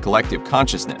event in the collective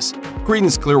consciousness.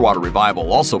 Creedence Clearwater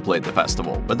Revival also played the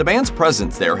festival, but the band's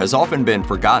presence there has often been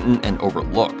forgotten and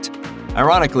overlooked.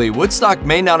 Ironically, Woodstock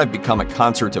may not have become a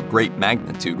concert of great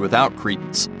magnitude without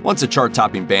Creedence. Once a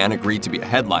chart-topping band agreed to be a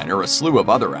headliner, a slew of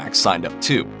other acts signed up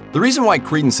too. The reason why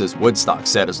Creedence's Woodstock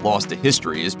set is lost to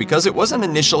history is because it wasn't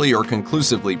initially or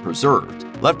conclusively preserved.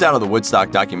 Left out of the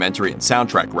Woodstock documentary and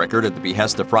soundtrack record at the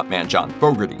behest of frontman John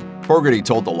Fogerty. Fogerty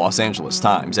told the Los Angeles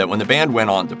Times that when the band went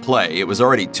on to play, it was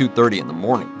already 2:30 in the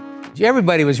morning.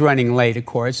 Everybody was running late, of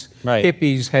course. Right.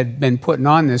 Hippies had been putting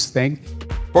on this thing.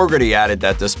 Fogerty added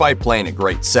that despite playing a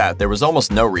great set, there was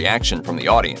almost no reaction from the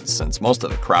audience since most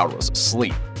of the crowd was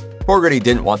asleep. Fogerty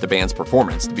didn't want the band's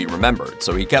performance to be remembered,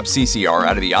 so he kept CCR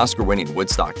out of the Oscar-winning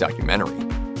Woodstock documentary.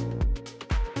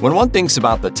 When one thinks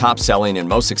about the top-selling and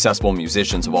most successful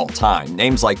musicians of all time,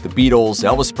 names like the Beatles,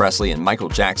 Elvis Presley, and Michael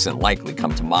Jackson likely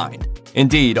come to mind.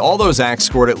 Indeed, all those acts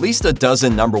scored at least a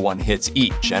dozen #1 hits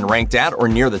each and ranked at or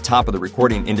near the top of the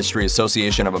Recording Industry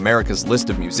Association of America's list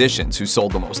of musicians who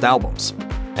sold the most albums.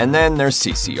 And then there's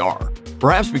CCR.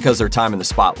 Perhaps because their time in the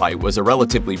spotlight was a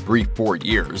relatively brief 4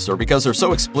 years, or because they're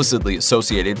so explicitly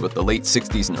associated with the late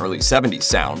 60s and early 70s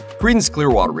sound, Creedence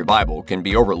Clearwater Revival can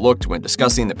be overlooked when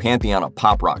discussing the pantheon of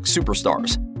pop rock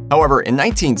superstars. However, in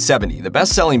 1970, the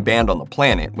best-selling band on the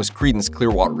planet was Creedence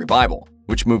Clearwater Revival,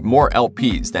 which moved more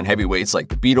LPs than heavyweights like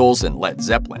the Beatles and Led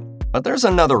Zeppelin. But there's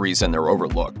another reason they're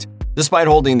overlooked. Despite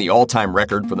holding the all-time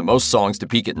record for the most songs to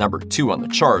peak at #2 on the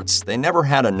charts, they never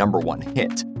had a #1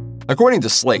 hit. According to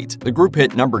Slate, the group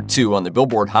hit #2 on the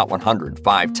Billboard Hot 100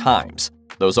 5 times.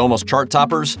 Those almost chart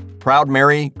toppers: Proud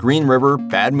Mary, Green River,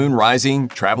 Bad Moon Rising,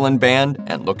 Travelin' Band,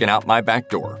 and Looking Out My Back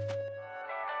Door.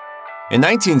 In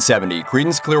 1970,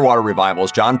 Creedence Clearwater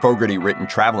Revival's John Fogerty-written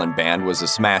Travelin' Band was a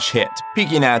smash hit,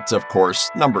 peaking at, of course,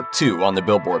 #2 on the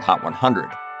Billboard Hot 100.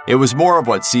 It was more of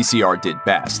what CCR did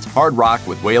best, hard rock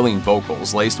with wailing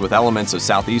vocals laced with elements of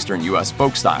southeastern US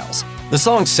folk styles. The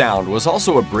song's sound was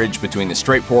also a bridge between the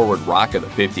straightforward rock of the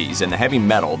 50s and the heavy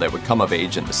metal that would come of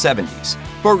age in the 70s.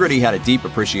 Fogerty had a deep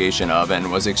appreciation of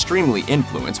and was extremely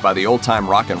influenced by the old-time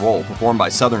rock and roll performed by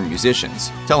Southern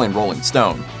musicians, telling Rolling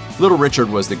Stone, "Little Richard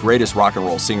was the greatest rock and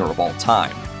roll singer of all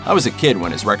time. I was a kid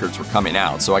when his records were coming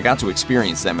out, so I got to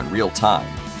experience them in real time.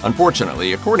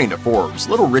 Unfortunately, according to Forbes,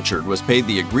 Little Richard was paid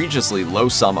the egregiously low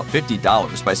sum of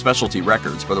 $50 by Specialty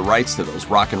Records for the rights to those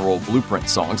rock and roll blueprint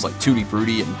songs like Tutti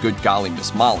Frutti and Good Golly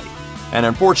Miss Molly. And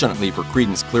unfortunately for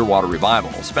Creedence Clearwater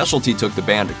Revival, Specialty took the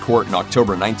band to court in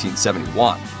October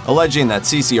 1971, alleging that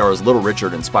CCR's Little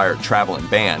Richard-inspired Travelin'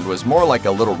 Band was more like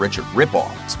a Little Richard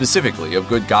ripoff, specifically of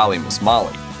Good Golly Miss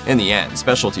Molly. In the end,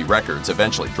 Specialty Records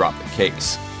eventually dropped the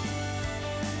case.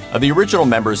 Of the original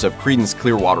members of Creedence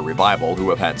Clearwater Revival who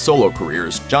have had solo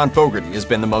careers, John Fogerty has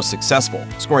been the most successful,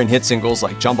 scoring hit singles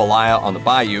like Jambalaya on the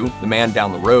Bayou, The Man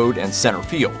Down the Road, and Center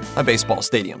Field, a baseball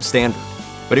stadium standard.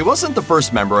 But he wasn't the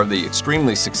first member of the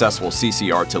extremely successful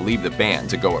CCR to leave the band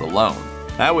to go it alone.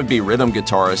 That would be rhythm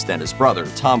guitarist and his brother,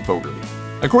 Tom Fogerty.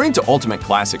 According to Ultimate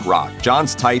Classic Rock,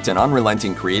 John's tight and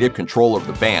unrelenting creative control over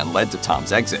the band led to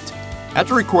Tom's exit.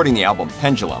 After recording the album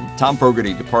Pendulum, Tom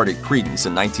Fogerty departed Creedence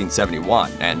in 1971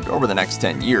 and, over the next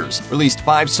 10 years, released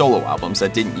 5 solo albums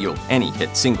that didn't yield any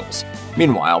hit singles.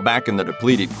 Meanwhile, back in the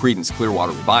depleted Creedence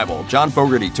Clearwater Revival, John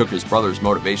Fogerty took his brother's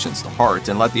motivations to heart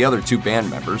and let the other 2 band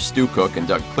members, Stu Cook and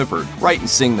Doug Clifford, write and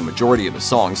sing the majority of the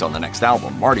songs on the next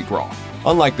album, Mardi Gras.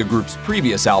 Unlike the group's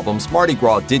previous albums, Mardi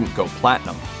Gras didn't go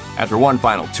platinum. After one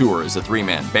final tour as a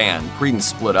 3-man band, Creedence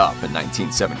split up in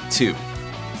 1972.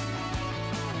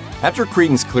 After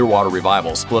Creedence Clearwater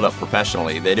Revival split up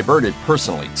professionally, they diverted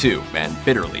personally too, and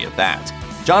bitterly at that.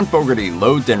 John Fogerty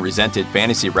loathed and resented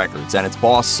Fantasy Records and its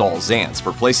boss Saul Zaentz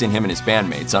for placing him and his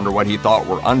bandmates under what he thought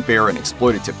were unfair and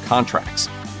exploitative contracts.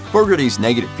 Fogerty's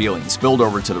negative feelings spilled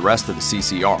over to the rest of the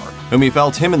CCR, whom he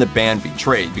felt him and the band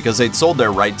betrayed because they'd sold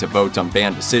their right to vote on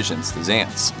band decisions to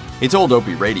Zaentz. He told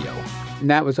Opie Radio, And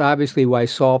that was obviously why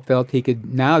Saul felt he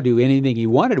could now do anything he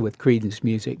wanted with Creedence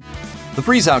music. The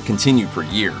freeze-out continued for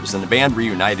years, and the band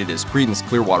reunited as Creedence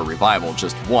Clearwater Revival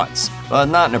just once, but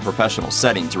not in a professional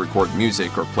setting to record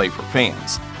music or play for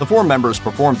fans. The four members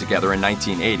performed together in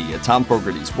 1980 at Tom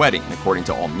Fogerty's wedding, according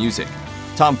to AllMusic.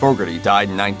 Tom Fogerty died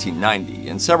in 1990,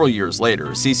 and several years later,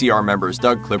 CCR members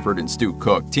Doug Clifford and Stu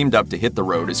Cook teamed up to hit the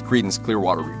road as Creedence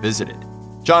Clearwater Revisited.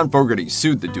 John Fogerty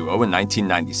sued the duo in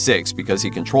 1996 because he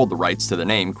controlled the rights to the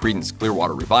name Creedence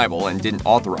Clearwater Revival and didn't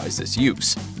authorize this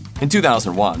use. In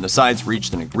 2001, the sides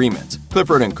reached an agreement.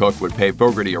 Clifford and Cook would pay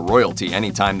Fogerty a royalty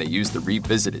anytime they used the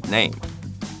revisited name.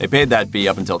 They paid that fee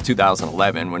up until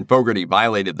 2011 when Fogerty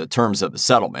violated the terms of the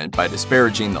settlement by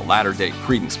disparaging the latter-day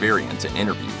Creedence variant in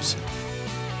interviews.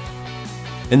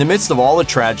 In the midst of all the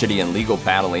tragedy and legal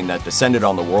battling that descended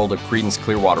on the world of Creedence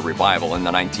Clearwater Revival in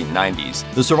the 1990s,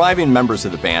 the surviving members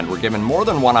of the band were given more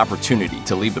than one opportunity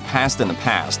to leave the past in the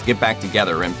past, get back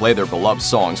together, and play their beloved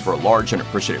songs for a large and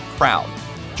appreciative crowd.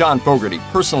 John Fogerty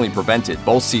personally prevented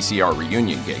both CCR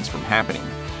reunion gigs from happening.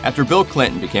 After Bill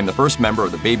Clinton became the first member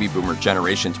of the baby boomer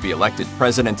generation to be elected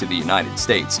President of the United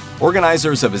States,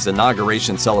 organizers of his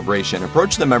inauguration celebration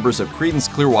approached the members of Creedence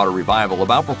Clearwater Revival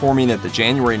about performing at the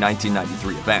January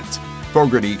 1993 event.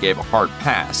 Fogerty gave a hard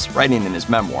pass, writing in his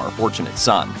memoir, Fortunate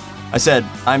Son, "I said,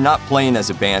 I'm not playing as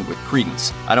a band with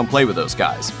Creedence. I don't play with those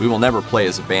guys. We will never play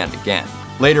as a band again."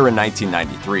 Later in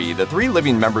 1993, the three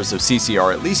living members of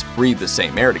CCR at least breathed the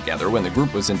same air together when the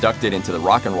group was inducted into the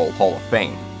Rock and Roll Hall of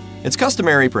Fame. It's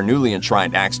customary for newly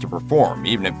enshrined acts to perform,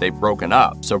 even if they've broken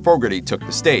up, so Fogerty took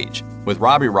the stage, with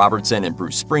Robbie Robertson and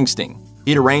Bruce Springsteen.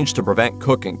 He'd arranged to prevent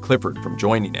Cook and Clifford from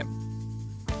joining him.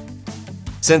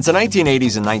 Since the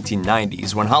 1980s and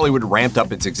 1990s, when Hollywood ramped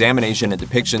up its examination and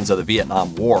depictions of the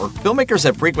Vietnam War, filmmakers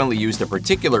have frequently used a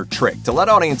particular trick to let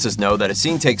audiences know that a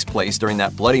scene takes place during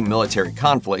that bloody military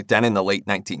conflict and in the late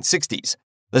 1960s.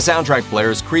 The soundtrack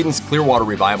blares Creedence Clearwater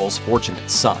Revival's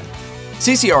Fortunate Son.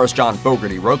 CCR's John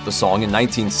Fogerty wrote the song in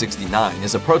 1969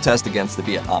 as a protest against the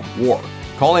Vietnam War,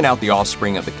 calling out the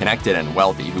offspring of the connected and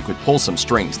wealthy who could pull some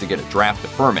strings to get a draft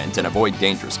deferment and avoid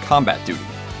dangerous combat duty.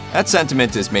 That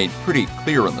sentiment is made pretty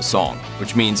clear in the song,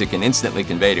 which means it can instantly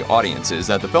convey to audiences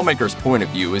that the filmmaker's point of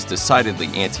view is decidedly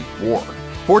anti-war.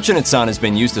 Fortunate Son has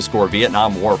been used to score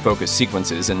Vietnam War-focused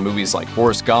sequences in movies like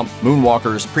Forrest Gump,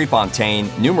 Moonwalkers,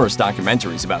 Prefontaine, numerous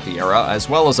documentaries about the era, as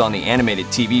well as on the animated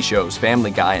TV shows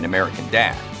Family Guy and American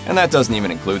Dad. And that doesn't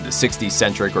even include the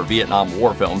 60s-centric or Vietnam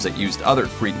War films that used other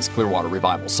Creedence Clearwater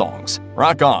Revival songs.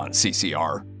 Rock on,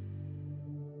 CCR.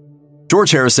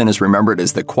 George Harrison is remembered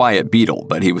as the quiet Beatle,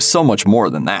 but he was so much more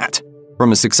than that.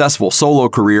 From a successful solo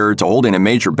career to holding a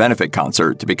major benefit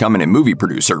concert to becoming a movie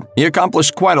producer, he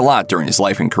accomplished quite a lot during his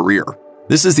life and career.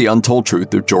 This is the untold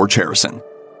truth of George Harrison.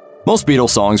 Most Beatles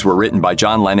songs were written by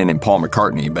John Lennon and Paul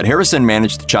McCartney, but Harrison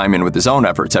managed to chime in with his own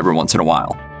efforts every once in a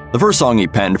while. The first song he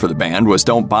penned for the band was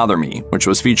Don't Bother Me, which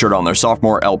was featured on their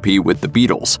sophomore LP with the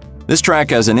Beatles. This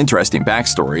track has an interesting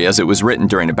backstory as it was written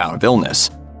during a bout of illness.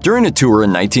 During a tour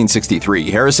in 1963,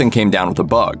 Harrison came down with a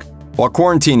bug. While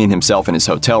quarantining himself in his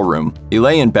hotel room, he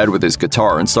lay in bed with his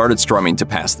guitar and started strumming to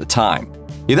pass the time.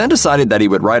 He then decided that he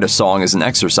would write a song as an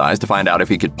exercise to find out if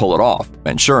he could pull it off,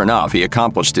 and sure enough, he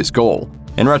accomplished his goal.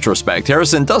 In retrospect,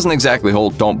 Harrison doesn't exactly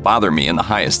hold Don't Bother Me in the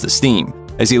highest esteem.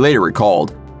 As he later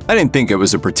recalled, "I didn't think it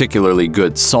was a particularly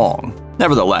good song."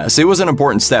 Nevertheless, it was an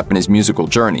important step in his musical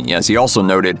journey, as he also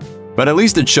noted, "But at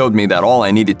least it showed me that all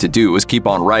I needed to do was keep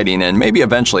on writing and maybe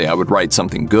eventually I would write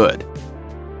something good."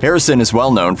 Harrison is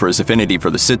well known for his affinity for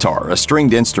the sitar, a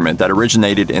stringed instrument that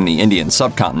originated in the Indian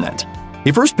subcontinent.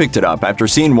 He first picked it up after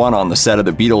seeing one on the set of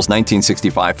the Beatles'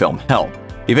 1965 film Help.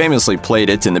 He famously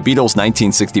played it in the Beatles'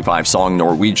 1965 song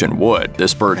Norwegian Wood,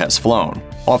 This Bird Has Flown,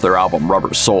 off their album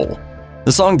Rubber Soul.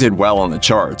 The song did well on the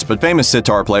charts, but famous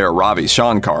sitar player Ravi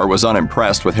Shankar was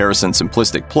unimpressed with Harrison's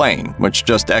simplistic playing, which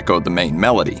just echoed the main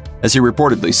melody. As he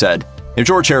reportedly said, "If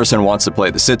George Harrison wants to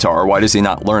play the sitar, why does he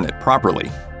not learn it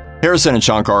properly?" Harrison and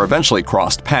Shankar eventually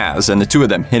crossed paths, and the two of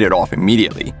them hit it off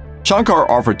immediately. Shankar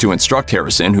offered to instruct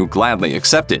Harrison, who gladly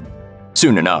accepted.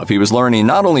 Soon enough, he was learning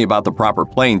not only about the proper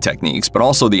playing techniques, but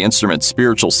also the instrument's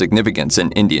spiritual significance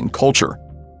in Indian culture.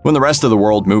 When the rest of the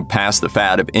world moved past the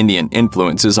fad of Indian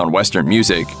influences on Western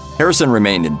music, Harrison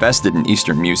remained invested in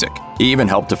Eastern music. He even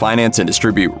helped to finance and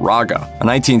distribute Raga, a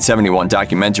 1971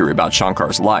 documentary about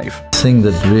Shankar's life. The thing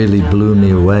that really blew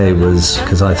me away was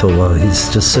because I thought, well,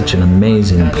 he's just such an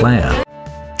amazing player.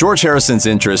 George Harrison's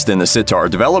interest in the sitar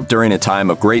developed during a time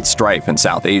of great strife in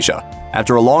South Asia.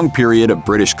 After a long period of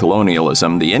British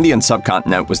colonialism, the Indian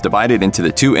subcontinent was divided into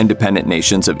the two independent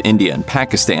nations of India and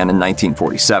Pakistan in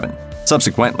 1947.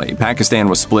 Subsequently, Pakistan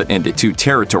was split into two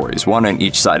territories, one on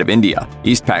each side of India,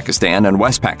 East Pakistan and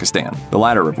West Pakistan, the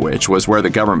latter of which was where the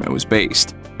government was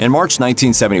based. In March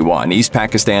 1971, East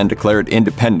Pakistan declared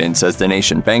independence as the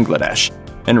nation Bangladesh.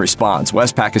 In response,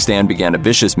 West Pakistan began a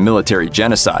vicious military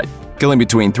genocide, killing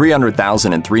between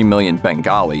 300,000 and 3 million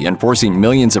Bengali and forcing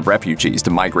millions of refugees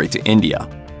to migrate to India.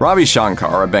 Ravi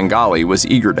Shankar, a Bengali, was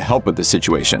eager to help with the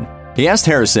situation. He asked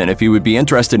Harrison if he would be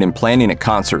interested in planning a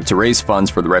concert to raise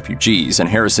funds for the refugees, and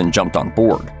Harrison jumped on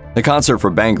board. The concert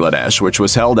for Bangladesh, which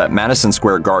was held at Madison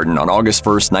Square Garden on August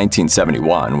 1,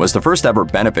 1971, was the first ever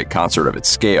benefit concert of its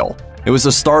scale. It was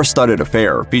a star-studded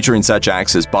affair, featuring such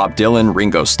acts as Bob Dylan,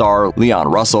 Ringo Starr, Leon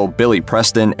Russell, Billy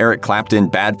Preston, Eric Clapton,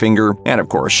 Badfinger, and of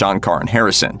course Shankar and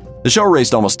Harrison. The show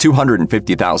raised almost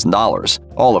 $250,000,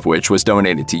 all of which was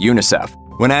donated to UNICEF.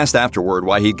 When asked afterward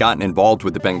why he'd gotten involved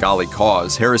with the Bengali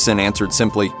cause, Harrison answered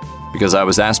simply, "Because I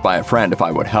was asked by a friend if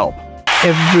I would help."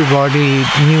 Everybody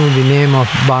knew the name of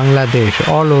Bangladesh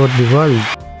all over the world.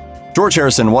 George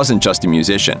Harrison wasn't just a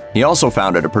musician. He also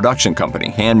founded a production company,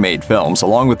 Handmade Films,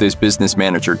 along with his business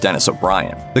manager Dennis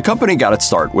O'Brien. The company got its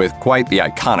start with quite the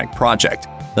iconic project,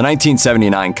 the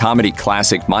 1979 comedy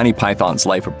classic Monty Python's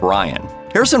Life of Brian.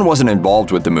 Harrison wasn't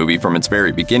involved with the movie from its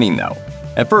very beginning, though.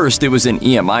 At first, it was an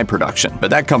EMI production, but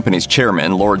that company's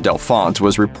chairman, Lord Delfont,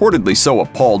 was reportedly so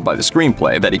appalled by the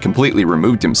screenplay that he completely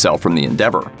removed himself from the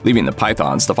endeavor, leaving the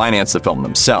Pythons to finance the film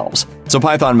themselves. So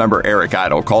Python member Eric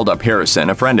Idle called up Harrison,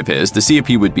 a friend of his, to see if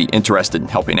he would be interested in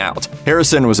helping out.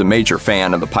 Harrison was a major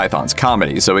fan of the Pythons'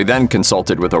 comedy, so he then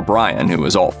consulted with O'Brien, who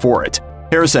was all for it.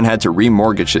 Harrison had to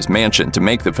remortgage his mansion to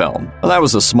make the film. Well, that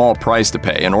was a small price to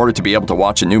pay in order to be able to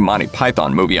watch a new Monty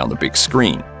Python movie on the big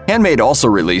screen. Handmade also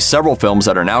released several films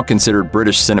that are now considered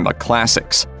British cinema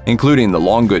classics, including The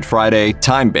Long Good Friday,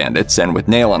 Time Bandits, and With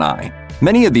Nail and I.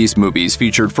 Many of these movies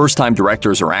featured first-time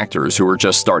directors or actors who were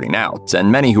just starting out,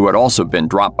 and many who had also been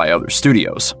dropped by other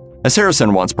studios. As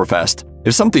Harrison once professed,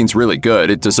 if something's really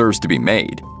good, it deserves to be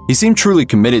made. He seemed truly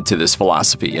committed to this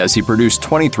philosophy as he produced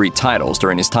 23 titles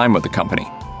during his time with the company.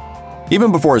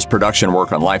 Even before his production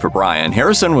work on Life of Brian,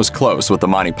 Harrison was close with the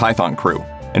Monty Python crew.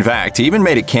 In fact, he even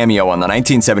made a cameo on the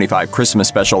 1975 Christmas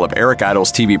special of Eric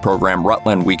Idle's TV program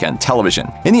Rutland Weekend Television.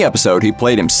 In the episode, he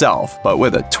played himself, but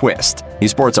with a twist. He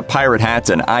sports a pirate hat,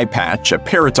 an eye patch, a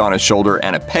parrot on his shoulder,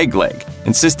 and a peg leg,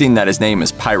 insisting that his name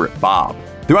is Pirate Bob.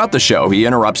 Throughout the show, he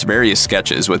interrupts various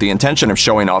sketches with the intention of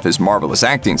showing off his marvelous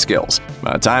acting skills.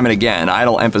 But time and again,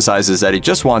 Idle emphasizes that he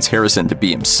just wants Harrison to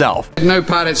be himself. No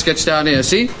pirate sketch down here,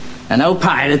 see? No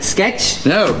pirate sketch?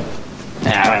 No.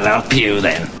 I'll help you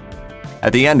then.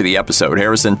 At the end of the episode,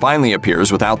 Harrison finally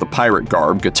appears without the pirate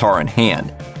garb, guitar in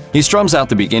hand. He strums out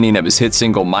the beginning of his hit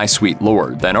single My Sweet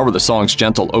Lord, then over the song's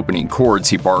gentle opening chords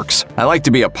he barks, "I like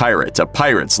to be a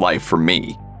pirate's life for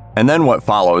me." And then what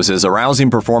follows is a rousing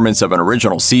performance of an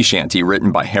original sea shanty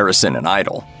written by Harrison and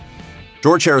Idle.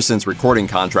 George Harrison's recording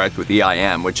contract with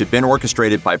EIM, which had been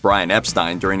orchestrated by Brian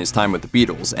Epstein during his time with the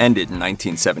Beatles, ended in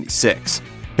 1976.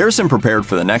 Harrison prepared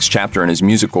for the next chapter in his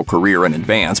musical career in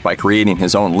advance by creating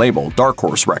his own label, Dark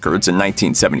Horse Records, in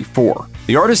 1974.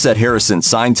 The artists that Harrison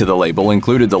signed to the label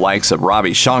included the likes of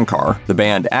Ravi Shankar, the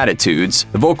band Attitudes,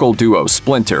 the vocal duo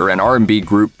Splinter, and R&B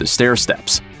group The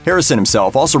Stairsteps. Harrison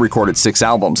himself also recorded 6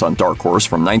 albums on Dark Horse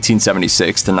from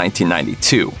 1976 to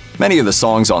 1992. Many of the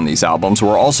songs on these albums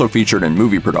were also featured in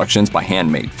movie productions by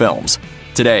Handmade Films.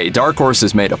 Today, Dark Horse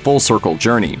has made a full-circle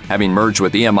journey, having merged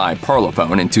with EMI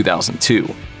Parlophone in 2002.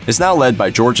 It's now led by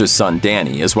George's son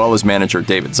Danny, as well as manager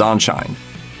David Zonshine.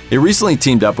 They recently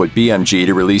teamed up with BMG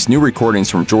to release new recordings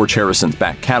from George Harrison's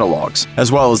back catalogs,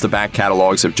 as well as the back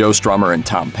catalogs of Joe Strummer and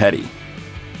Tom Petty.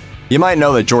 You might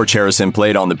know that George Harrison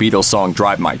played on the Beatles song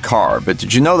Drive My Car, but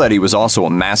did you know that he was also a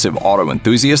massive auto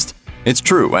enthusiast? It's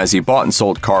true, as he bought and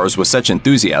sold cars with such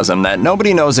enthusiasm that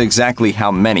nobody knows exactly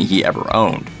how many he ever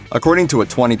owned. According to a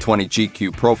 2020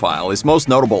 GQ profile, his most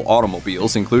notable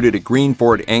automobiles included a green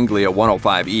Ford Anglia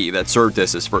 105e that served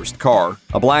as his first car,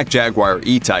 a black Jaguar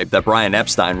E-Type that Brian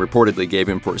Epstein reportedly gave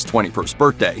him for his 21st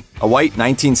birthday, a white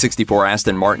 1964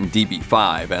 Aston Martin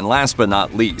DB5, and last but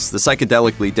not least, the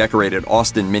psychedelically decorated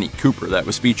Austin Mini Cooper that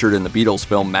was featured in the Beatles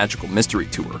film Magical Mystery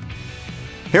Tour.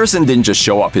 Harrison didn't just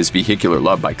show off his vehicular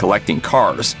love by collecting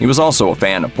cars, he was also a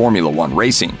fan of Formula One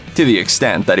racing, to the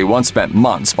extent that he once spent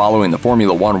months following the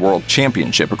Formula One World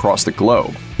Championship across the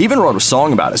globe. He even wrote a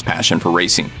song about his passion for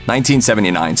racing,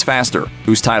 1979's Faster,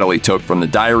 whose title he took from the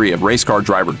diary of race car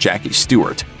driver Jackie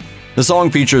Stewart. The song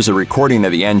features a recording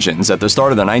of the engines at the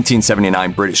start of the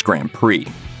 1979 British Grand Prix.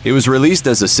 It was released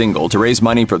as a single to raise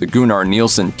money for the Gunnar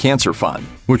Nielsen Cancer Fund,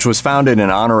 which was founded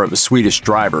in honor of a Swedish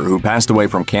driver who passed away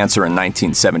from cancer in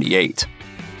 1978.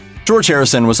 George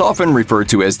Harrison was often referred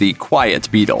to as the quiet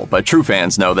Beatle, but true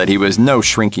fans know that he was no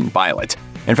shrinking violet.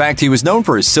 In fact, he was known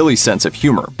for his silly sense of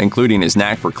humor, including his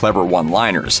knack for clever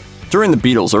one-liners. During the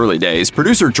Beatles' early days,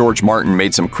 producer George Martin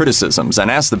made some criticisms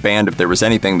and asked the band if there was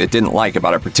anything they didn't like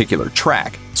about a particular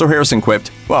track. So Harrison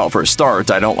quipped, "Well, for a start,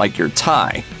 I don't like your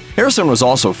tie." Harrison was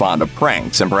also fond of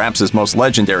pranks, and perhaps his most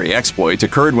legendary exploit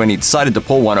occurred when he decided to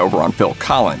pull one over on Phil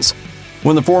Collins.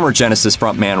 When the former Genesis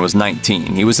frontman was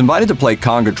 19, he was invited to play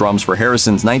conga drums for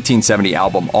Harrison's 1970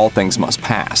 album All Things Must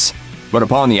Pass. But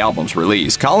upon the album's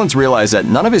release, Collins realized that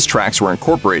none of his tracks were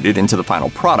incorporated into the final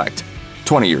product.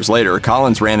 20 years later,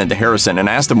 Collins ran into Harrison and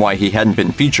asked him why he hadn't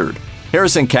been featured.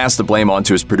 Harrison cast the blame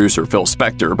onto his producer Phil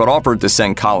Spector, but offered to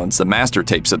send Collins the master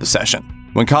tapes of the session.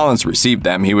 When Collins received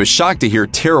them, he was shocked to hear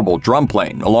terrible drum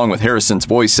playing, along with Harrison's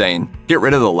voice saying, "Get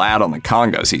rid of the lad on the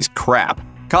congas, he's crap."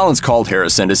 Collins called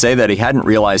Harrison to say that he hadn't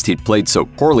realized he'd played so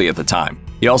poorly at the time.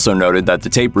 He also noted that the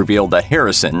tape revealed that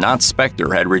Harrison, not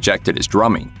Spector, had rejected his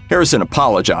drumming. Harrison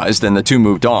apologized and the two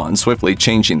moved on, swiftly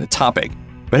changing the topic.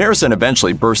 But Harrison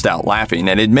eventually burst out laughing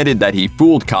and admitted that he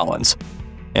fooled Collins.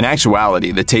 In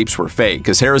actuality, the tapes were fake,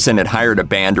 as Harrison had hired a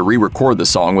band to re-record the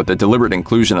song with the deliberate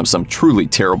inclusion of some truly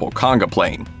terrible conga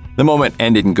playing. The moment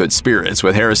ended in good spirits,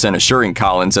 with Harrison assuring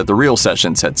Collins that the real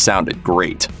sessions had sounded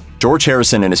great. George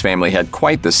Harrison and his family had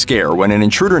quite the scare when an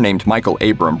intruder named Michael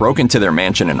Abram broke into their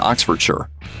mansion in Oxfordshire.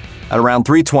 At around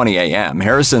 3:20 a.m.,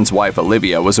 Harrison's wife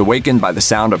Olivia was awakened by the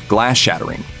sound of glass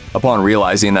shattering. Upon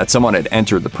realizing that someone had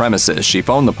entered the premises, she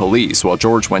phoned the police while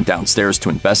George went downstairs to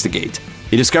investigate.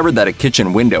 He discovered that a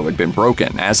kitchen window had been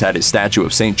broken, as had his statue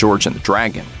of St. George and the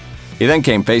Dragon. He then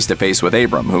came face to face with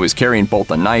Abram, who was carrying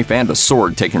both a knife and a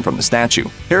sword taken from the statue.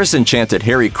 Harrison chanted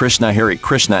Hare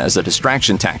Krishna as a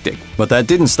distraction tactic, but that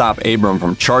didn't stop Abram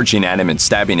from charging at him and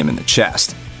stabbing him in the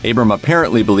chest. Abram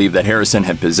apparently believed that Harrison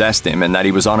had possessed him and that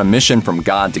he was on a mission from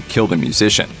God to kill the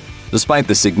musician. Despite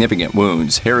the significant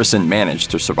wounds, Harrison managed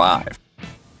to survive.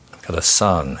 I've got a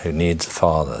son who needs a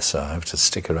father, so I have to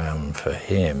stick around for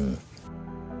him.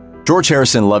 George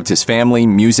Harrison loved his family,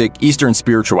 music, Eastern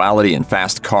spirituality, and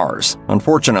fast cars.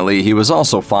 Unfortunately, he was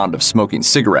also fond of smoking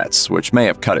cigarettes, which may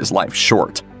have cut his life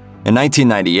short. In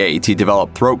 1998, he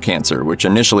developed throat cancer, which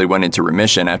initially went into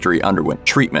remission after he underwent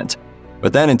treatment.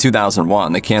 But then in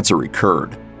 2001, the cancer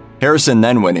recurred. Harrison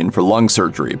then went in for lung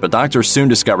surgery, but doctors soon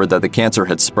discovered that the cancer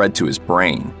had spread to his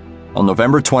brain. On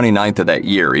November 29th of that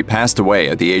year, he passed away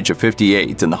at the age of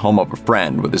 58 in the home of a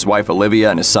friend with his wife Olivia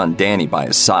and his son Danny by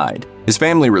his side. His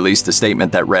family released a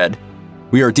statement that read,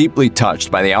 "We are deeply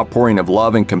touched by the outpouring of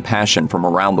love and compassion from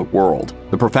around the world.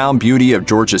 The profound beauty of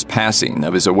George's passing,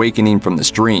 of his awakening from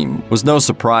this dream, was no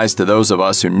surprise to those of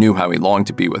us who knew how he longed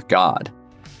to be with God."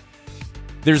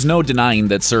 There's no denying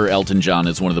that Sir Elton John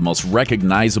is one of the most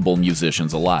recognizable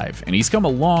musicians alive, and he's come a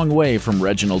long way from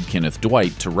Reginald Kenneth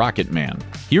Dwight to Rocket Man.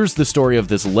 Here's the story of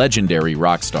this legendary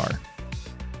rock star.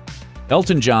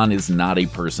 Elton John is not a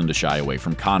person to shy away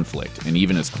from conflict, and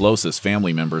even his closest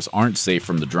family members aren't safe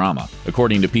from the drama.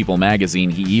 According to People magazine,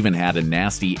 he even had a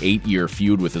nasty 8-year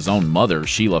feud with his own mother,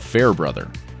 Sheila Fairbrother.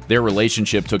 Their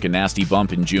relationship took a nasty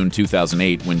bump in June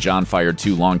 2008 when John fired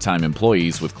 2 longtime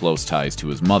employees with close ties to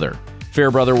his mother.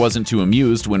 Fairbrother wasn't too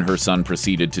amused when her son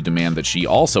proceeded to demand that she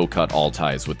also cut all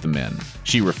ties with the men.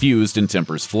 She refused and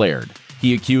tempers flared.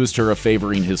 He accused her of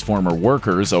favoring his former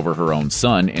workers over her own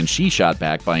son, and she shot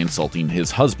back by insulting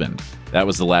his husband. That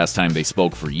was the last time they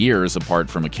spoke for years, apart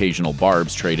from occasional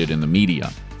barbs traded in the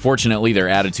media. Fortunately, their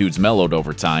attitudes mellowed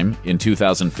over time. In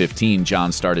 2015,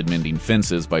 John started mending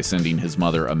fences by sending his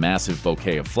mother a massive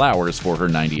bouquet of flowers for her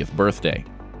 90th birthday.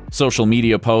 Social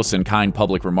media posts and kind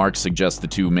public remarks suggest the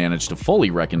two managed to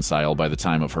fully reconcile by the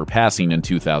time of her passing in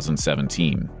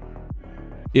 2017.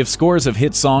 If scores of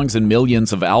hit songs and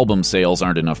millions of album sales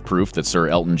aren't enough proof that Sir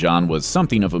Elton John was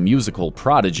something of a musical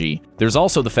prodigy, there's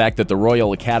also the fact that the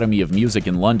Royal Academy of Music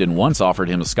in London once offered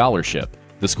him a scholarship.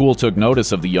 The school took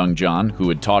notice of the young John, who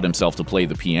had taught himself to play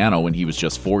the piano when he was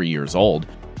just 4 years old,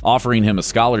 offering him a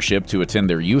scholarship to attend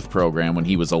their youth program when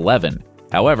he was 11.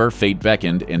 However, fate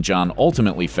beckoned, and John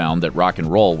ultimately found that rock and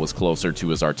roll was closer to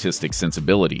his artistic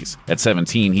sensibilities. At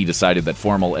 17, he decided that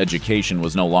formal education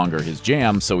was no longer his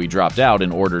jam, so he dropped out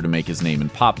in order to make his name in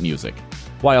pop music.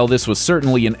 While this was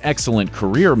certainly an excellent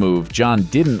career move, John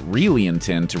didn't really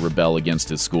intend to rebel against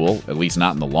his school, at least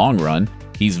not in the long run.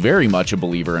 He's very much a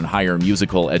believer in higher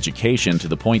musical education, to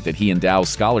the point that he endows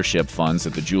scholarship funds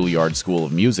at the Juilliard School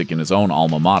of Music in his own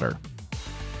alma mater.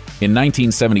 In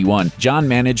 1971, John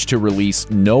managed to release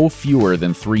no fewer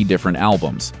than 3 different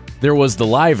albums. There was the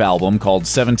live album called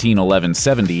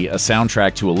 171170, a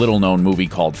soundtrack to a little-known movie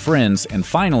called Friends, and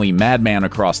finally Madman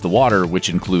Across the Water, which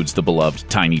includes the beloved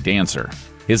Tiny Dancer.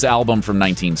 His album from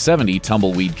 1970,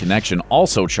 Tumbleweed Connection,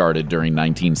 also charted during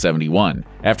 1971.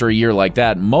 After a year like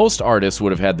that, most artists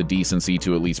would have had the decency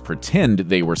to at least pretend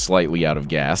they were slightly out of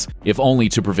gas, if only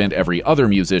to prevent every other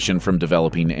musician from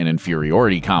developing an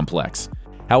inferiority complex.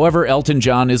 However, Elton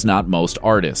John is not most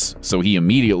artists, so he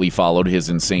immediately followed his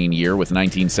insane year with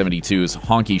 1972's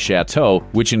Honky Chateau,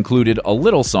 which included a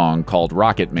little song called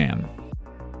Rocket Man.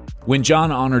 When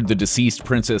John honored the deceased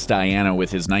Princess Diana with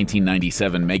his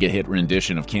 1997 mega-hit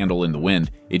rendition of Candle in the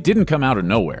Wind, it didn't come out of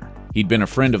nowhere. He'd been a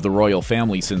friend of the royal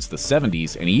family since the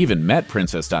 70s, and he even met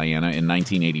Princess Diana in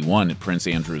 1981 at Prince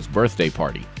Andrew's birthday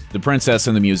party. The princess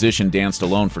and the musician danced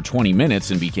alone for 20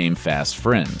 minutes and became fast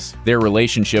friends. Their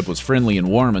relationship was friendly and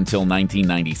warm until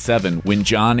 1997, when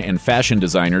John and fashion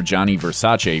designer Gianni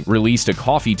Versace released a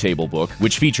coffee table book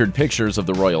which featured pictures of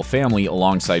the royal family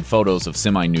alongside photos of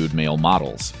semi-nude male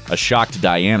models. A shocked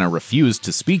Diana refused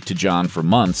to speak to John for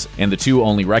months, and the two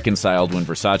only reconciled when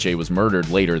Versace was murdered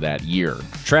later that year.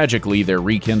 Tragically, their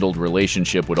rekindled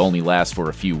relationship would only last for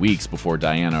a few weeks before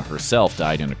Diana herself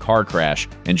died in a car crash,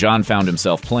 and John found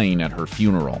himself playing at her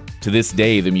funeral. To this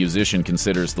day, the musician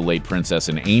considers the late princess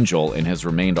an angel and has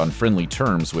remained on friendly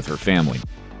terms with her family.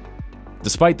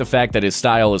 Despite the fact that his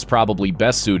style is probably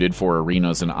best suited for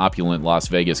arenas and opulent Las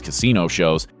Vegas casino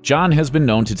shows, John has been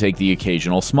known to take the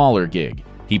occasional smaller gig.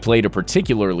 He played a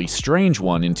particularly strange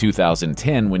one in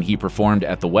 2010 when he performed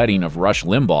at the wedding of Rush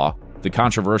Limbaugh, the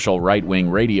controversial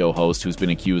right-wing radio host who's been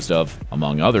accused of,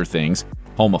 among other things,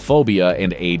 homophobia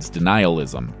and AIDS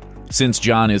denialism. Since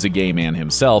John is a gay man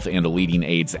himself and a leading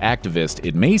AIDS activist,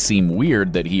 it may seem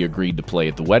weird that he agreed to play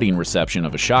at the wedding reception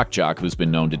of a shock jock who's been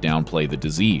known to downplay the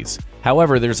disease.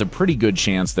 However, there's a pretty good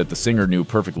chance that the singer knew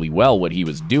perfectly well what he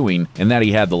was doing and that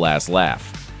he had the last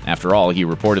laugh. After all, he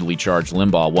reportedly charged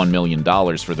Limbaugh $1 million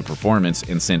for the performance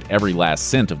and sent every last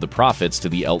cent of the profits to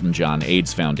the Elton John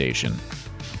AIDS Foundation.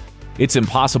 It's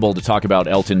impossible to talk about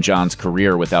Elton John's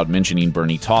career without mentioning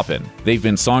Bernie Taupin. They've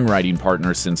been songwriting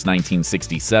partners since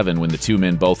 1967 when the two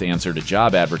men both answered a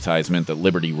job advertisement that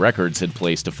Liberty Records had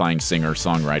placed to find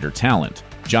singer-songwriter talent.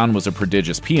 John was a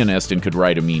prodigious pianist and could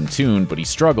write a mean tune, but he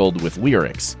struggled with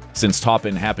lyrics. Since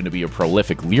Taupin happened to be a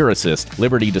prolific lyricist,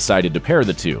 Liberty decided to pair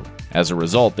the two. As a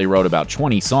result, they wrote about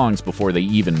 20 songs before they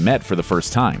even met for the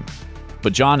first time.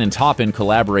 But John and Taupin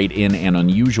collaborate in an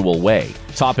unusual way.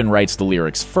 Taupin writes the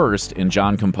lyrics first, and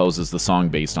John composes the song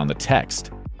based on the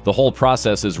text. The whole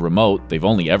process is remote. They've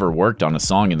only ever worked on a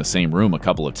song in the same room a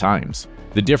couple of times.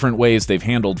 The different ways they've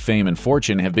handled fame and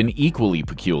fortune have been equally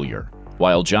peculiar.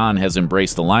 While John has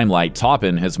embraced the limelight,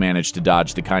 Taupin has managed to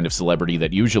dodge the kind of celebrity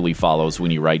that usually follows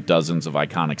when you write dozens of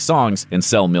iconic songs and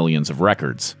sell millions of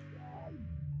records.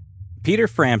 Peter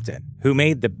Frampton, who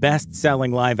made the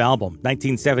best-selling live album,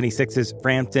 1976's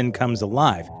Frampton Comes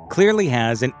Alive, clearly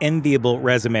has an enviable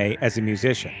resume as a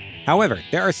musician. However,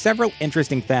 there are several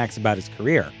interesting facts about his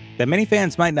career that many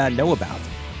fans might not know about.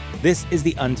 This is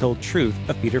the untold truth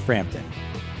of Peter Frampton.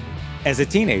 As a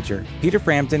teenager, Peter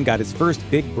Frampton got his first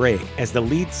big break as the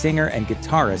lead singer and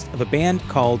guitarist of a band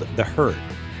called The Herd.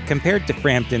 Compared to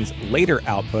Frampton's later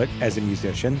output as a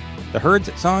musician, The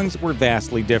Herd's songs were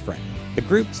vastly different. The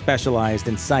group specialized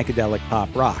in psychedelic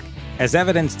pop rock, as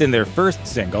evidenced in their first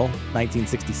single,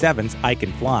 1967's I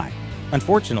Can Fly.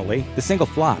 Unfortunately, the single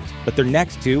flopped, but their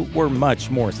next two were much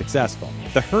more successful.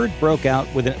 The Herd broke out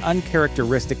with an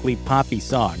uncharacteristically poppy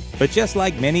song, but just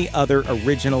like many other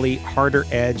originally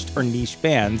harder-edged or niche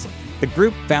bands, the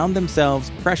group found themselves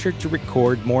pressured to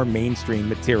record more mainstream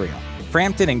material.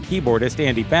 Frampton and keyboardist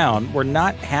Andy Bown were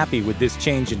not happy with this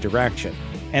change in direction,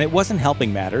 and it wasn't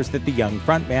helping matters that the young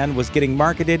frontman was getting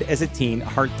marketed as a teen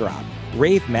heartthrob.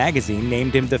 Rave magazine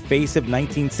named him the face of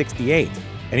 1968,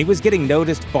 and he was getting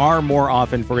noticed far more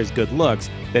often for his good looks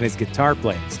than his guitar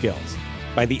playing skills.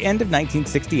 By the end of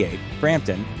 1968,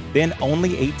 Frampton, then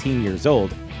only 18 years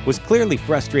old, was clearly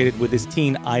frustrated with his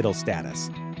teen idol status.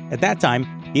 At that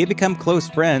time, he had become close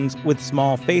friends with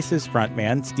Small Faces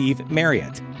frontman Steve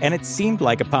Marriott, and it seemed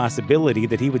like a possibility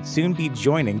that he would soon be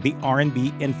joining the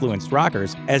R&B-influenced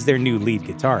rockers as their new lead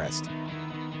guitarist.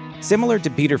 Similar to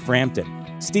Peter Frampton,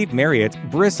 Steve Marriott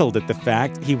bristled at the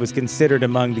fact he was considered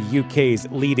among the UK's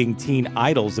leading teen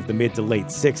idols of the mid to late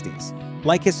 60s.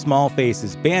 Like his Small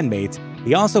Faces bandmates,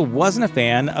 he also wasn't a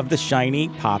fan of the shiny,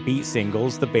 poppy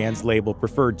singles the band's label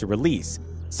preferred to release,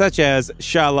 such as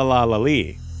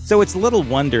Sha-La-La-La-Lee. So it's little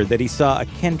wonder that he saw a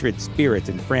kindred spirit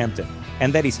in Frampton,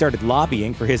 and that he started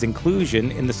lobbying for his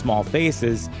inclusion in the Small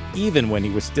Faces, even when he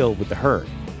was still with The Herd.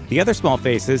 The other Small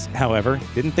Faces, however,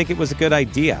 didn't think it was a good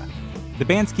idea. The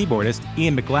band's keyboardist,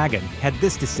 Ian McLagan, had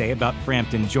this to say about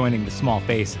Frampton joining the Small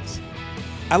Faces.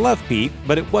 I love Pete,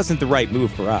 but it wasn't the right move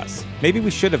for us. Maybe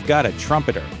we should have got a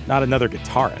trumpeter, not another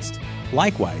guitarist.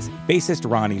 Likewise, bassist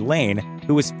Ronnie Lane,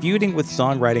 who was feuding with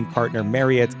songwriting partner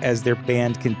Marriott as their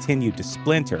band continued to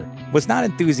splinter, was not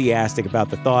enthusiastic about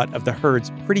the thought of the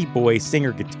Herd's pretty boy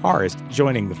singer-guitarist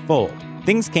joining the fold.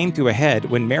 Things came to a head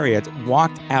when Marriott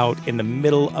walked out in the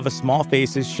middle of a Small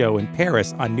Faces show in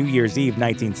Paris on New Year's Eve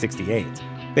 1968.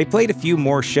 They played a few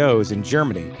more shows in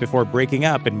Germany before breaking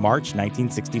up in March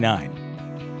 1969.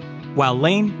 While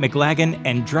Lane, McLagan,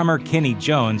 and drummer Kenny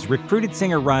Jones recruited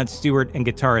singer Rod Stewart and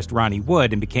guitarist Ronnie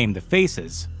Wood and became the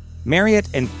Faces, Marriott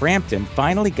and Frampton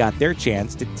finally got their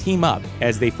chance to team up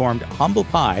as they formed Humble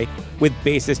Pie with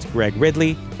bassist Greg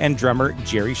Ridley and drummer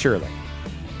Jerry Shirley.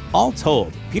 All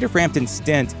told, Peter Frampton's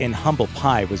stint in Humble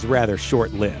Pie was rather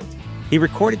short-lived. He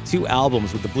recorded 2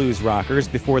 albums with the Blues Rockers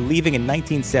before leaving in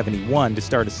 1971 to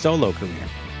start a solo career.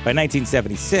 By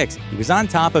 1976, he was on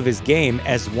top of his game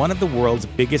as one of the world's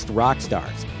biggest rock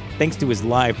stars, thanks to his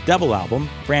live double album,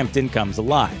 Frampton Comes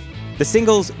Alive. The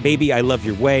singles Baby I Love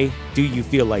Your Way, Do You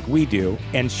Feel Like We Do,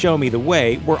 and Show Me the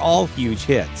Way were all huge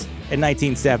hits. And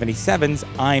 1977's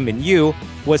I'm in You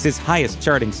was his highest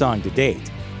charting song to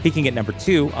date, peaking at number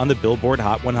 2 on the Billboard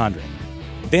Hot 100.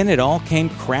 Then it all came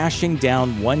crashing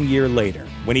down 1 year later,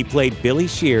 when he played Billy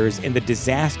Shears in the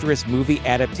disastrous movie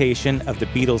adaptation of the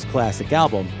Beatles' classic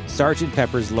album, Sgt.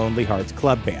 Pepper's Lonely Hearts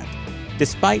Club Band.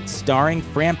 Despite starring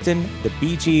Frampton, the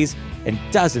Bee Gees, and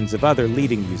dozens of other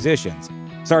leading musicians,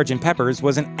 Sgt. Pepper's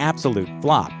was an absolute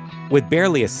flop, with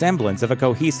barely a semblance of a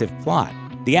cohesive plot.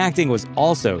 The acting was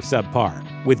also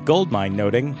subpar, with Goldmine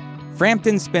noting,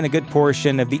 Frampton spent a good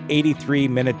portion of the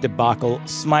 83-minute debacle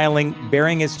smiling,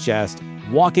 baring his chest,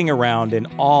 walking around in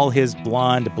all his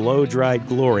blonde, blow-dried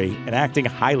glory and acting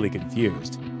highly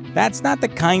confused. That's not the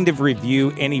kind of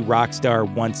review any rock star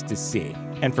wants to see,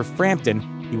 and for Frampton,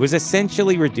 he was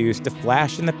essentially reduced to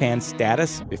flash-in-the-pan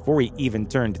status before he even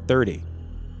turned 30.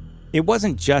 It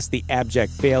wasn't just the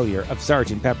abject failure of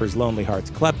Sgt. Pepper's Lonely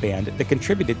Hearts Club Band that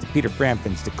contributed to Peter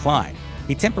Frampton's decline.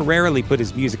 He temporarily put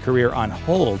his music career on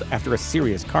hold after a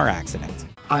serious car accident.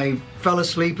 I fell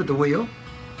asleep at the wheel.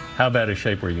 How bad a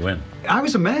shape were you in? I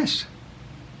was a mess.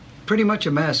 Pretty much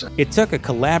a mess. It took a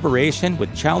collaboration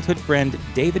with childhood friend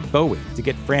David Bowie to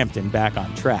get Frampton back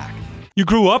on track. You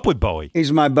grew up with Bowie.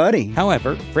 He's my buddy.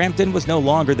 However, Frampton was no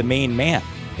longer the main man.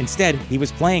 Instead, he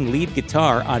was playing lead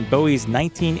guitar on Bowie's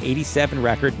 1987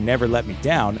 record Never Let Me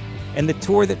Down and the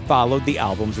tour that followed the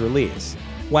album's release.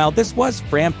 While this was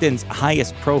Frampton's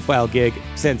highest profile gig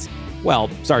since, well,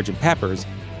 Sgt. Pepper's,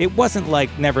 it wasn't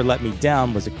like Never Let Me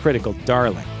Down was a critical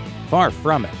darling. Far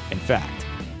from it, in fact.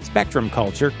 Spectrum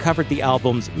Culture covered the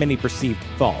album's many perceived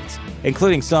faults,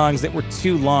 including songs that were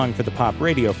too long for the pop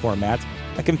radio format,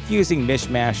 a confusing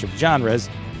mishmash of genres,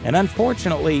 and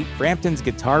unfortunately, Frampton's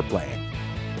guitar playing.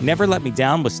 Never Let Me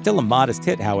Down was still a modest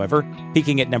hit, however,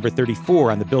 peaking at number 34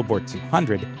 on the Billboard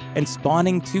 200 and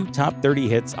spawning 2 top 30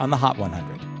 hits on the Hot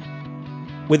 100.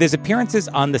 With his appearances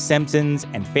on The Simpsons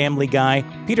and Family Guy,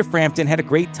 Peter Frampton had a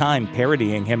great time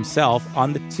parodying himself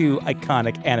on the 2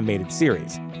 iconic animated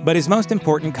series. But his most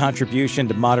important contribution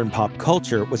to modern pop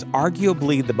culture was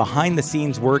arguably the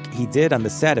behind-the-scenes work he did on the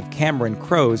set of Cameron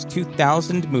Crowe's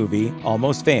 2000 movie,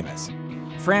 Almost Famous.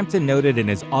 Frampton noted in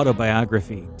his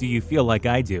autobiography, Do You Feel Like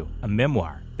I Do, a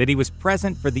memoir, that he was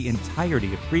present for the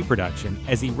entirety of pre-production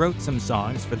as he wrote some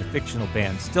songs for the fictional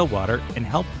band Stillwater and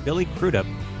helped Billy Crudup,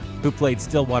 who played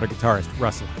Stillwater guitarist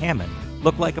Russell Hammond,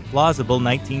 look like a plausible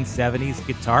 1970s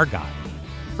guitar god.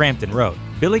 Frampton wrote,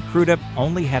 Billy Crudup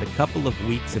only had a couple of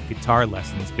weeks of guitar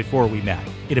lessons before we met.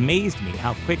 It amazed me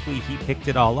how quickly he picked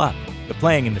it all up. The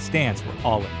playing and the stance were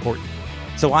all important.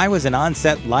 So I was an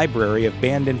on-set library of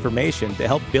band information to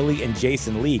help Billy and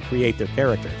Jason Lee create their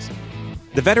characters.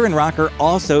 The veteran rocker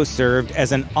also served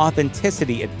as an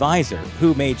authenticity advisor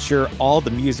who made sure all the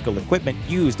musical equipment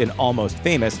used in Almost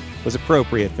Famous was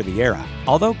appropriate for the era.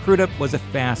 Although Crudup was a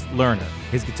fast learner,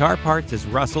 his guitar parts as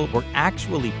Russell were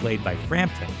actually played by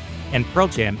Frampton and Pearl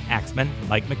Jam axeman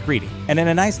Mike McCready. And in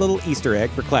a nice little Easter egg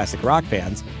for classic rock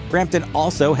fans, Frampton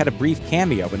also had a brief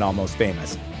cameo in Almost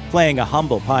Famous, playing a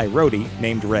Humble Pie roadie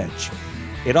named Reg.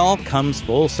 It all comes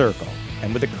full circle,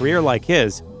 and with a career like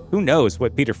his, who knows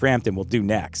what Peter Frampton will do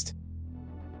next?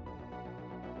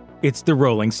 It's the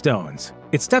Rolling Stones.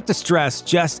 It's tough to stress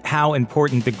just how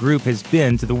important the group has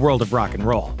been to the world of rock and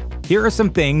roll. Here are some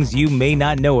things you may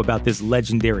not know about this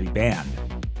legendary band.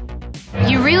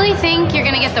 You really think you're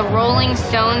gonna get the Rolling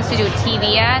Stones to do a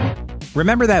TV ad?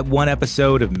 Remember that one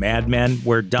episode of Mad Men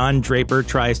where Don Draper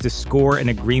tries to score an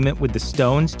agreement with the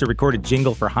Stones to record a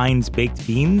jingle for Heinz Baked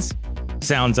Beans?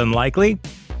 Sounds unlikely?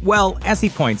 Well, as he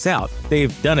points out,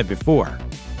 they've done it before.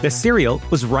 The cereal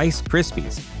was Rice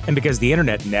Krispies, and because the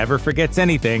internet never forgets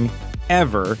anything,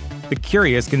 ever, the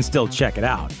curious can still check it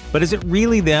out. But is it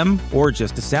really them or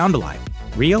just a sound-alike?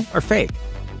 Real or fake?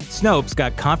 Snopes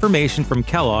got confirmation from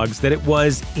Kellogg's that it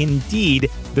was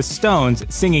indeed the Stones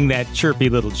singing that chirpy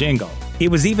little jingle. It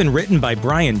was even written by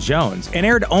Brian Jones and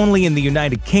aired only in the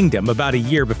United Kingdom about a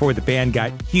year before the band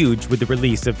got huge with the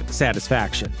release of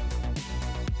Satisfaction.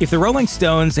 If the Rolling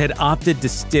Stones had opted to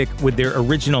stick with their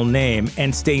original name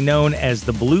and stay known as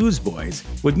the Blues Boys,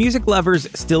 would music lovers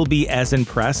still be as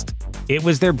impressed? It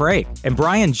was their break, and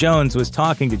Brian Jones was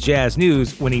talking to Jazz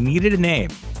News when he needed a name,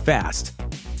 fast.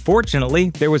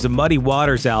 Fortunately, there was a Muddy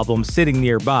Waters album sitting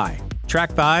nearby.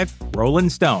 Track 5,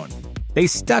 Rollin' Stone. They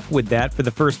stuck with that for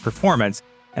the first performance,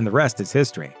 and the rest is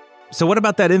history. So what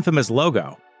about that infamous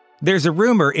logo? There's a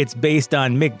rumor it's based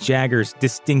on Mick Jagger's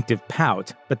distinctive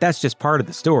pout, but that's just part of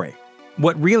the story.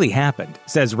 What really happened,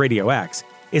 says Radio X,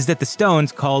 is that the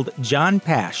Stones called John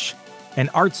Pash, an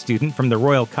art student from the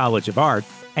Royal College of Art,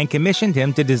 and commissioned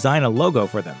him to design a logo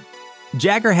for them.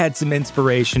 Jagger had some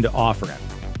inspiration to offer him,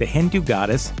 the Hindu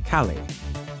goddess Kali.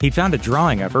 He found a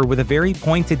drawing of her with a very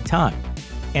pointed tongue,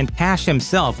 and Pash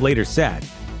himself later said,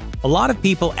 "A lot of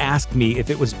people asked me if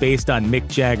it was based on Mick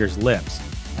Jagger's lips,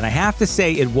 and I have to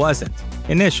say it wasn't,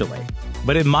 initially,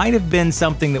 but it might have been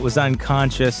something that was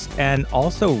unconscious and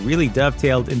also really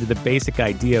dovetailed into the basic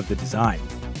idea of the design."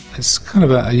 It's kind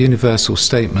of a universal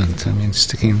statement, I mean,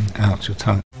 sticking out your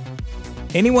tongue.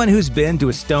 Anyone who's been to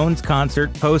a Stones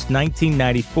concert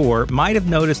post-1994 might have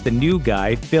noticed the new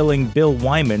guy filling Bill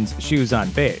Wyman's shoes on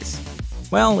bass.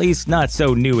 Well, he's not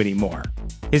so new anymore.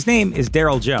 His name is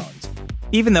Daryl Jones,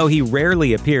 even though he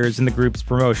rarely appears in the group's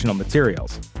promotional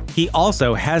materials. He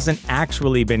also hasn't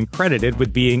actually been credited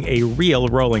with being a real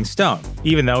Rolling Stone,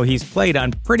 even though he's played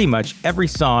on pretty much every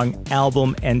song,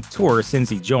 album, and tour since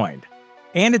he joined.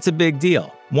 And it's a big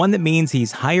deal, one that means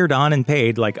he's hired on and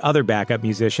paid like other backup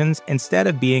musicians instead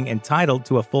of being entitled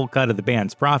to a full cut of the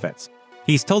band's profits.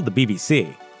 He's told the BBC,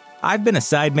 "I've been a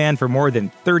sideman for more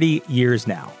than 30 years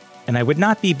now, and I would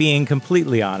not be being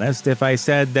completely honest if I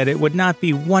said that it would not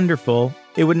be wonderful,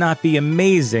 it would not be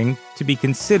amazing to be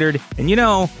considered and,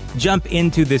 jump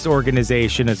into this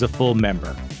organization as a full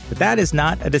member. But that is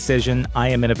not a decision I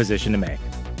am in a position to make."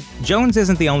 Jones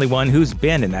isn't the only one who's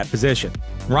been in that position.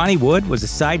 Ronnie Wood was a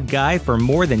side guy for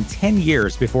more than 10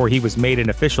 years before he was made an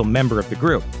official member of the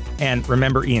group. And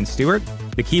remember Ian Stewart,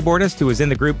 the keyboardist who was in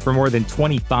the group for more than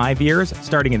 25 years,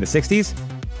 starting in the 60s?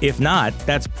 If not,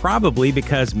 that's probably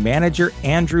because manager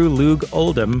Andrew Loog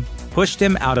Oldham pushed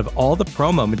him out of all the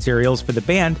promo materials for the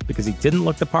band because he didn't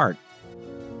look the part.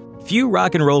 Few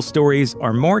rock and roll stories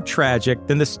are more tragic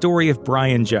than the story of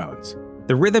Brian Jones,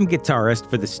 the rhythm guitarist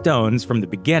for the Stones from the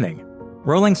beginning.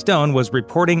 Rolling Stone was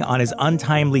reporting on his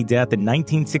untimely death in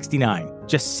 1969,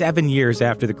 just 7 years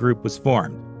after the group was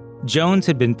formed. Jones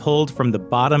had been pulled from the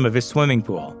bottom of his swimming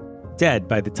pool, dead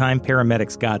by the time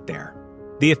paramedics got there.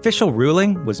 The official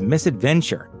ruling was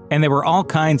misadventure, and there were all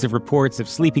kinds of reports of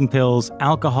sleeping pills,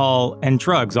 alcohol, and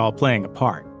drugs all playing a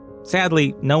part.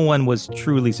 Sadly, no one was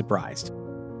truly surprised,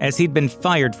 as he'd been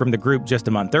fired from the group just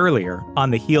a month earlier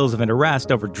on the heels of an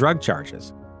arrest over drug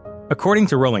charges. According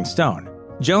to Rolling Stone,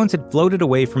 Jones had floated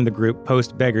away from the group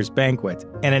post-Beggar's Banquet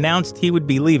and announced he would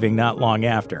be leaving not long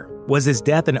after. Was his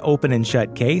death an open and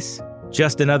shut case?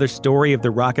 Just another story of the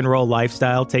rock and roll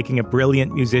lifestyle taking a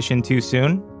brilliant musician too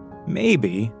soon?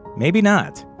 Maybe, maybe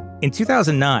not. In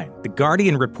 2009, The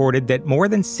Guardian reported that more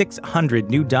than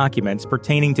 600 new documents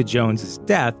pertaining to Jones's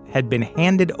death had been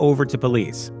handed over to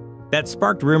police. That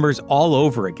sparked rumors all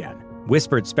over again,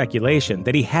 whispered speculation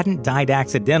that he hadn't died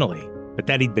accidentally, but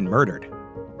that he'd been murdered.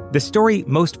 The story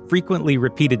most frequently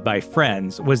repeated by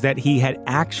friends was that he had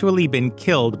actually been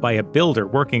killed by a builder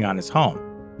working on his home.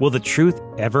 Will the truth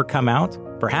ever come out?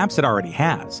 Perhaps it already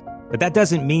has, but that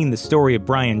doesn't mean the story of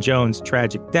Brian Jones'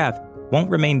 tragic death won't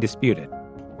remain disputed.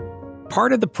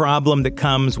 Part of the problem that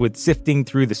comes with sifting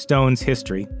through the Stones'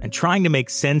 history and trying to make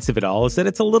sense of it all is that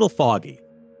it's a little foggy.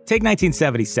 Take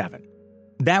 1977.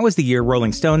 That was the year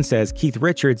Rolling Stone says Keith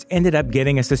Richards ended up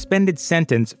getting a suspended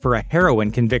sentence for a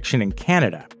heroin conviction in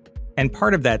Canada. And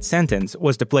part of that sentence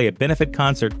was to play a benefit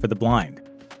concert for the blind.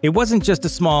 It wasn't just a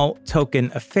small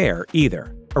token affair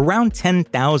either. Around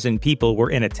 10,000 people were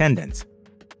in attendance.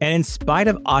 And in spite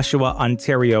of Oshawa,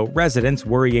 Ontario residents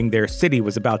worrying their city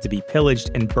was about to be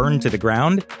pillaged and burned to the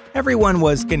ground, everyone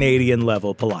was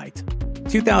Canadian-level polite.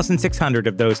 2,600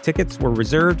 of those tickets were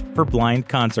reserved for blind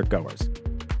concertgoers.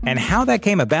 And how that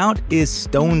came about is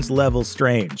Stones-level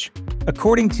strange.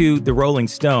 According to The Rolling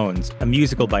Stones, a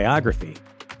musical biography,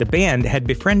 the band had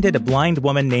befriended a blind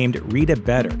woman named Rita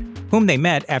Bedard, whom they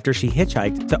met after she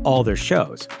hitchhiked to all their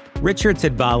shows. Richards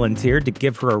had volunteered to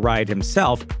give her a ride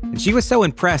himself, and she was so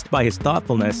impressed by his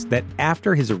thoughtfulness that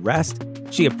after his arrest,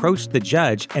 she approached the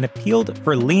judge and appealed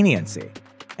for leniency,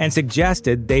 and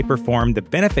suggested they perform the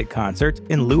benefit concert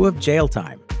in lieu of jail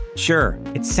time. Sure,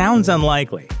 it sounds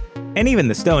unlikely, and even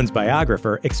the Stones'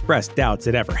 biographer expressed doubts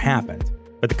it ever happened.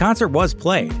 But the concert was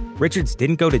played, Richards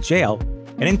didn't go to jail,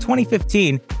 and in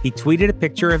 2015, he tweeted a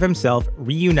picture of himself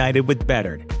reunited with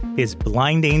Beddard, his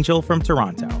blind angel from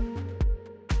Toronto.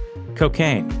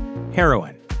 Cocaine,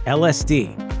 heroin,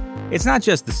 LSD. It's not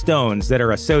just the Stones that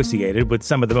are associated with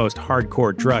some of the most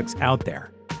hardcore drugs out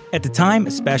there. At the time,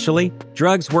 especially,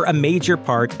 drugs were a major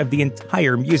part of the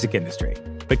entire music industry.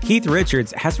 But Keith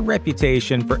Richards has a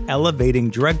reputation for elevating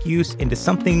drug use into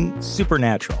something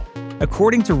supernatural.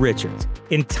 According to Richards,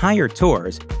 entire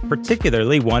tours,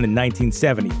 particularly one in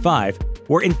 1975,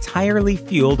 were entirely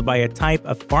fueled by a type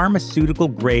of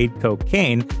pharmaceutical-grade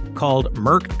cocaine called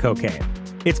Merck cocaine.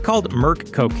 It's called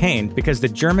Merck cocaine because the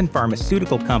German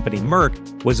pharmaceutical company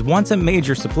Merck was once a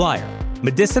major supplier.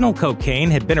 Medicinal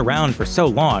cocaine had been around for so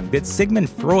long that Sigmund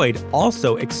Freud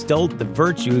also extolled the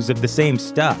virtues of the same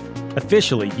stuff,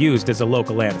 officially used as a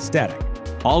local anesthetic.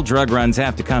 All drug runs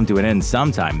have to come to an end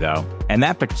sometime, though, and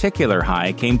that particular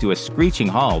high came to a screeching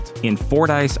halt in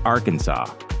Fordyce, Arkansas.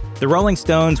 The Rolling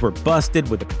Stones were busted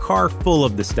with a car full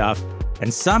of the stuff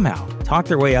and somehow talked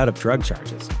their way out of drug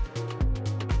charges.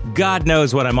 God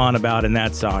knows what I'm on about in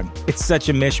that song. It's such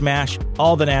a mishmash,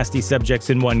 all the nasty subjects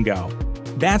in one go.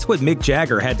 That's what Mick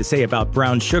Jagger had to say about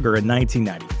Brown Sugar in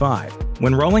 1995,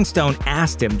 when Rolling Stone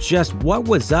asked him just what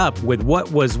was up with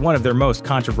what was one of their most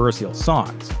controversial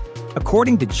songs.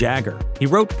 According to Jagger, he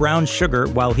wrote Brown Sugar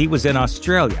while he was in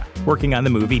Australia, working on the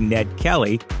movie Ned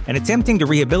Kelly and attempting to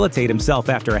rehabilitate himself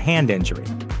after a hand injury.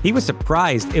 He was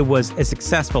surprised it was as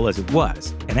successful as it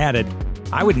was, and added,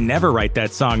 "I would never write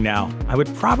that song now. I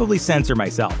would probably censor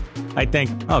myself. I'd think,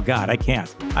 oh God, I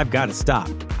can't. I've got to stop.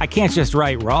 I can't just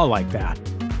write raw like that."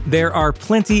 There are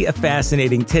plenty of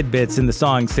fascinating tidbits in the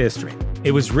song's history.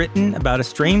 It was written about a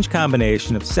strange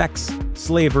combination of sex,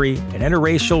 slavery, and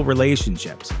interracial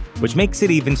relationships, which makes it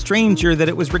even stranger that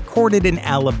it was recorded in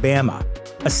Alabama,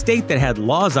 a state that had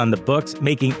laws on the books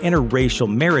making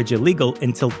interracial marriage illegal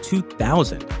until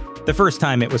 2000. The first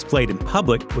time it was played in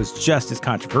public was just as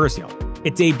controversial.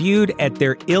 It debuted at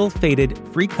their ill-fated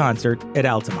free concert at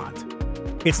Altamont.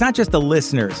 It's not just the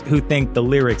listeners who think the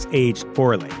lyrics aged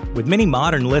poorly, with many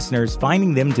modern listeners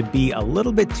finding them to be a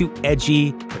little bit too edgy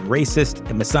and racist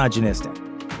and misogynistic.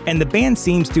 And the band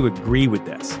seems to agree with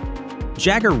this.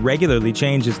 Jagger regularly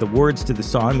changes the words to the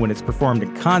song when it's performed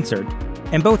in concert,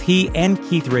 and both he and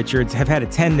Keith Richards have had a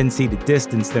tendency to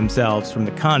distance themselves from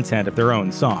the content of their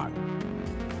own song.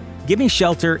 Gimme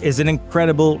Shelter is an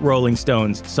incredible Rolling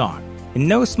Stones song, in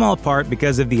no small part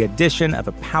because of the addition of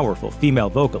a powerful female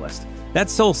vocalist.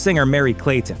 That's soul singer Mary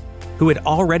Clayton, who had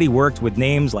already worked with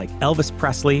names like Elvis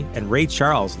Presley and Ray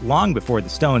Charles long before the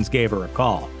Stones gave her a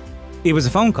call. It was a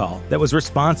phone call that was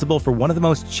responsible for one of the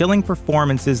most chilling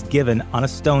performances given on a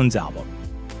Stones album.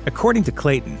 According to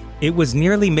Clayton, it was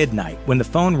nearly midnight when the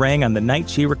phone rang on the night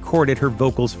she recorded her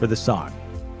vocals for the song.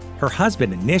 Her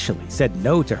husband initially said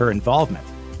no to her involvement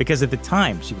because at the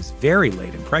time she was very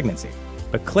late in pregnancy,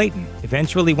 but Clayton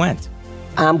eventually went.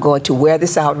 "I'm going to wear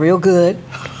this out real good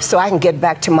so I can get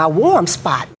back to my warm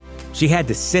spot." She had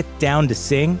to sit down to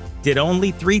sing, did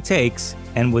only 3 takes,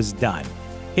 and was done.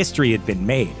 History had been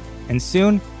made, and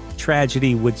soon,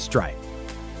 tragedy would strike.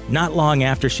 Not long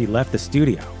after she left the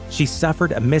studio, she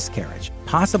suffered a miscarriage,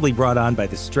 possibly brought on by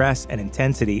the stress and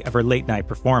intensity of her late-night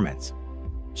performance.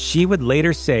 She would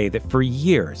later say that for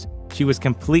years, she was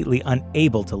completely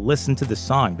unable to listen to the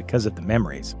song because of the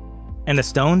memories. And the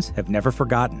Stones have never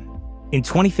forgotten. In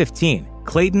 2015,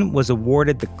 Clayton was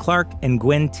awarded the Clark and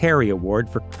Gwen Terry Award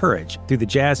for Courage through the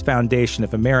Jazz Foundation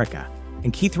of America,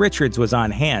 and Keith Richards was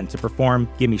on hand to perform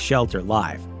Gimme Shelter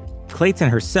live. Clayton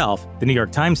herself, the New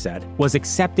York Times said, was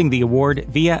accepting the award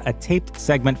via a taped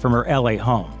segment from her LA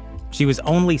home. She was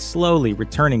only slowly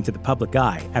returning to the public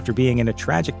eye after being in a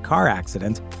tragic car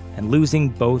accident and losing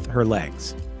both her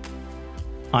legs.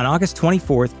 On August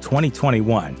 24,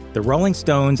 2021, the Rolling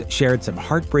Stones shared some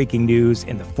heartbreaking news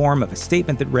in the form of a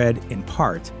statement that read, in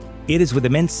part, "It is with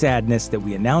immense sadness that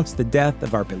we announce the death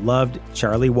of our beloved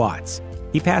Charlie Watts.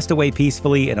 He passed away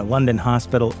peacefully in a London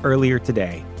hospital earlier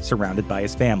today, surrounded by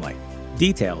his family."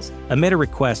 Details, amid a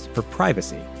request for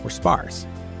privacy, were sparse.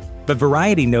 But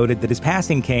Variety noted that his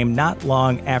passing came not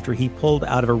long after he pulled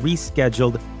out of a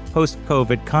rescheduled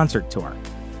post-COVID concert tour.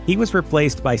 He was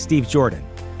replaced by Steve Jordan,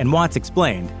 and Watts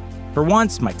explained, "For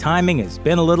once, my timing has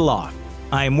been a little off.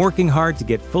 I am working hard to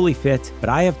get fully fit, but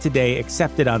I have today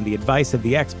accepted on the advice of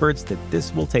the experts that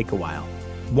this will take a while.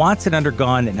 Watts had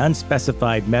undergone an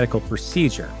unspecified medical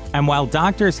procedure, and while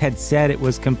doctors had said it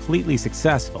was completely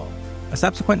successful, a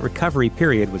subsequent recovery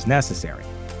period was necessary.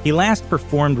 He last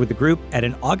performed with the group at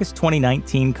an August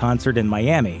 2019 concert in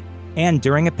Miami and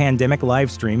during a pandemic live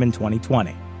stream in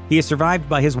 2020. He is survived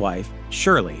by his wife,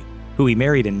 Shirley, who he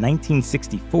married in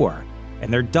 1964,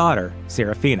 and their daughter,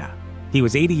 Serafina. He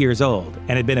was 80 years old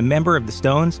and had been a member of the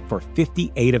Stones for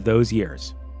 58 of those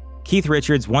years. Keith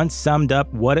Richards once summed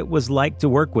up what it was like to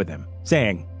work with him,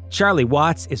 saying, "Charlie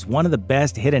Watts is one of the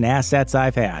best hidden assets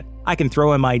I've had. I can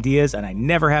throw him ideas and I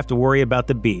never have to worry about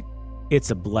the beat.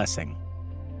 It's a blessing."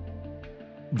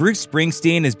 Bruce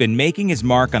Springsteen has been making his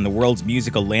mark on the world's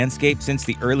musical landscape since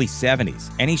the early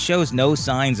 70s, and he shows no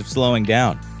signs of slowing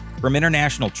down. From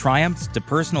international triumphs to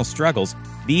personal struggles,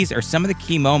 these are some of the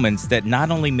key moments that not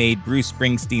only made Bruce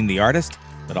Springsteen the artist,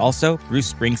 but also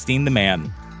Bruce Springsteen the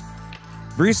man.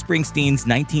 Bruce Springsteen's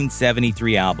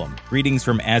 1973 album, Greetings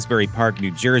from Asbury Park,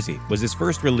 New Jersey, was his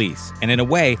first release, and in a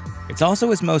way, it's also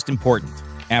his most important.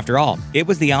 After all, it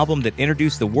was the album that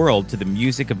introduced the world to the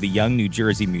music of the young New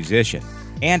Jersey musician.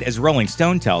 And as Rolling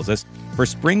Stone tells us, for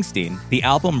Springsteen, the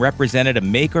album represented a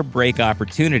make-or-break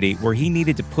opportunity where he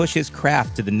needed to push his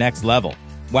craft to the next level.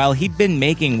 While he'd been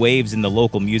making waves in the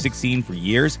local music scene for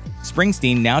years,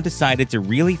 Springsteen now decided to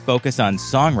really focus on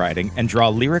songwriting and draw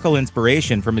lyrical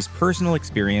inspiration from his personal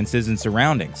experiences and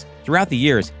surroundings. Throughout the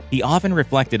years, he often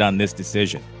reflected on this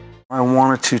decision. I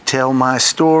wanted to tell my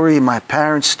story, my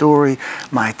parents' story,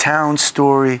 my town's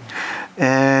story,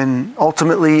 and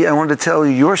ultimately I wanted to tell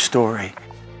you your story.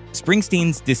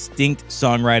 Springsteen's distinct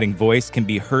songwriting voice can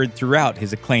be heard throughout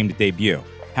his acclaimed debut.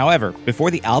 However,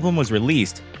 before the album was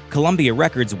released, Columbia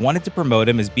Records wanted to promote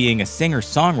him as being a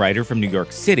singer-songwriter from New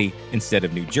York City instead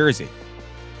of New Jersey.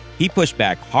 He pushed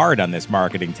back hard on this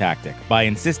marketing tactic by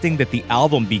insisting that the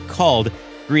album be called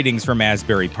Greetings from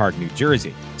Asbury Park, New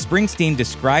Jersey. Springsteen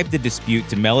described the dispute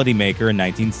to Melody Maker in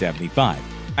 1975.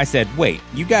 "I said, wait,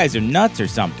 you guys are nuts or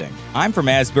something. I'm from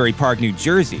Asbury Park, New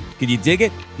Jersey. Could you dig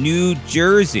it? New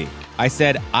Jersey. I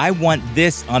said, I want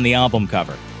this on the album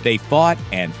cover. They fought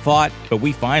and fought, but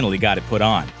we finally got it put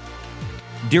on."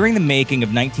 During the making of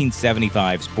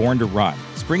 1975's Born to Run,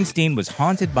 Springsteen was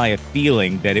haunted by a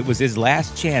feeling that it was his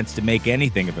last chance to make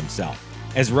anything of himself.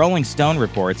 As Rolling Stone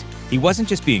reports, he wasn't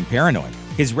just being paranoid.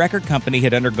 His record company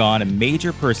had undergone a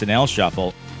major personnel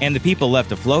shuffle, and the people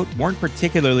left afloat weren't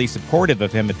particularly supportive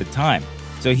of him at the time,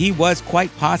 so he was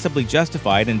quite possibly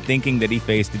justified in thinking that he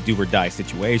faced a do-or-die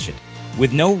situation.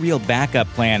 With no real backup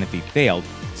plan if he failed,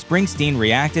 Springsteen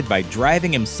reacted by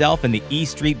driving himself and the E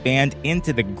Street Band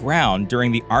into the ground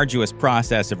during the arduous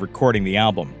process of recording the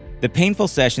album. The painful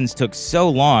sessions took so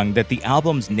long that the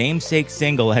album's namesake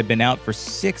single had been out for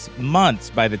 6 months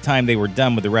by the time they were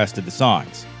done with the rest of the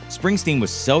songs. Springsteen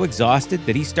was so exhausted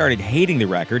that he started hating the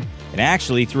record and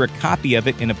actually threw a copy of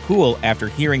it in a pool after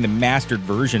hearing the mastered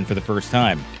version for the first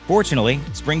time. Fortunately,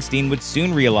 Springsteen would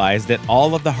soon realize that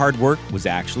all of the hard work was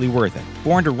actually worth it.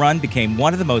 Born to Run became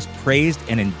one of the most praised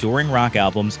and enduring rock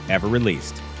albums ever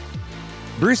released.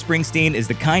 Bruce Springsteen is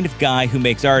the kind of guy who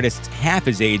makes artists half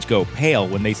his age go pale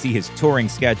when they see his touring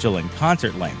schedule and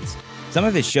concert lengths. Some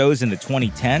of his shows in the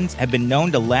 2010s have been known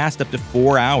to last up to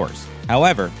 4 hours.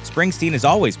 However, Springsteen has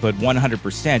always put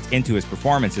 100% into his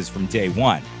performances from day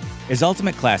one. As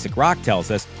Ultimate Classic Rock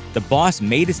tells us, the boss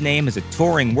made his name as a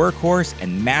touring workhorse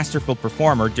and masterful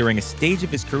performer during a stage of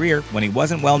his career when he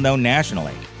wasn't well known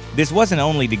nationally. This wasn't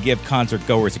only to give concert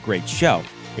goers a great show,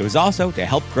 it was also to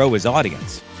help grow his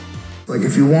audience. Like,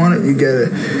 if you want it,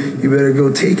 you better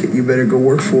go take it. You better go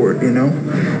work for it, you know?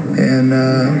 And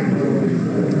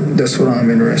that's what I'm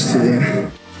interested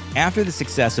in. After the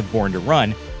success of Born to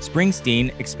Run,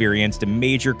 Springsteen experienced a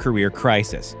major career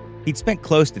crisis. He'd spent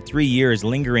close to 3 years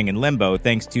lingering in limbo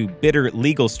thanks to bitter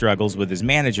legal struggles with his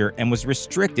manager and was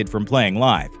restricted from playing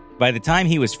live. By the time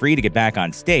he was free to get back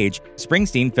on stage,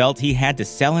 Springsteen felt he had to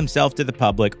sell himself to the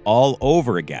public all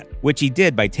over again, which he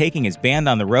did by taking his band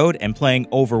on the road and playing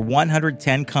over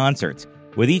 110 concerts,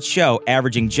 with each show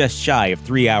averaging just shy of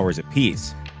 3 hours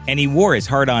apiece. And he wore his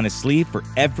heart on his sleeve for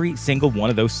every single one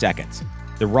of those seconds.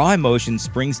 The raw emotions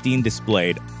Springsteen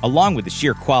displayed, along with the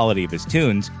sheer quality of his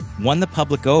tunes, won the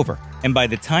public over, and by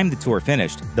the time the tour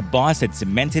finished, the boss had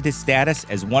cemented his status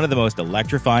as one of the most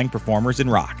electrifying performers in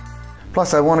rock.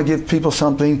 Plus, I want to give people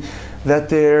something that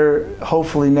they're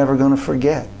hopefully never going to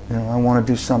forget. You know, I want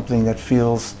to do something that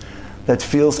feels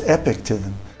epic to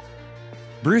them.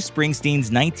 Bruce Springsteen's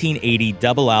 1980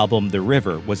 double album, The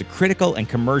River, was a critical and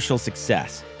commercial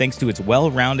success, thanks to its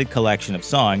well-rounded collection of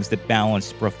songs that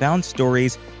balanced profound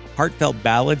stories, heartfelt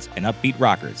ballads and upbeat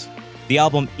rockers. The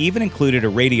album even included a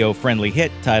radio-friendly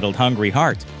hit titled Hungry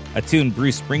Heart, a tune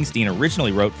Bruce Springsteen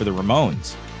originally wrote for the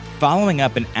Ramones. Following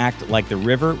up an act like The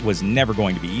River was never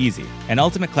going to be easy, and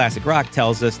Ultimate Classic Rock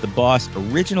tells us the boss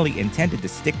originally intended to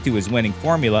stick to his winning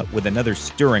formula with another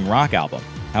stirring rock album.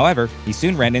 However, he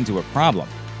soon ran into a problem.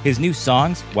 His new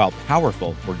songs, while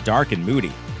powerful, were dark and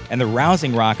moody, and the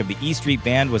rousing rock of the E Street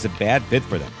Band was a bad fit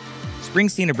for them.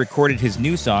 Springsteen had recorded his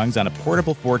new songs on a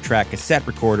portable 4-track cassette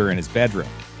recorder in his bedroom.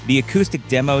 The acoustic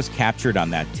demos captured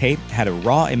on that tape had a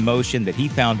raw emotion that he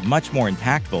found much more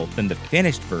impactful than the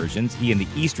finished versions he and the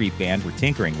E Street Band were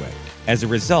tinkering with. As a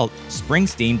result,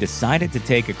 Springsteen decided to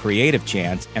take a creative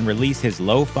chance and release his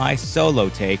lo-fi solo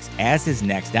takes as his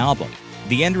next album.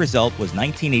 The end result was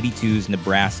 1982's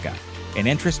Nebraska, an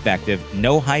introspective,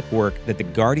 no-hype work that The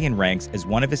Guardian ranks as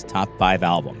one of his top 5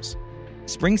 albums.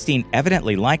 Springsteen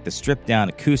evidently liked the stripped-down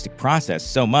acoustic process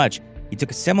so much, he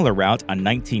took a similar route on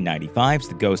 1995's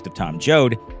The Ghost of Tom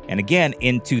Joad, and again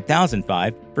in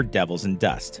 2005 for Devils and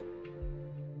Dust.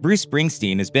 Bruce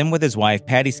Springsteen has been with his wife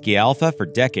Patti Scialfa for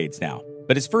decades now,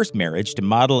 but his first marriage to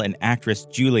model and actress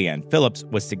Julianne Phillips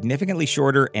was significantly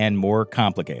shorter and more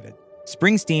complicated.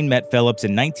 Springsteen met Phillips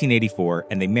in 1984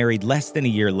 and they married less than a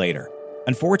year later.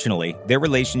 Unfortunately, their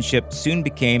relationship soon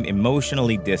became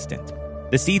emotionally distant.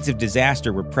 The seeds of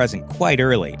disaster were present quite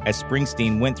early as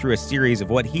Springsteen went through a series of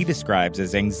what he describes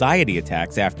as anxiety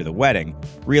attacks after the wedding,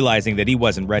 realizing that he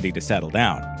wasn't ready to settle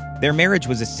down. Their marriage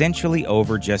was essentially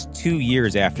over just 2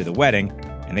 years after the wedding,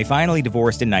 and they finally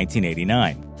divorced in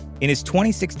 1989. In his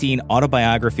 2016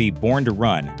 autobiography Born to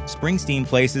Run, Springsteen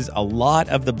places a lot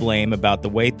of the blame about the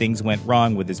way things went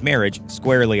wrong with his marriage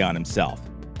squarely on himself.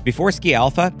 Before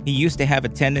Scialfa, he used to have a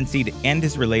tendency to end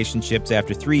his relationships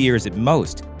after 3 years at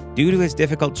most, due to his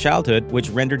difficult childhood, which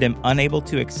rendered him unable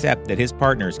to accept that his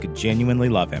partners could genuinely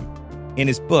love him. In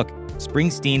his book,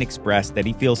 Springsteen expressed that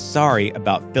he feels sorry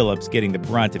about Phillips getting the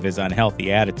brunt of his unhealthy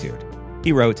attitude.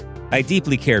 He wrote, "I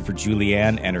deeply cared for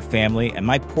Julianne and her family, and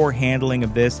my poor handling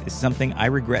of this is something I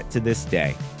regret to this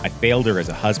day. I failed her as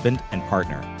a husband and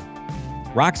partner."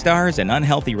 Rock stars and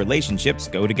unhealthy relationships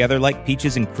go together like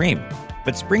peaches and cream.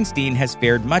 But Springsteen has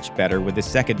fared much better with his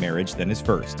second marriage than his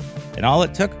first, and all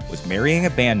it took was marrying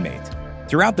a bandmate.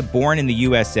 Throughout the Born in the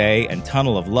USA and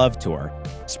Tunnel of Love tour,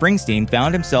 Springsteen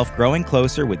found himself growing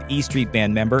closer with E Street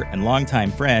Band member and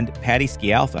longtime friend Patti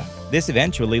Scialfa. This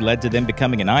eventually led to them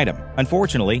becoming an item.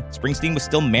 Unfortunately, Springsteen was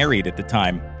still married at the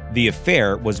time. The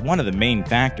affair was one of the main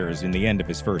factors in the end of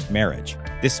his first marriage.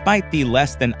 Despite the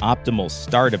less than optimal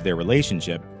start of their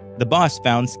relationship, the boss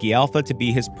found Scialfa to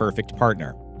be his perfect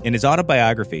partner. In his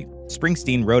autobiography,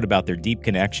 Springsteen wrote about their deep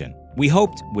connection. "We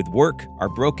hoped, with work, our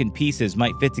broken pieces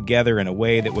might fit together in a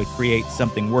way that would create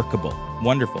something workable,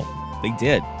 wonderful. They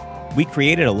did. We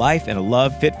created a life and a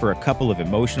love fit for a couple of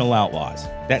emotional outlaws.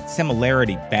 That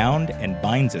similarity bound and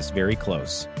binds us very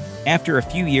close." After a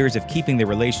few years of keeping their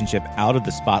relationship out of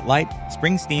the spotlight,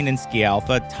 Springsteen and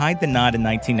Scialfa tied the knot in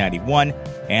 1991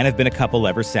 and have been a couple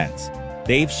ever since.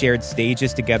 They've shared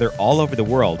stages together all over the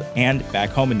world, and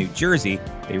back home in New Jersey,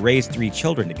 they raised 3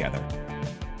 children together.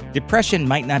 Depression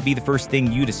might not be the first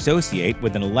thing you'd associate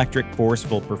with an electric,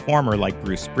 forceful performer like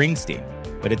Bruce Springsteen,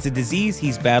 but it's a disease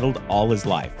he's battled all his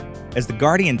life. As The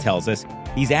Guardian tells us,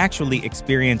 he's actually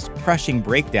experienced crushing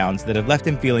breakdowns that have left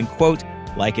him feeling, quote,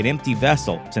 like an empty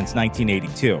vessel since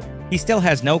 1982. He still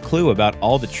has no clue about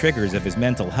all the triggers of his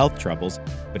mental health troubles,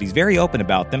 but he's very open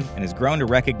about them and has grown to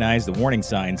recognize the warning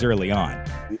signs early on.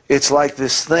 It's like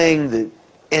this thing that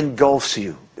engulfs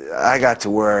you. I got to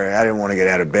where I didn't want to get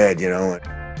out of bed, you know.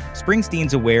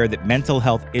 Springsteen's aware that mental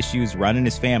health issues run in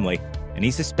his family, and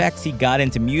he suspects he got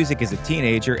into music as a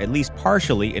teenager at least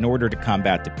partially in order to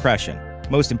combat depression.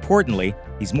 Most importantly,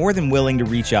 he's more than willing to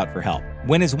reach out for help.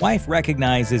 When his wife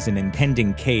recognizes an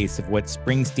impending case of what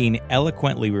Springsteen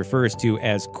eloquently refers to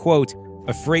as, quote,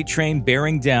 a freight train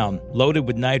bearing down, loaded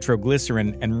with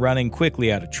nitroglycerin and running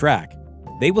quickly out of track,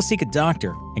 they will seek a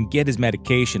doctor and get his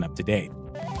medication up to date.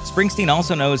 Springsteen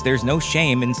also knows there's no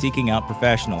shame in seeking out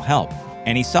professional help,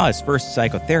 and he saw his first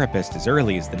psychotherapist as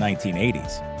early as the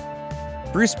 1980s.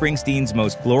 Bruce Springsteen's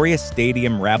most glorious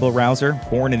stadium rabble-rouser,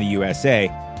 Born in the USA,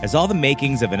 has all the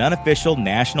makings of an unofficial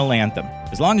national anthem,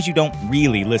 as long as you don't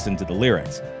really listen to the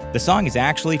lyrics. The song is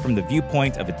actually from the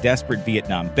viewpoint of a desperate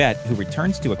Vietnam vet who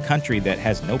returns to a country that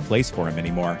has no place for him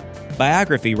anymore.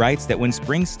 Biography writes that when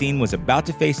Springsteen was about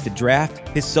to face the draft,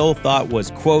 his sole thought was,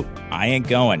 quote, I ain't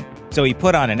going. So he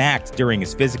put on an act during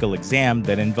his physical exam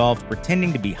that involved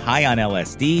pretending to be high on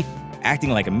LSD,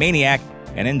 acting like a maniac,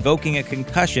 and invoking a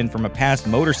concussion from a past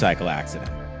motorcycle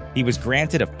accident. He was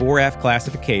granted a 4F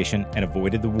classification and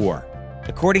avoided the war.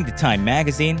 According to Time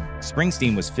magazine,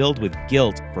 Springsteen was filled with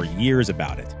guilt for years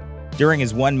about it. During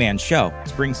his one-man show,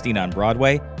 Springsteen on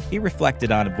Broadway, he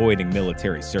reflected on avoiding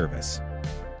military service.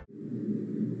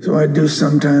 So I do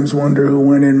sometimes wonder who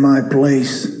went in my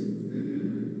place,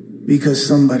 because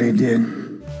somebody did.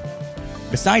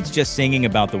 Besides just singing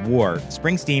about the war,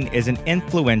 Springsteen is an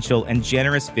influential and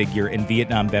generous figure in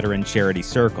Vietnam veteran charity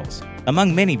circles.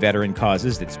 Among many veteran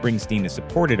causes that Springsteen has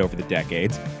supported over the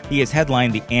decades, he has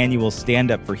headlined the annual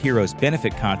Stand Up for Heroes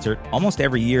benefit concert almost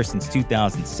every year since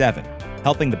 2007,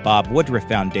 helping the Bob Woodruff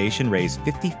Foundation raise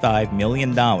 $55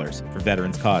 million for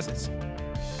veterans' causes.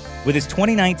 With his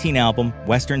 2019 album,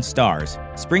 Western Stars,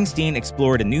 Springsteen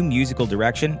explored a new musical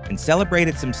direction and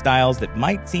celebrated some styles that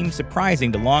might seem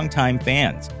surprising to longtime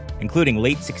fans, including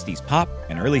late 60s pop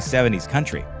and early 70s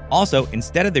country. Also,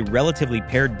 instead of the relatively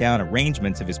pared-down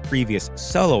arrangements of his previous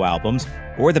solo albums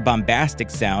or the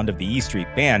bombastic sound of the E Street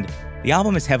Band, the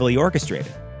album is heavily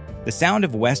orchestrated. The sound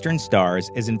of Western Stars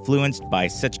is influenced by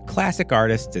such classic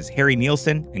artists as Harry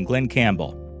Nilsson and Glenn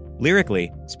Campbell.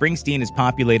 Lyrically, Springsteen has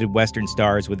populated Western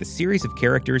Stars with a series of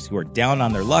characters who are down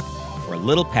on their luck or a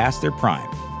little past their prime.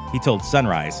 He told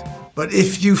Sunrise, But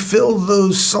if you fill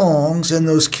those songs and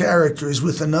those characters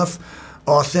with enough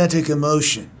authentic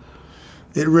emotion,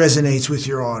 it resonates with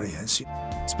your audience.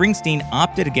 Springsteen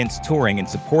opted against touring in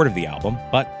support of the album,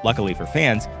 but luckily for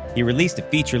fans, he released a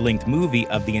feature-length movie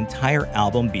of the entire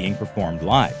album being performed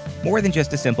live. More than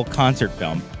just a simple concert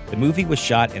film, the movie was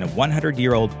shot in a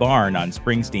 100-year-old barn on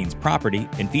Springsteen's property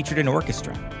and featured an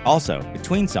orchestra. Also,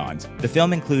 between songs, the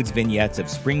film includes vignettes of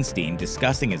Springsteen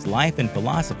discussing his life and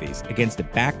philosophies against a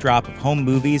backdrop of home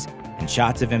movies and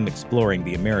shots of him exploring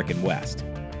the American West.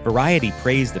 Variety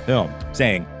praised the film,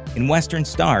 saying, "In Western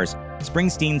Stars,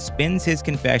 Springsteen spins his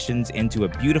confessions into a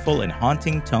beautiful and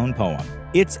haunting tone poem.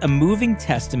 It's a moving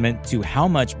testament to how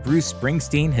much Bruce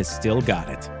Springsteen has still got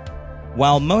it."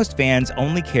 While most fans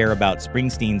only care about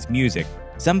Springsteen's music,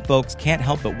 some folks can't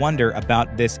help but wonder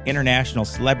about this international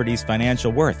celebrity's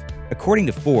financial worth. According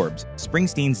to Forbes,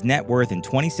 Springsteen's net worth in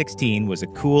 2016 was a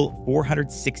cool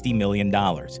 $460 million,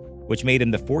 which made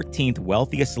him the 14th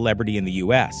wealthiest celebrity in the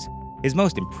U.S. His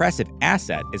most impressive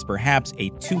asset is perhaps a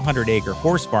 200-acre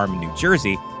horse farm in New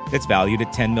Jersey that's valued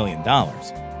at $10 million.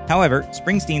 However,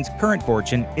 Springsteen's current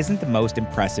fortune isn't the most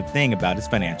impressive thing about his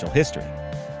financial history.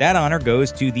 That honor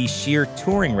goes to the sheer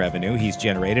touring revenue he's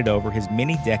generated over his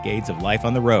many decades of life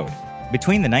on the road.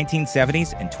 Between the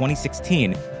 1970s and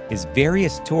 2016, his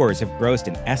various tours have grossed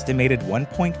an estimated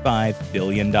 $1.5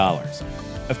 billion.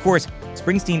 Of course,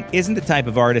 Springsteen isn't the type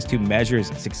of artist who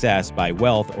measures success by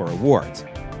wealth or awards.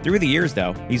 Through the years,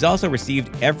 though, he's also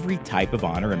received every type of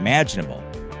honor imaginable.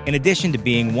 In addition to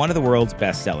being one of the world's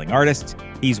best-selling artists,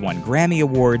 he's won Grammy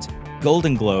Awards,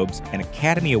 Golden Globes, an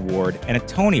Academy Award, and a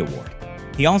Tony Award.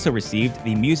 He also received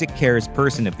the Music Cares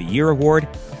Person of the Year Award,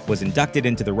 was inducted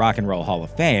into the Rock and Roll Hall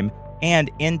of Fame,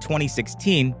 and in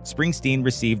 2016, Springsteen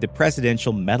received the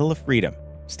Presidential Medal of Freedom.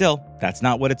 Still, that's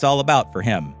not what it's all about for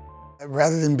him.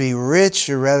 Rather than be rich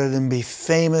or rather than be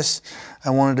famous, I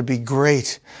wanted to be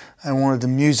great. I wanted the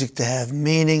music to have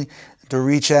meaning, to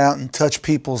reach out and touch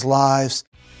people's lives.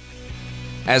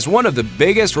 As one of the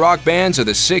biggest rock bands of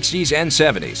the 60s and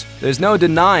 70s, there's no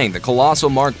denying the colossal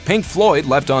mark Pink Floyd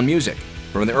left on music.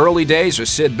 From the early days with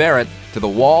Syd Barrett to The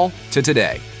Wall to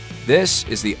today. This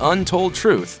is the untold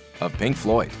truth of Pink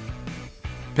Floyd.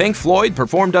 Pink Floyd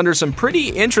performed under some pretty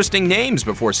interesting names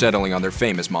before settling on their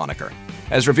famous moniker.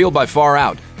 As revealed by Far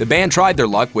Out, the band tried their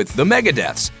luck with the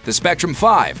Megadeths, the Spectrum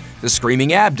 5, the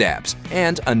Screaming Abdabs,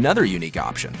 and another unique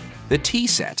option, the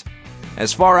T-Set.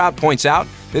 As Far Out points out,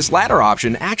 this latter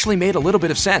option actually made a little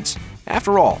bit of sense.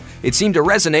 After all, it seemed to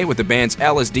resonate with the band's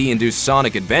LSD-induced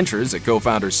sonic adventures that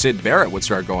co-founder Syd Barrett would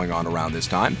start going on around this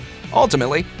time.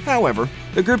 Ultimately, however,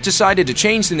 the group decided to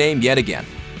change the name yet again.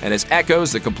 And as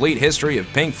Echoes, the complete history of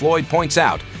Pink Floyd points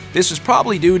out, this was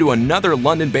probably due to another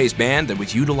London-based band that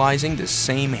was utilizing the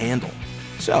same handle.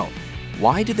 So,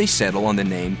 why did they settle on the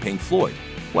name Pink Floyd?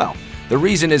 Well, the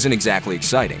reason isn't exactly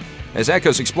exciting. As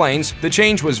Echoes explains, the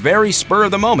change was very spur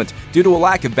of the moment due to a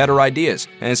lack of better ideas,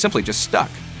 and it simply just stuck.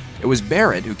 It was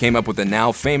Barrett who came up with the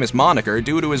now famous moniker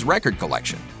due to his record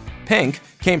collection. Pink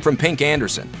came from Pink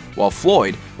Anderson, while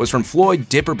Floyd was from Floyd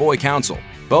Dipperboy Council,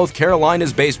 both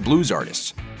Carolinas-based blues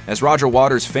artists. As Roger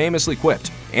Waters famously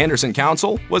quipped, Anderson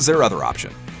Council was their other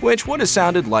option, which would have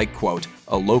sounded like, quote,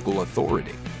 a local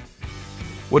authority.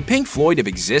 Would Pink Floyd have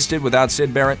existed without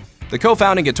Syd Barrett? The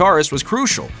co-founding guitarist was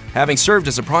crucial, having served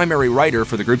as a primary writer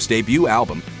for the group's debut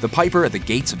album, The Piper at the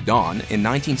Gates of Dawn, in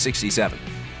 1967.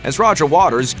 As Roger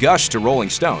Waters gushed to Rolling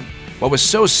Stone, What was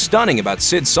so stunning about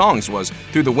Sid's songs was,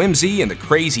 through the whimsy and the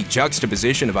crazy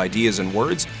juxtaposition of ideas and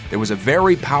words, there was a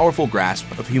very powerful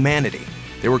grasp of humanity.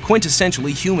 They were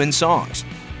quintessentially human songs.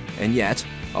 And yet,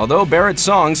 although Barrett's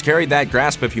songs carried that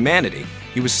grasp of humanity,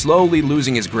 he was slowly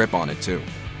losing his grip on it too.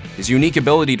 His unique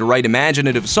ability to write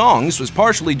imaginative songs was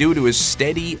partially due to his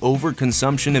steady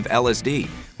overconsumption of LSD,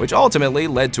 which ultimately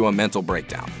led to a mental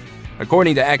breakdown.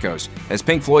 According to Echoes, as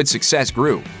Pink Floyd's success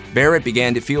grew, Barrett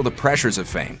began to feel the pressures of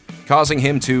fame, causing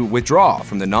him to withdraw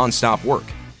from the non-stop work.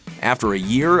 After a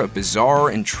year of bizarre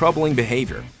and troubling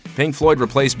behavior, Pink Floyd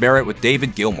replaced Barrett with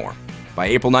David Gilmour. By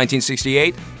April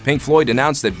 1968, Pink Floyd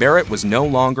announced that Barrett was no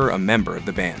longer a member of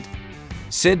the band.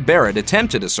 Syd Barrett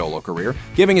attempted a solo career,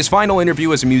 giving his final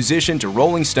interview as a musician to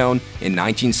Rolling Stone in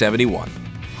 1971.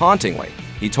 Hauntingly,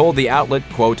 he told the outlet,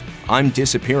 quote, "I'm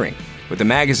disappearing," with the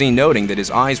magazine noting that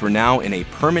his eyes were now in a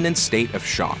permanent state of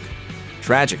shock.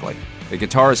 Tragically, the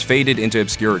guitarist faded into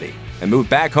obscurity and moved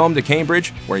back home to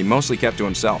Cambridge, where he mostly kept to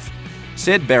himself.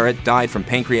 Syd Barrett died from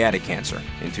pancreatic cancer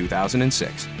in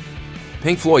 2006.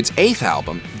 Pink Floyd's 8th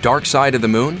album, Dark Side of the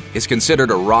Moon, is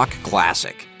considered a rock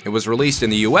classic. It was released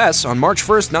in the US on March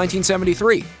 1st,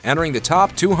 1973, entering the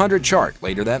top 200 chart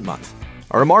later that month.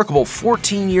 A remarkable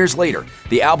 14 years later,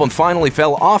 the album finally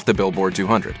fell off the Billboard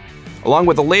 200. Along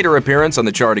with a later appearance on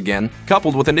the chart again,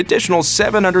 coupled with an additional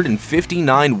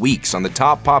 759 weeks on the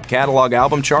top pop catalog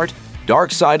album chart,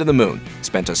 Dark Side of the Moon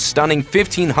spent a stunning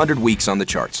 1,500 weeks on the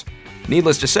charts.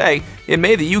 Needless to say, it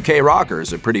made the UK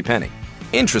rockers a pretty penny.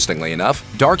 Interestingly enough,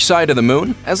 Dark Side of the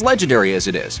Moon, as legendary as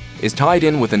it is tied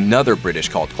in with another British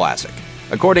cult classic.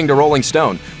 According to Rolling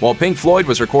Stone, while Pink Floyd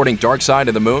was recording Dark Side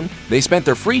of the Moon, they spent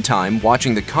their free time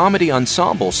watching the comedy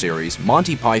ensemble series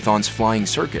Monty Python's Flying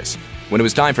Circus. When it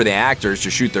was time for the actors to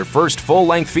shoot their first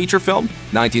full-length feature film,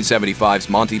 1975's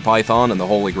Monty Python and the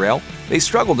Holy Grail, they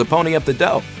struggled to pony up the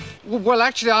dough. Well,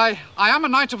 actually, I am a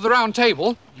Knight of the Round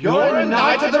Table. You're a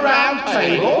Knight of the Round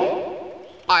Table?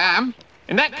 I am.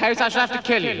 In that case, I shall have to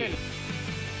kill you.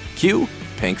 Cue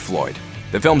Pink Floyd.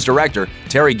 The film's director,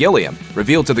 Terry Gilliam,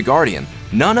 revealed to The Guardian,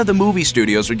 "None of the movie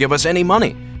studios would give us any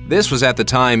money. This was at the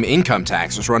time income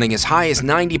tax was running as high as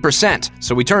 90%,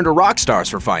 so we turned to rock stars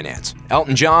for finance.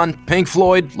 Elton John, Pink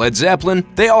Floyd, Led Zeppelin,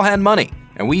 they all had money,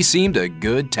 and we seemed a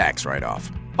good tax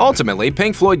write-off." Ultimately,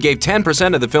 Pink Floyd gave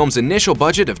 10% of the film's initial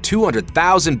budget of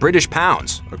 200,000 British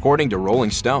pounds, according to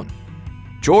Rolling Stone.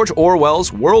 George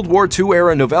Orwell's World War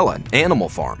II-era novella, Animal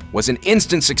Farm, was an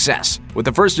instant success, with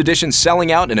the first edition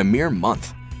selling out in a mere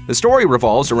month. The story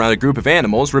revolves around a group of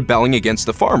animals rebelling against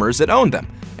the farmers that owned them,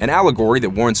 an allegory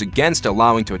that warns against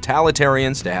allowing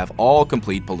totalitarians to have all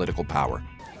complete political power.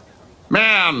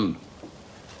 Man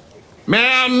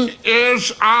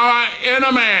is our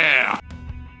enemy!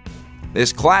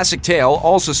 This classic tale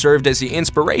also served as the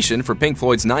inspiration for Pink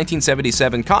Floyd's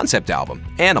 1977 concept album,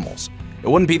 Animals. It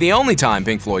wouldn't be the only time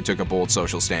Pink Floyd took a bold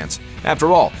social stance.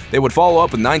 After all, they would follow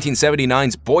up with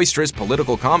 1979's boisterous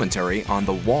political commentary on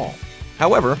The Wall.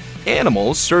 However,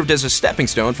 Animals served as a stepping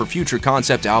stone for future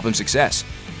concept album success.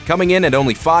 Coming in at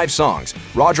only 5 songs,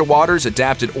 Roger Waters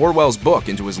adapted Orwell's book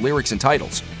into his lyrics and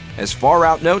titles. As Far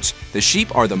Out notes, the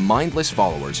sheep are the mindless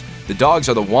followers, the dogs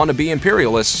are the wannabe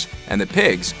imperialists, and the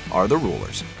pigs are the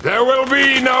rulers. There will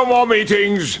be no more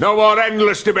meetings, no more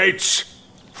endless debates.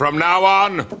 From now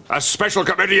on, a special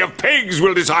committee of pigs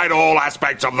will decide all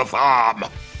aspects of the farm.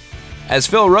 As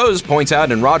Phil Rose points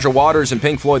out in Roger Waters and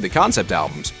Pink Floyd The Concept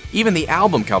albums, even the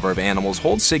album cover of Animals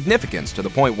holds significance to the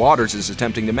point Waters is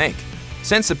attempting to make.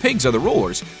 Since the pigs are the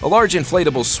rulers, a large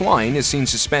inflatable swine is seen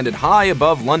suspended high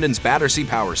above London's Battersea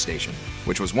Power Station,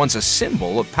 which was once a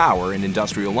symbol of power in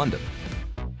industrial London.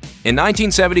 In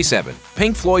 1977,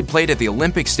 Pink Floyd played at the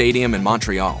Olympic Stadium in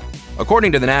Montreal.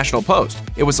 According to the National Post,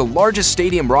 it was the largest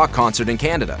stadium rock concert in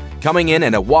Canada, coming in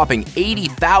at a whopping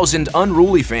 80,000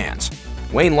 unruly fans.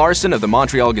 Wayne Larson of the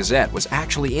Montreal Gazette was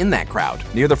actually in that crowd,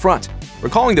 near the front.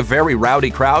 Recalling the very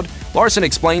rowdy crowd, Larson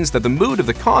explains that the mood of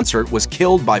the concert was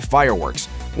killed by fireworks,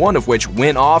 one of which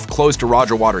went off close to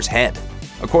Roger Waters' head.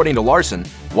 According to Larson,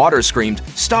 Waters screamed,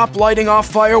 "Stop lighting off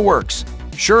fireworks!"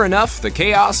 Sure enough, the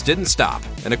chaos didn't stop,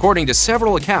 and according to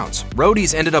several accounts,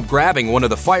 roadies ended up grabbing one of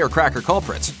the firecracker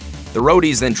culprits. The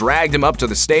roadies then dragged him up to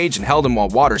the stage and held him while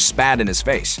Waters spat in his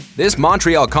face. This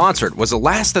Montreal concert was the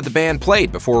last that the band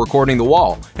played before recording The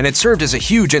Wall, and it served as a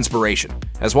huge inspiration.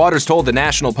 As Waters told the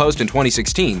National Post in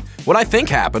 2016, "What I think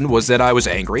happened was that I was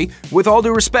angry. With all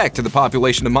due respect to the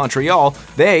population of Montreal,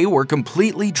 they were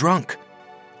completely drunk."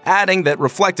 Adding that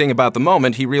reflecting about the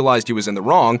moment he realized he was in the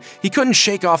wrong, he couldn't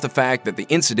shake off the fact that the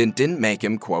incident didn't make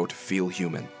him, quote, "feel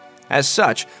human." As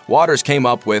such, Waters came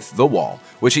up with The Wall,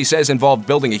 which he says involved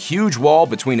building a huge wall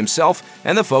between himself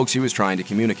and the folks he was trying to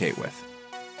communicate with.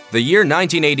 The year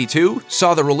 1982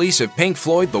 saw the release of Pink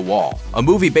Floyd The Wall, a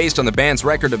movie based on the band's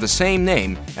record of the same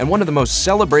name and one of the most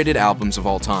celebrated albums of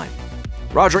all time.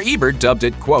 Roger Ebert dubbed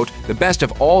it, quote, the best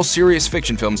of all serious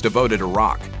fiction films devoted to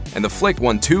rock, and the flick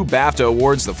won 2 BAFTA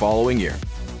awards the following year.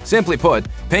 Simply put,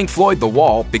 Pink Floyd The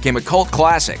Wall became a cult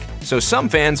classic, so some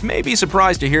fans may be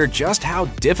surprised to hear just how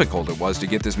difficult it was to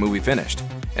get this movie finished.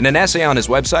 In an essay on his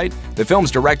website, the film's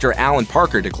director Alan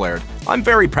Parker declared, "I'm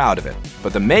very proud of it,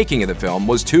 but the making of the film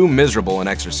was too miserable an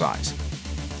exercise."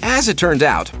 As it turned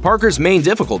out, Parker's main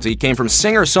difficulty came from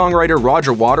singer-songwriter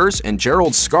Roger Waters and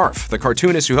Gerald Scarfe, the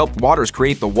cartoonist who helped Waters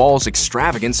create The Wall's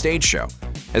extravagant stage show.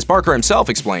 As Parker himself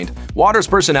explained, Waters'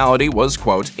 personality was,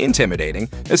 quote, intimidating,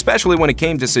 especially when it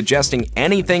came to suggesting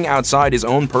anything outside his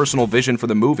own personal vision for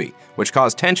the movie, which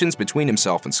caused tensions between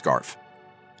himself and Scarfe.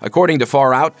 According to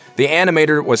Far Out, the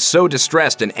animator was so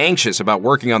distressed and anxious about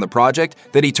working on the project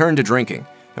that he turned to drinking,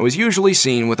 and was usually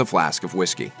seen with a flask of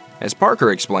whiskey. As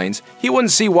Parker explains, he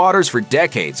wouldn't see Waters for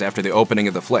decades after the opening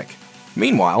of the flick.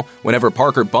 Meanwhile, whenever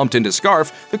Parker bumped into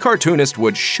Scarfe, the cartoonist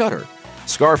would shudder.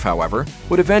 Scarfe, however,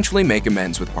 would eventually make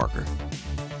amends with Parker.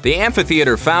 The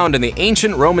amphitheater found in the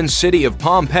ancient Roman city of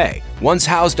Pompeii once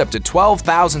housed up to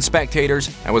 12,000 spectators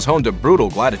and was home to brutal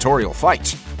gladiatorial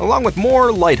fights, along with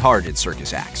more lighthearted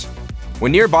circus acts.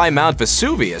 When nearby Mount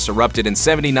Vesuvius erupted in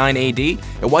 79 AD,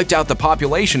 it wiped out the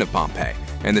population of Pompeii,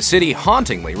 and the city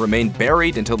hauntingly remained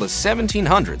buried until the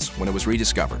 1700s when it was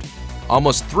rediscovered.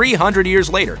 Almost 300 years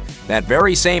later, that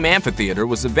very same amphitheater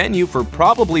was the venue for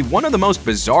probably one of the most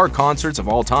bizarre concerts of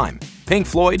all time, Pink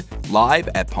Floyd live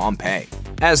at Pompeii.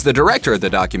 As the director of the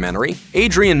documentary,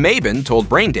 Adrian Mabin told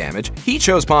Brain Damage he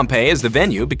chose Pompeii as the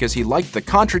venue because he liked the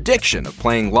contradiction of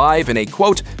playing live in a,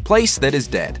 quote, place that is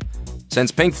dead.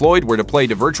 Since Pink Floyd were to play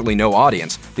to virtually no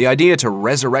audience, the idea to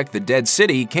resurrect the dead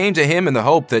city came to him in the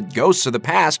hope that ghosts of the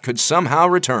past could somehow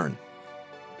return.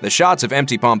 The shots of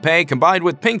empty Pompeii combined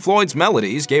with Pink Floyd's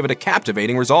melodies gave it a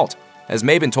captivating result. As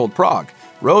Mabin told Prague,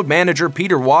 road manager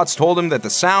Peter Watts told him that the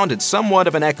sound had somewhat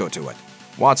of an echo to it.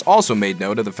 Watts also made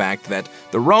note of the fact that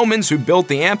the Romans who built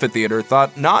the amphitheater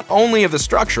thought not only of the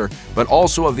structure, but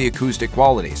also of the acoustic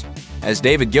qualities. As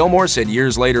David Gilmour said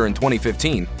years later in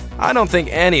 2015, "I don't think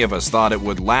any of us thought it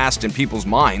would last in people's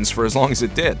minds for as long as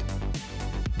it did."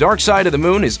 Dark Side of the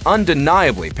Moon is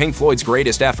undeniably Pink Floyd's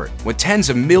greatest effort, with tens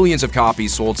of millions of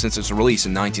copies sold since its release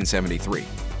in 1973.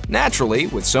 Naturally,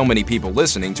 with so many people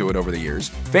listening to it over the years,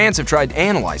 fans have tried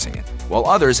analyzing it, while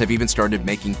others have even started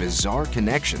making bizarre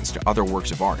connections to other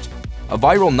works of art. A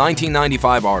viral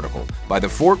 1995 article by the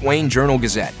Fort Wayne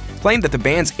Journal-Gazette claimed that the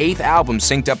band's 8th album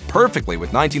synced up perfectly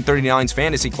with 1939's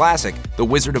fantasy classic, The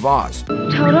Wizard of Oz.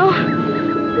 Toto,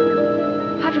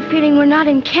 I have a feeling we're not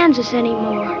in Kansas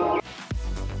anymore.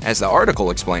 As the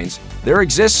article explains, there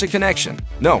exists a connection,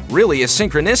 no, really a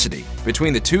synchronicity,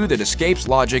 between the two that escapes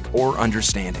logic or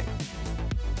understanding.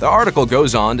 The article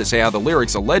goes on to say how the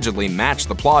lyrics allegedly match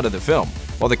the plot of the film,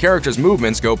 while the characters'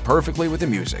 movements go perfectly with the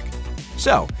music.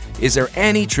 So, is there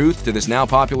any truth to this now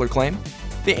popular claim?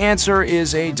 The answer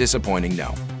is a disappointing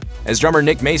no. As drummer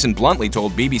Nick Mason bluntly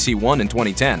told BBC One in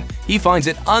 2010, he finds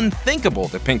it unthinkable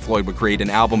that Pink Floyd would create an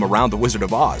album around The Wizard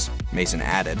of Oz. Mason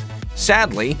added,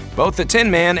 "Sadly, both the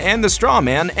Tin Man and the Straw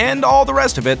Man and all the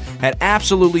rest of it had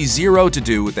absolutely zero to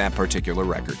do with that particular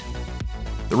record."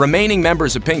 The remaining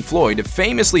members of Pink Floyd have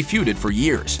famously feuded for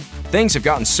years. Things have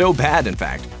gotten so bad, in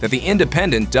fact, that The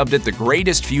Independent dubbed it the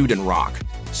greatest feud in rock.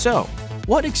 So,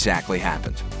 what exactly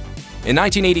happened? In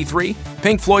 1983,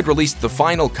 Pink Floyd released The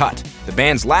Final Cut, the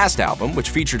band's last album,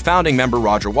 which featured founding member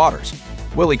Roger Waters.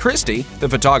 Willie Christie, the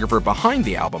photographer behind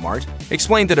the album art,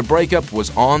 explained that a breakup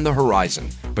was on the horizon,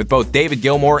 with both David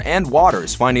Gilmour and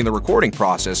Waters finding the recording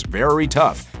process very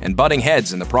tough and butting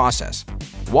heads in the process.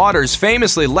 Waters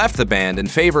famously left the band in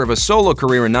favor of a solo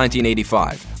career in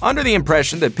 1985, under the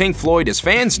impression that Pink Floyd, as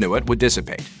fans knew it, would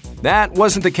dissipate. That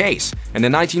wasn't the case, and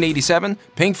in 1987,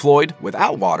 Pink Floyd,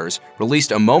 without Waters,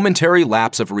 released a momentary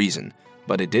lapse of reason,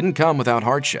 but it didn't come without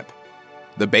hardship.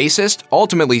 The bassist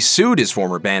ultimately sued his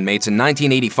former bandmates in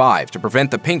 1985 to prevent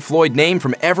the Pink Floyd name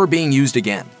from ever being used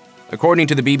again. According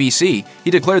to the BBC, he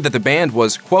declared that the band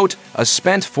was, quote, a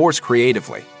spent force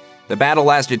creatively. The battle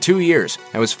lasted 2 years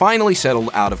and was finally settled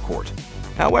out of court.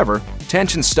 However,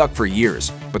 tension stuck for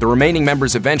years, with the remaining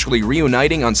members eventually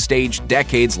reuniting on stage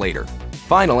decades later.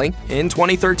 Finally, in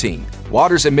 2013,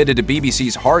 Waters admitted to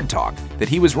BBC's Hard Talk that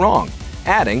he was wrong,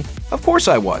 adding, "Of course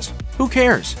I was. Who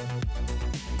cares?"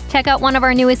 Check out one of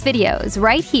our newest videos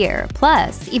right here.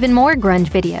 Plus, even more grunge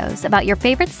videos about your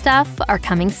favorite stuff are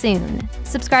coming soon.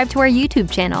 Subscribe to our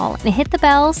YouTube channel and hit the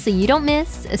bell so you don't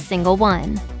miss a single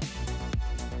one.